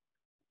చూపిస్తుంది.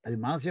 అది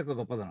మనస్సు యొక్క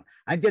గొప్పదనం.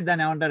 అయితే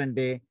దాన్ని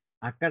ఏమంటారంటే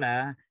అక్కడ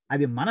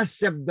అది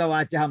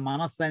మనశ్శబ్దవాచ్య,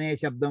 మనస్సు అనే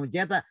శబ్దం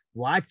చేత,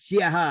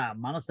 వాచ్య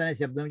మనస్సు అనే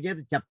శబ్దం చేత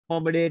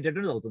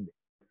చెప్పబడేటటువంటిది అవుతుంది.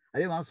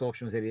 అదే మనం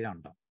సూక్ష్మ శరీరం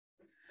అంటాం.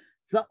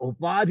 స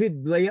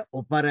ఉపాధిద్వయ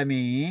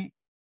ఉపరమే.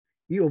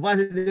 ఈ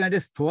ఉపాధి అంటే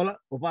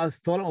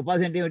స్థూలం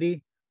ఉపాధి అంటే ఏమిటి,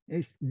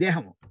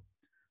 దేహము.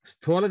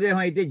 స్థూల దేహం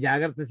అయితే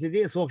జాగ్రత్త స్థితి,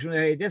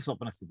 సూక్ష్మదేహం అయితే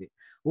స్వప్న స్థితి.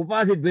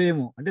 ఉపాధి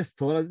ద్వయము అంటే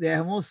స్థూల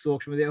దేహము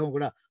సూక్ష్మదేహం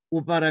కూడా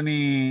ఉపరమే,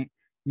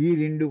 ఈ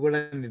రెండు కూడా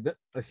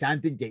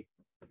శాంతించాయి.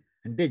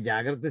 అంటే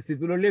జాగ్రత్త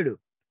స్థితిలో లేడు,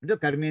 అంటే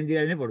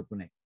కర్మేంద్రియాలని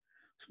పడుకున్నాయి,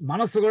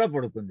 మనస్సు కూడా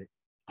పడుకుంది.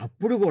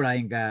 అప్పుడు కూడా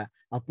ఇంకా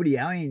అప్పుడు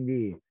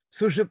ఏమైంది,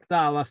 సుషుప్త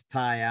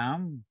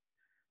అవస్థాయాం.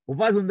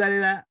 ఉపాధి ఉందా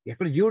లేదా,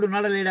 ఎక్కడ జీవుడు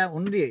ఉన్నాడా లేడా,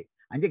 ఉంది.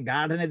 అంటే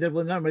గాఢ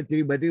నిద్రపోతున్నాడు, మరి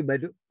తిరిగి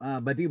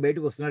బతికి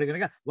బయటకు వస్తున్నాడు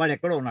కనుక వాడు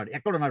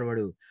ఎక్కడున్నాడు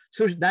వాడు.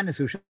 దాన్ని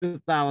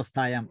సుషుప్త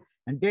అవస్థాయం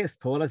అంటే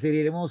స్థూల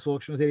శరీరము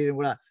సూక్ష్మ శరీరం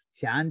కూడా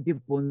శాంతి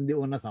పొంది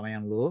ఉన్న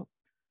సమయంలో,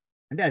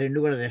 అంటే ఆ రెండు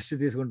కూడా రెస్ట్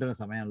తీసుకుంటున్న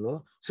సమయంలో,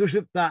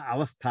 సుషుప్త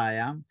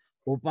అవస్థాయాం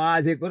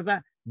ఉపాధికృత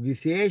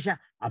విశేష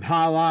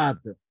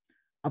అభావాత్.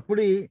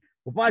 అప్పుడు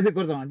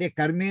ఉపాధికృతం అంటే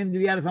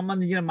కర్మేంద్రియాలకు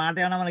సంబంధించిన మాట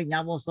ఏమైనా మనకి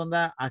జ్ఞాపకం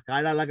వస్తుందా, ఆ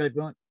కాళ్ళ అలా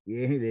కలిపాం,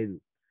 ఏమీ లేదు.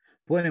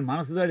 పోనీ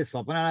మనసుతో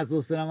స్వప్నాలు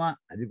చూస్తున్నామా,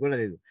 అది కూడా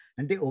లేదు.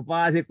 అంటే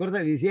ఉపాధికృత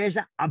విశేష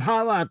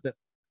అభావాత్.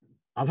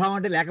 అభావం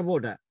అంటే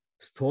లేకపోవట.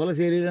 స్థూల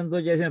శరీరంతో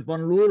చేసిన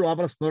పనులు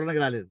లోపల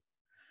స్ఫురణకు రాలేదు,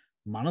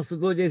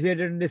 మనస్సుతో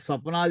చేసేటువంటి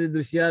స్వప్నాది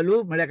దృశ్యాలు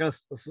మళ్ళీ అక్కడ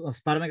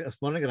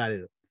స్ఫురణకు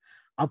రాలేదు.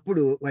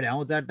 అప్పుడు వాడు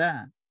ఏమవుతాట,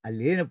 అది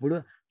లేనప్పుడు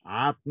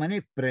ఆత్మని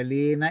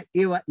ప్రలీన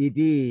ఇవ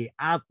ఇది,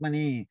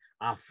 ఆత్మని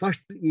ఆ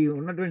ఫస్ట్ ఈ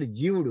ఉన్నటువంటి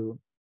జీవుడు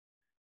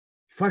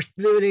ఫస్ట్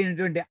లెవెల్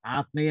అయినటువంటి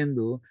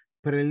ఆత్మయందు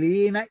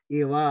ప్రలీన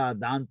ఇవ,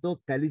 దాంతో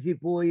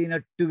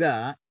కలిసిపోయినట్టుగా,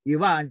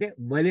 ఇవ అంటే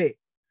వలే.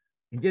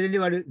 ఇంకేదండి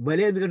వాడు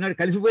వలే ఎందుకంటున్నాడు,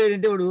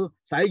 కలిసిపోయాడంటే వాడు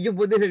సాయుధ్యం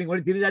పొందేశాడు, ఇంక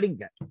వాడు తిరిగాడు.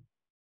 ఇంకా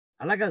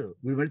అలా కాదు,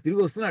 వీడు మళ్ళీ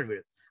తిరిగి వస్తున్నాడు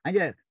వీడు,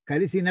 అంటే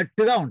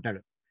కలిసినట్టుగా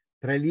ఉంటాడు.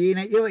 ప్రలీన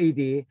ఇవ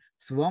ఇది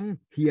స్వం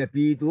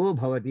హ్యపీతో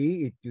భవతి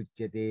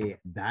ఇత్యుచ్యతే.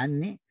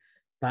 దాన్ని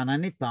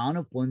తనని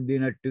తాను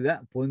పొందినట్టుగా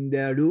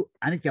పొందాడు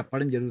అని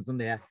చెప్పడం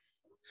జరుగుతుంది.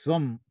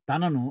 స్వం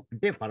తనను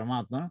అంటే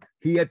పరమాత్మను,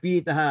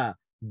 హ్యపీత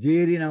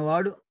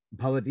చేరినవాడు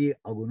భవతి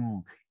అగును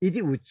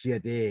ఇది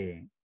ఉచ్యతే.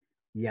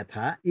 యథ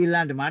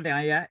ఇలాంటి మాట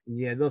ఏమయ్యా,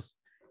 ఏదో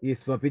ఈ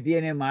స్వపితి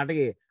అనే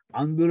మాటకి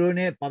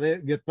అందులోనే పద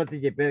వ్యుత్పత్తి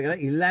చెప్పారు కదా,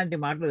 ఇలాంటి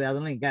మాటలు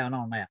వేదంలో ఇంకా ఏమైనా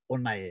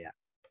ఉన్నాయ్యా?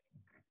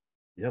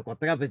 ఏదో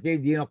కొత్తగా ప్రత్యేక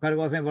దీని ఒక్కడి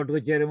కోసమే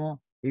పట్టుకొచ్చారేమో,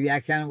 ఈ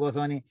వ్యాఖ్యానం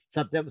కోసం అని,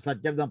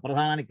 సత్యబ్దం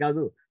ప్రధానానికి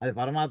కాదు, అది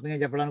పరమాత్మగా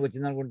చెప్పడానికి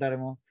వచ్చింది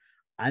అనుకుంటారేమో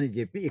అని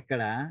చెప్పి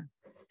ఇక్కడ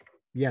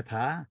యథ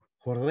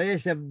హృదయ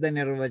శబ్ద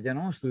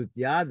నిర్వచనం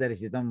శృత్యా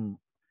దర్శితం.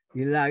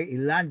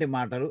 ఇలాంటి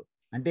మాటలు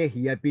అంటే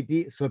హ్యపితి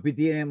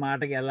స్వపితి అనే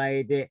మాటకి ఎలా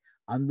అయితే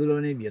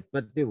అందులోని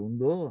వ్యుత్పత్తి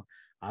ఉందో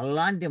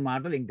అలాంటి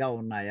మాటలు ఇంకా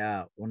ఉన్నాయా?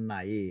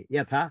 ఉన్నాయి.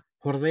 యథ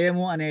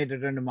హృదయము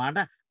అనేటటువంటి మాట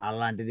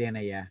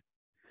అలాంటిదేనయ్యా.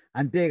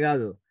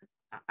 అంతేకాదు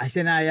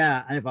అశనాయ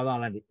అనే పదం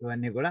అలాంటి,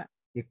 ఇవన్నీ కూడా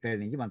ఇక్కడి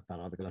నుంచి మన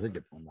తర్వాత క్లాసులో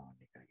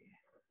చెప్పుకుందామండి. ఇక్కడికి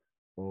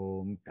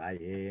ఓం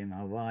కాయేన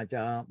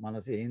వాచా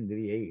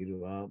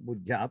మనసేంద్రియైర్వా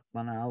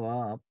బుద్ధ్యాత్మనా వా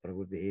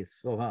ప్రకృతి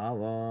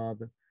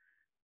స్వభావాత్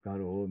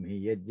కరోమి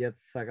యజ్జత్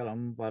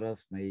సకలం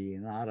పరస్మై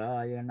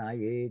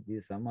నారాయణాయేతి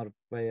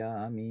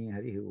సమర్పయామి.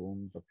 హరి ఓం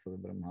తత్సత్.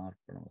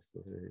 బ్రహ్మార్పణమస్తు.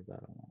 శ్రీ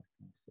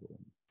సీతారామార్పణమస్తు.